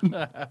you.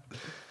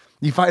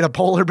 You fight a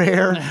polar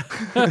bear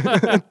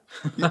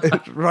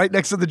right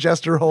next to the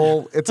Jester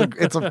hole. It's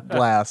a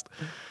blast.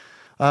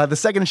 The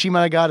second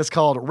achievement I got is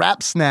called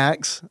Rap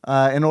Snacks.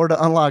 In order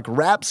to unlock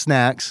Rap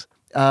Snacks,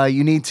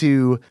 you need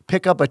to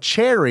pick up a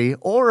cherry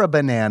or a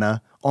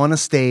banana on a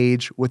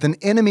stage with an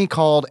enemy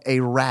called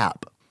a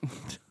rap.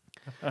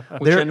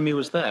 Which enemy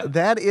was that?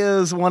 That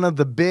is one of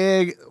the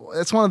big.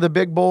 It's one of the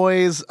big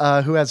boys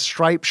who has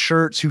striped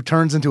shirts who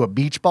turns into a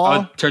beach ball.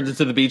 Oh, it turns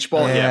into the beach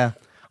ball. Yeah.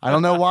 I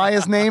don't know why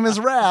his name is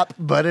Rap,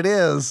 but it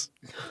is.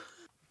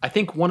 I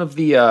think one of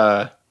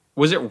the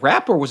was it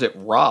Rap or was it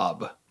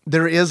Rob?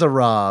 There is a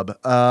Rob.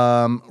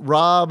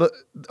 Rob.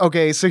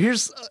 Okay, so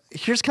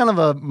here's kind of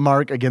a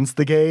mark against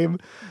the game.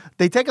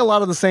 They take a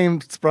lot of the same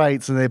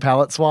sprites and they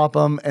palette swap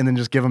them and then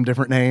just give them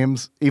different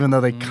names, even though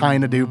they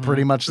kind of do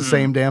pretty much the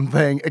same damn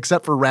thing,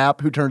 except for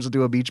Rap, who turns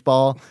into a beach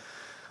ball.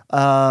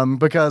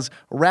 Because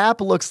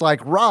Rap looks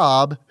like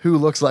Rob, who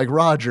looks like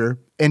Roger,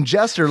 and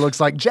Jester looks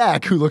like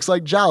Jack, who looks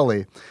like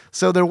Jolly.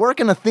 So they're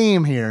working a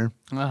theme here.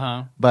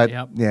 But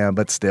yeah,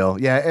 but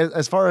still, yeah.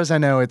 As far as I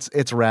know,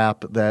 it's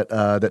Rap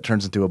that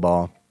turns into a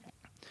ball.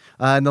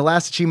 And the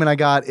last achievement I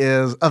got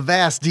is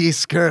Avast ye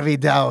scurvy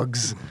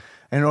dogs.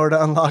 In order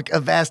to unlock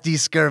Avast ye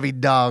scurvy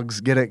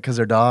dogs, get it because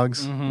they're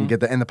dogs. You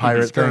get the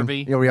pirate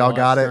thing. Yeah, we all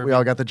got it. We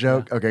all got the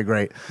joke. Yeah. Okay,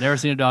 great. Never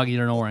seen a dog eat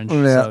an orange.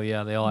 Yeah. So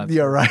yeah, they all have.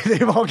 Yeah, right.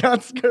 They've all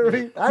got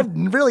scurvy. I've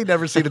really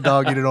never seen a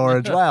dog eat an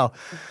orange. Wow.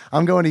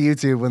 I'm going to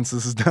YouTube once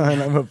this is done.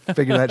 I'm going to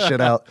figure that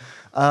shit out.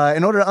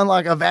 In order to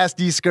unlock Avast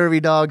ye scurvy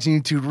dogs, you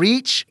need to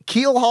reach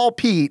Keelhaul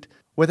Pete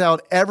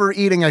without ever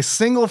eating a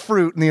single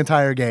fruit in the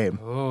entire game.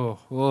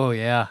 Oh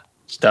yeah.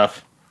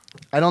 Stuff.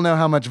 I don't know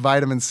how much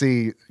vitamin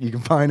C you can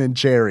find in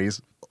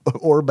cherries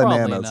or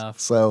bananas.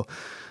 So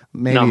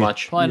maybe not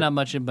much. Probably not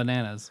much in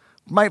bananas.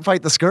 Might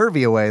fight the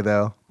scurvy away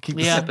though. Keep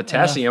the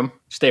potassium.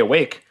 Stay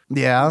awake.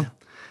 Yeah.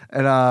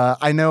 And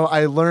I know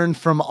I learned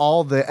from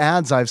all the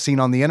ads I've seen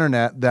on the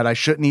internet that I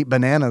shouldn't eat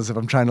bananas if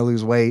I'm trying to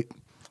lose weight.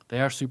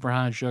 They are super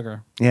high in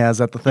sugar. Yeah, is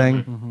that the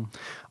thing?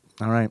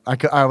 All right.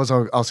 I was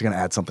also going to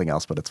add something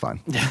else, but it's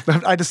fine.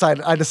 I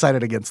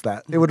decided against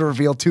that. It would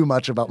reveal too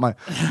much about my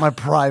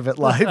private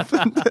life,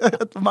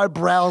 my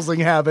browsing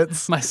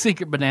habits, my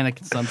secret banana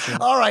consumption.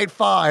 All right,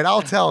 fine.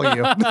 I'll tell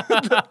you.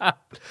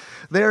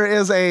 There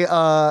is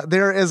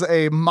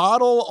a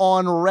model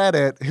on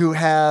Reddit who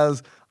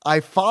I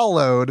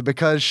followed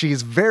because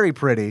she's very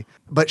pretty,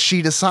 but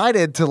she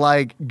decided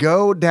to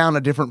go down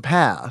a different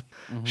path.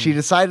 She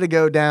decided to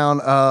go down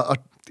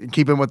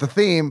keeping with the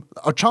theme,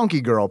 a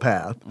chonky girl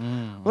path,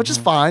 which is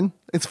fine.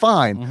 It's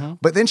fine.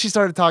 But then she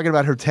started talking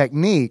about her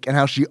technique and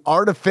how she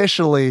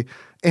artificially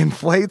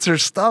inflates her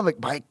stomach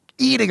by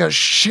eating a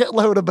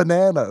shitload of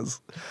bananas.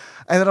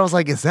 And then I was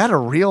like, is that a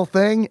real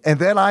thing? And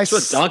then That's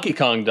what Donkey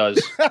Kong does.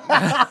 And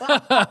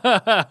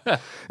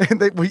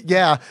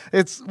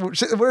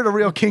we're in a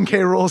real King K.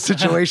 Rool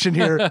situation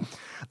here.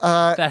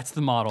 That's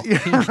the model.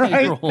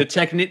 Right?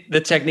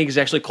 The technique is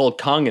actually called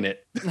Konging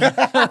it.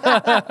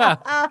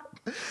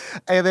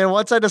 And then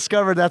once I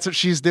discovered that's what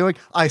she's doing,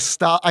 I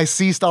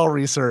ceased all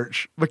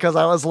research because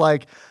I was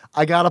like,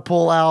 I gotta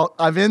pull out.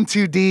 I'm in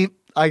too deep.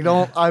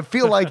 I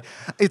feel like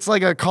it's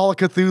like a Call of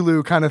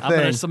Cthulhu kind of thing. I'm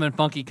gonna summon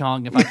Funky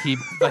Kong if I keep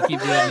doing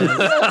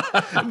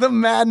this. The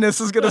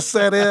madness is gonna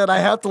set in. I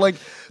have to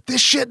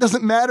this shit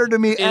doesn't matter to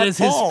me at all. It is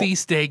his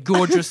feast day.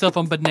 Gorge yourself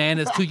on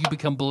bananas till you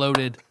become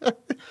bloated.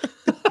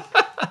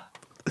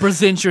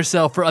 Present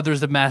yourself for others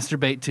to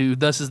masturbate to.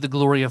 Thus is the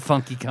glory of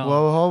Funky Kong.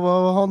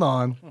 Whoa, hold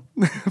on.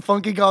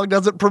 Funky Kong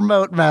doesn't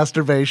promote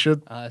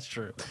masturbation. That's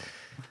true.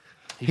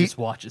 He just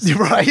watches.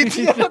 Right?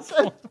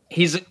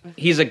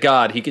 He's a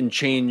god. He can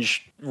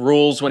change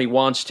rules when he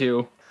wants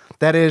to.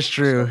 That is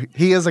true.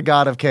 He is a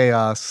god of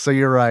chaos, so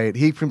you're right.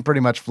 He can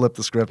pretty much flip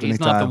the script anytime.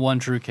 He's not the one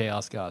true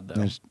chaos god,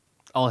 though.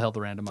 All hail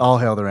the randomizer. All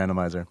hail the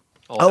randomizer.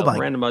 My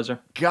randomizer.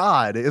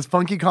 God, is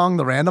Funky Kong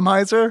the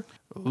randomizer?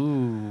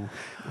 Ooh.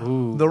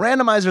 The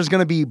randomizer is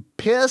going to be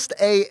pissed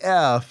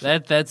AF.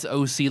 That's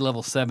OC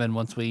level 7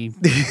 once we've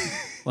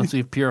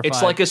purified.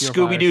 It's like a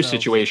Scooby-Doo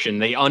situation.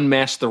 They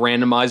unmask the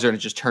randomizer and it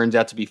just turns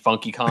out to be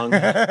Funky Kong.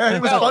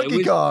 It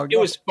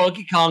was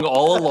Funky Kong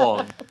all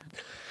along.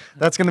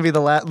 That's going to be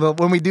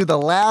when we do the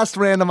last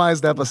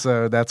randomized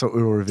episode, that's what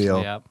we will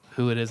reveal. Yeah,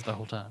 who it is the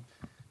whole time.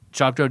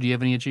 Chocto, do you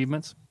have any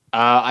achievements?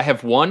 I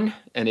have one,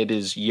 and it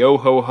is Yo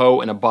Ho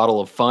Ho and a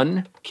Bottle of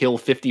Fun. Kill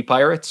 50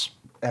 pirates.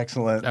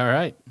 Excellent. All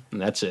right. And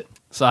that's it.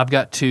 So I've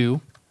got 2.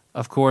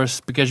 Of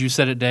course, because you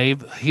said it, Dave,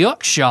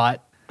 Hyuck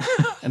shot.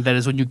 And that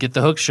is when you get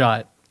the hook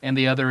shot. And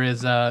the other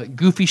is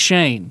Goofy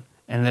Shane.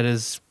 And that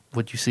is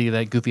what you see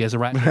that Goofy has a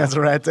rat tail. Has a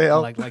rat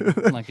tail. Like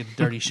a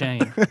dirty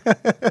Shane.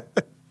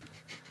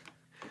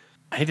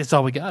 I think that's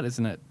all we got,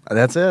 isn't it?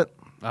 That's it.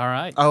 All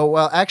right. Oh,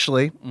 well,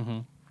 actually,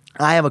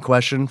 I have a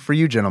question for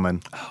you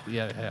gentlemen. Oh,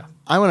 yeah.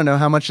 I want to know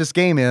how much this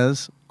game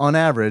is on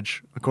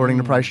average, according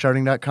to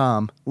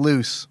PriceCharting.com,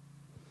 loose.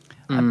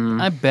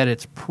 I bet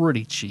it's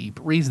pretty cheap,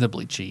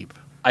 reasonably cheap.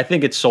 I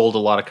think it sold a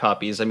lot of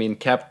copies. I mean,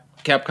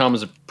 Capcom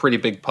is a pretty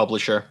big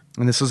publisher.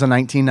 And this was a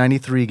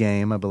 1993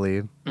 game, I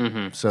believe.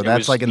 So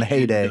that's like in the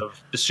heyday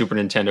of the Super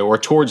Nintendo, or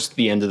towards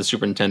the end of the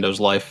Super Nintendo's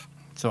life.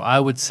 So I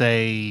would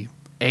say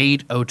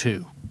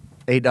 $8.02.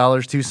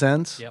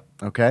 $8.02? Yep.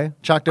 Okay.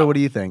 Chocto, what do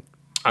you think?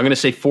 I'm going to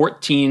say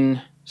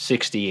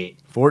 $14.68.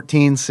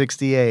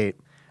 $14.68.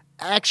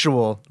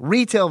 Actual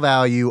retail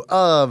value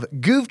of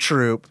Goof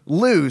Troop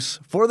loose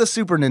for the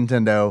Super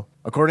Nintendo,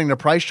 according to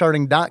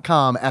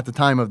PriceCharting.com at the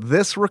time of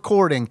this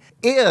recording,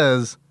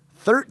 is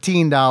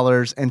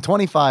 $13.25.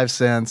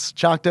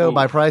 Chocto,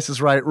 by Price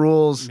is Right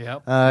rules.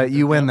 Yep.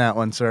 You win that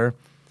one, sir.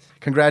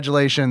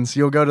 Congratulations.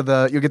 You'll get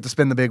to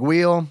spin the big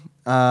wheel,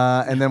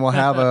 and then we'll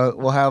have a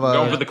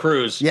Going for the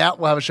cruise. Yeah,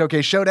 we'll have a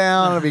showcase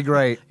showdown. It'll be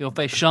great. You'll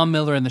face Sean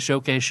Miller in the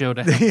showcase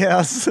showdown.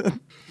 Yes.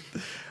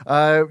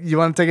 You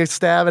want to take a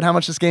stab at how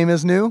much this game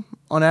is new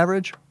on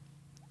average?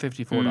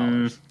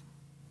 $54.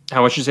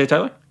 How much did you say,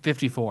 Tyler?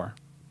 54.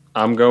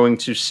 I'm going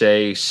to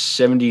say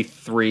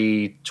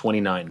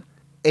 $73.29.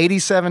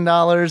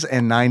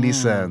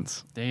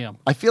 $87.90. Damn.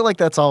 I feel like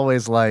that's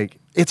always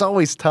it's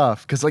always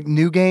tough because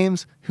new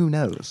games, who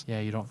knows? Yeah,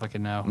 you don't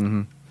fucking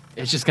know.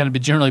 It's just going to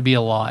generally be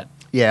a lot.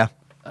 Yeah.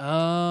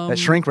 That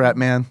shrink wrap,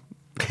 man.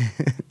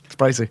 It's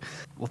pricey.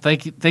 Well,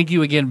 thank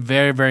you again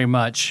very, very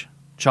much,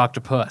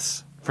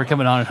 Choctopus, for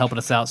coming on and helping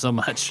us out so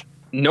much.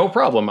 No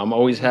problem. I'm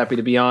always happy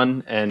to be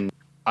on, and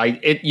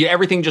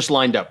everything just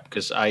lined up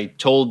because I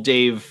told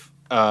Dave.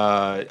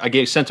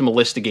 Sent him a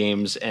list of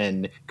games,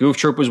 and Goof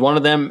Troop was one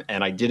of them,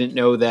 and I didn't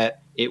know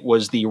that it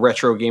was the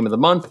retro game of the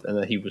month and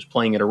that he was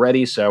playing it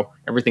already, so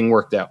everything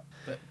worked out.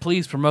 But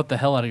please promote the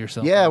hell out of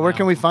yourself. Yeah, where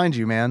can we find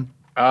you, man?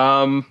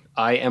 I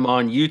am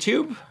on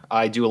YouTube.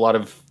 I do a lot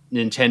of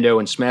Nintendo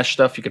and Smash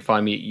stuff. You can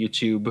find me at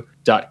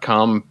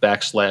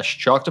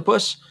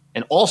youtube.com/Choctopus.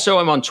 And also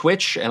I'm on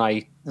Twitch,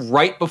 and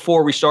right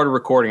before we started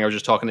recording, I was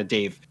just talking to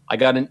Dave. I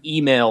got an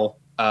email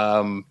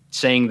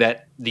saying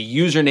that the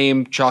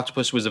username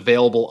Choctopus was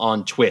available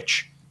on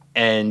Twitch,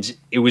 and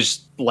it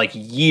was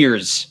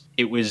years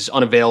it was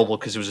unavailable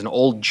because it was an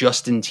old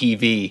Justin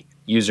TV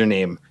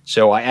username.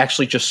 So I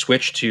actually just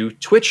switched to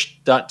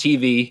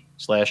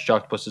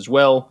twitch.tv/Choctopus as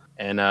well,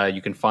 and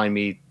you can find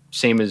me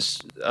same as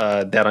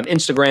that on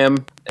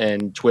Instagram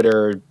and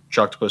Twitter,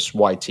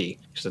 ChoctopusYT,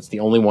 because that's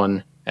the only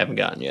one I haven't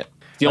gotten yet.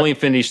 The only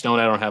Infinity Stone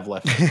I don't have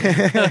left.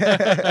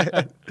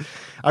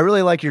 I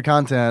really like your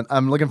content.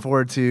 I'm looking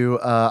forward to.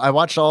 I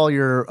watched all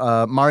your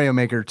Mario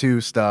Maker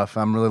 2 stuff.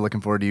 I'm really looking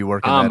forward to you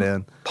working that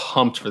in.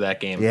 Pumped for that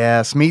game.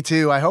 Yes, me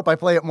too. I hope I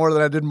play it more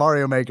than I did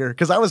Mario Maker,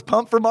 because I was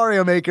pumped for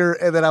Mario Maker,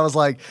 and then I was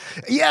like,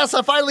 yes,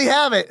 I finally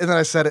have it. And then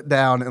I set it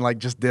down and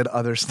just did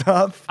other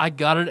stuff. I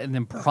got it and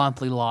then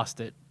promptly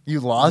lost it. You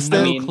lost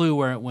no it? No clue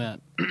where it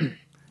went.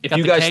 If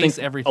you guys think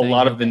a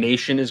lot of the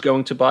nation is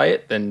going to buy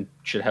it, then you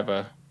should have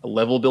a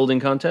level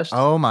building contest.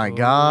 Oh my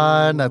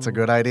God, that's a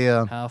good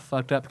idea. How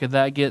fucked up could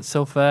that get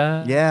so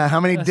fast? Yeah, how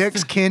many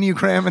dicks can you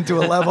cram into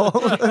a level?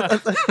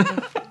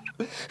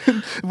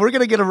 We're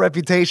going to get a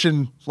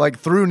reputation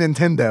through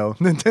Nintendo.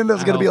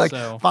 Nintendo's going to be like,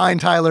 so. Fine,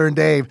 Tyler and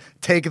Dave,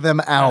 take them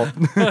out.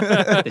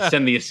 They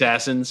send the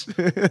assassins.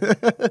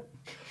 And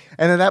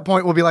at that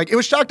point, we'll be like, it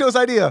was Chocto's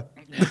idea.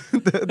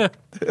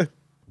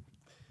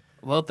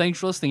 Well, thanks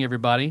for listening,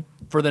 everybody.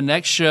 For the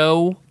next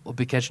show, we'll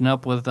be catching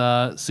up with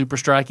Super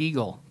Strike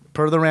Eagle.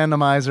 Per the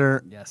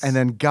randomizer. Yes. And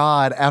then,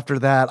 God, after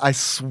that, I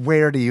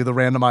swear to you, the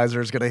randomizer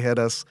is going to hit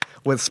us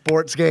with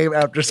sports game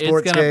after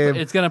sports game.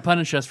 It's going to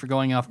punish us for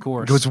going off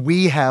course. Because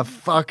we have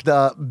fucked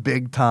up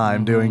big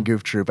time doing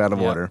Goof Troop out of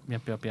order.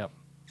 Yep.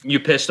 You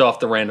pissed off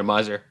the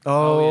randomizer.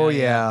 Oh,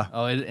 yeah.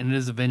 Oh, and it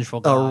is a vengeful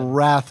A God.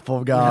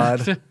 wrathful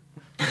God.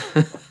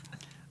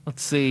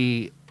 Let's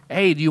see.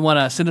 Hey, do you want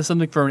to send us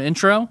something for an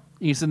intro?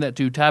 You can send that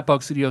to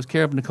TADPOG Studios,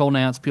 care of Nicole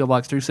Nance, P.O.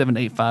 Box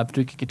 3785,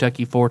 Paducah,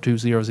 Kentucky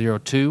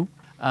 42002. You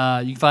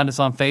can find us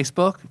on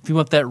Facebook. If you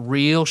want that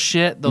real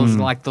shit, those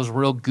those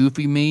real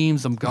goofy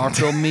memes, them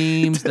Garfield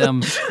memes,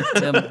 them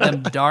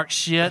dark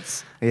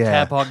shits,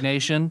 Yeah. TADPOG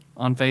Nation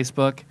on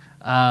Facebook.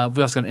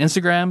 We also got an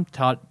Instagram,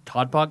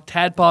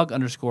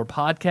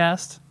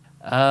 TADPOG_podcast.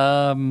 If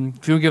you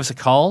want to give us a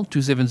call,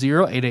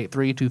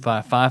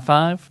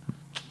 270-883-2555.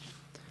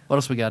 What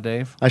else we got,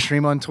 Dave? I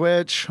stream on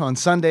Twitch on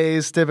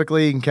Sundays.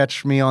 Typically, you can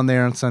catch me on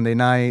there on Sunday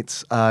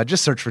nights.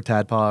 Just search for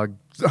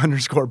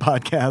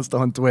TADPOG_podcast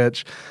on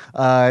Twitch,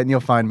 and you'll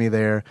find me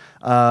there.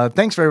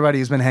 Thanks for everybody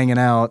who's been hanging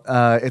out.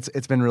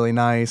 It's been really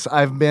nice.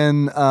 I've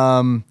been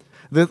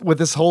with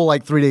this whole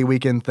 3-day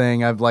weekend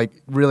thing. I've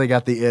really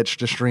got the itch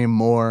to stream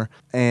more,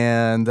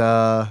 and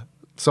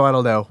so I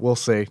don't know. We'll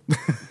see.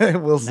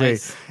 We'll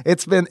Nice. see.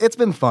 It's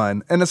been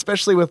fun, and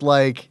especially with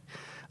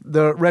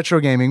the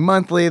Retro Gaming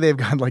Monthly, they've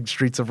got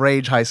Streets of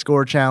Rage High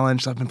Score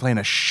Challenge. So I've been playing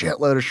a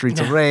shitload of Streets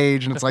of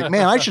Rage, and it's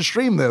man, I should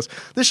stream this.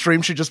 This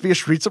stream should just be a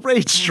Streets of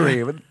Rage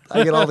stream. And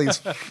I get all these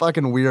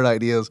fucking weird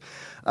ideas.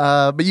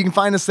 But you can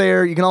find us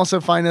there. You can also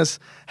find us.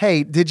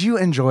 Hey, did you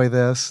enjoy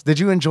this? Did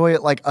you enjoy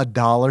it like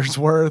 $1's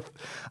worth?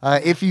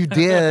 If you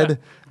did,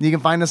 you can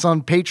find us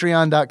on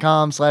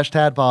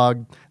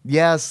patreon.com/tadpog.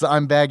 Yes,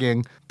 I'm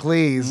begging.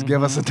 Please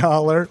give us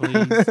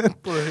 $1.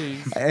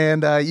 Please.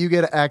 And you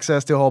get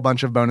access to a whole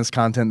bunch of bonus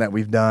content that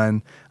we've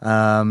done,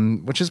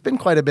 which has been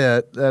quite a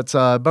bit. That's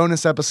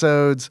bonus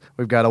episodes.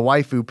 We've got a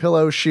waifu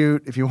pillow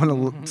shoot if you want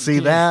to see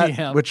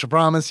that, which I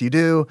promise you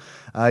do.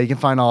 You can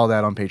find all of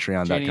that on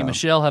patreon.com. Jenny and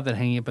Michelle have that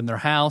hanging up in their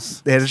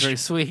house. It's very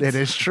sweet. It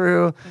is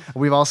true.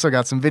 We've also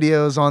got some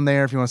videos on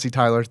there if you want to see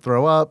Tyler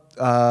throw up.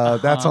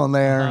 That's on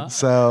there.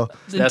 So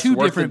that's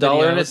worth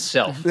 $1 in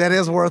itself. That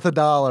is worth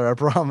 $1, I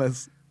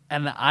promise.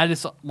 And I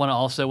just want to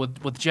also,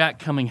 with Jack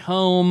coming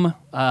home,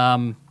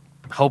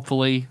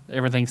 hopefully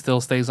everything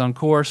still stays on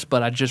course,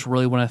 but I just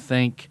really want to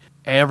thank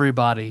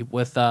everybody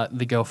with the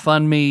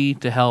GoFundMe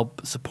to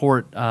help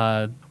support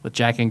with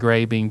Jack and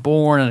Gray being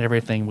born and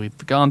everything we've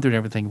gone through and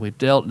everything we've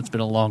dealt. It's been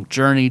a long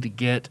journey to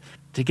get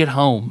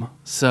home.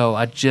 So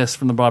I just,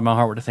 from the bottom of my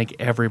heart, want to thank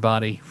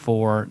everybody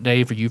for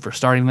Dave, for you for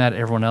starting that,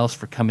 everyone else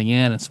for coming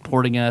in and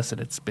supporting us.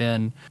 And it's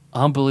been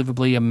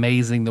unbelievably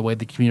amazing the way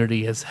the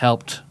community has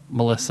helped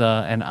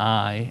Melissa and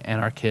I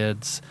and our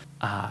kids.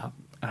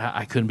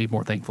 I couldn't be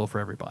more thankful for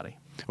everybody.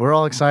 We're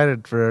all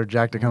excited for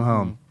Jack to come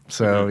home.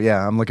 So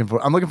yeah, I'm looking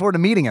forward to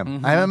meeting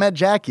him. I haven't met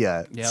Jack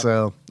yet,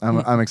 so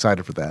I'm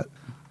excited for that.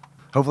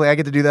 Hopefully, I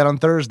get to do that on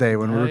Thursday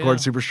when we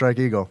record Super Strike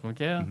Eagle.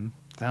 Okay,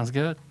 sounds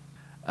good.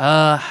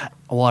 Well,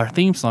 our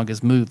theme song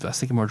is "Move" by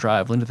Sycamore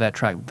Drive. Link to that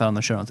track we found on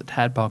the show notes at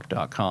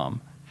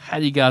tadpog.com. How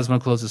do you guys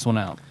want to close this one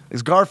out?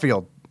 It's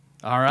Garfield.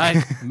 All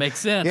right, makes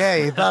sense. Yeah,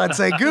 you thought I'd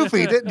say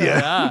Goofy, didn't you?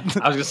 Yeah. I was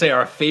going to say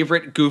our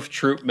favorite Goof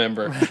Troop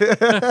member.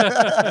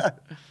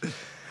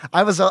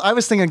 I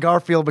was thinking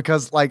Garfield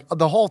because like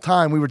the whole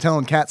time we were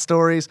telling cat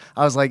stories,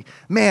 I was like,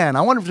 man,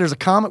 I wonder if there's a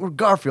comic where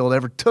Garfield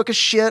ever took a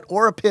shit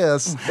or a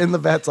piss in the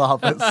vet's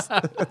office.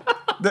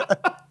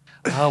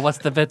 Oh, what's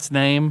the vet's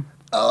name?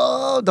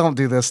 Oh, don't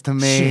do this to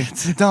me.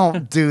 Shit.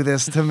 Don't do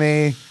this to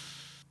me.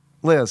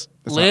 Liz.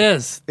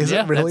 Liz. Is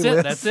it really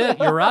Liz? That's it.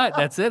 You're right.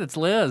 That's it. It's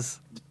Liz.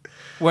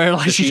 Where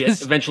like she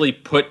eventually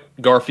put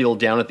Garfield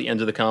down at the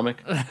end of the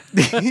comic.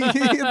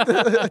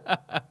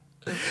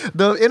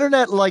 The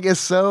internet like is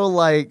so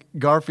like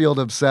Garfield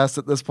obsessed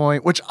at this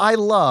point, which I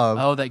love.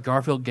 Oh, that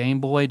Garfield Game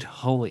Boy.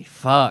 Holy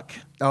fuck.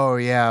 Oh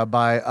yeah,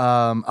 by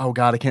oh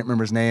god, I can't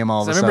remember his name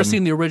all of a I sudden. remember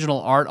seeing the original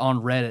art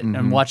on Reddit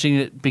and watching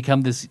it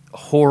become this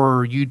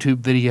horror YouTube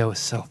video is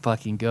so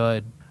fucking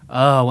good.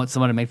 Oh, I want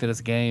someone to make that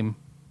as a game.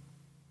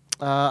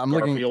 I'm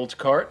looking. Garfield's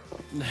cart.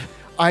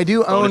 I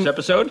do Bonus own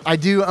episode. I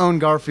do own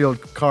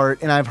Garfield Cart,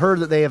 and I've heard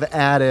that they have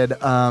added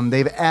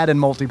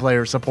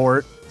multiplayer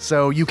support,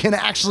 so you can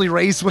actually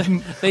race with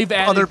They've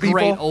added other people.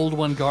 great old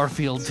one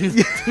Garfield to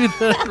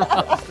the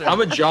roster.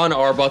 I'm a John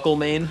Arbuckle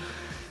main.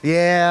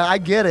 Yeah, I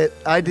get it.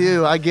 I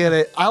do. I get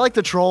it. I like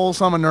the trolls,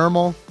 so I'm a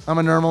Nermal. I'm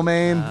a Nermal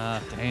main.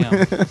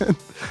 Damn.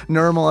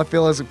 Nermal, I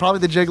feel, is probably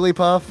the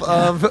Jigglypuff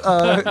of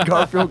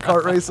Garfield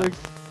kart racing.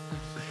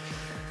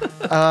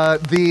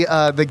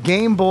 The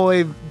Game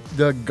Boy,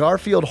 the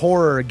Garfield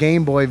horror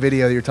Game Boy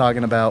video that you're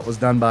talking about was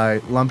done by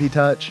Lumpy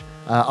Touch.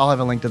 I'll have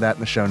a link to that in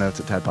the show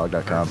notes at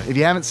tadpog.com. If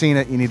you haven't seen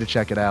it, you need to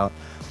check it out.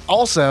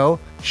 Also,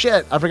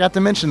 shit, I forgot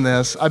to mention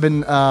this. I've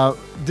been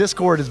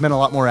Discord has been a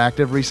lot more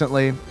active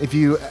recently. If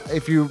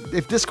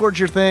Discord's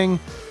your thing,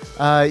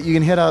 you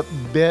can hit up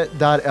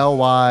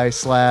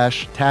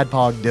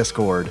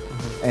bit.ly/tadpogdiscord,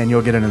 and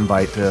you'll get an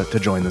invite to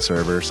join the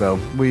server. So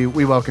we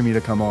welcome you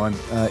to come on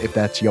if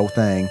that's your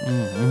thing.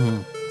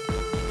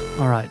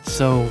 All right,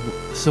 so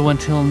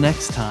until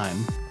next time.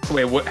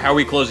 Wait, how are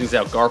we closing this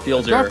out?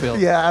 Garfield? Garfield.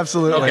 Yeah,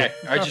 absolutely. Okay,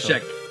 all right, just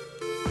check.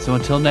 So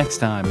until next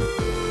time.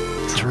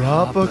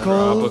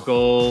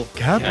 Tropical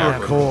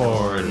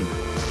Capricorn.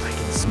 I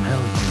can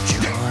smell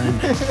you, John.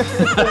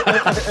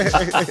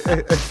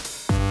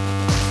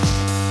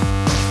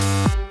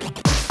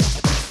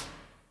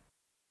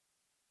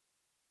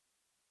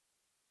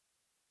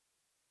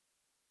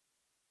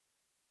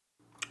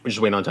 We're just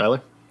waiting on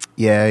Tyler.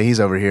 Yeah, he's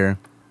over here.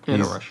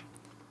 In a rush.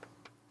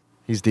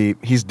 He's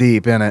deep. He's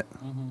deep in it.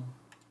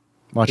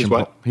 Watching. He's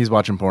what? He's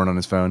watching porn on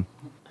his phone.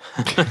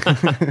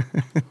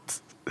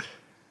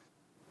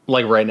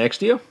 Like right next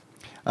to you?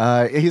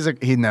 He's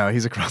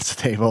across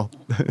the table.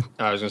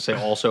 I was going to say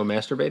also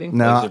masturbating.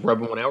 No. Like, just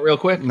rubbing one out real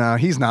quick. No,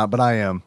 he's not, but I am.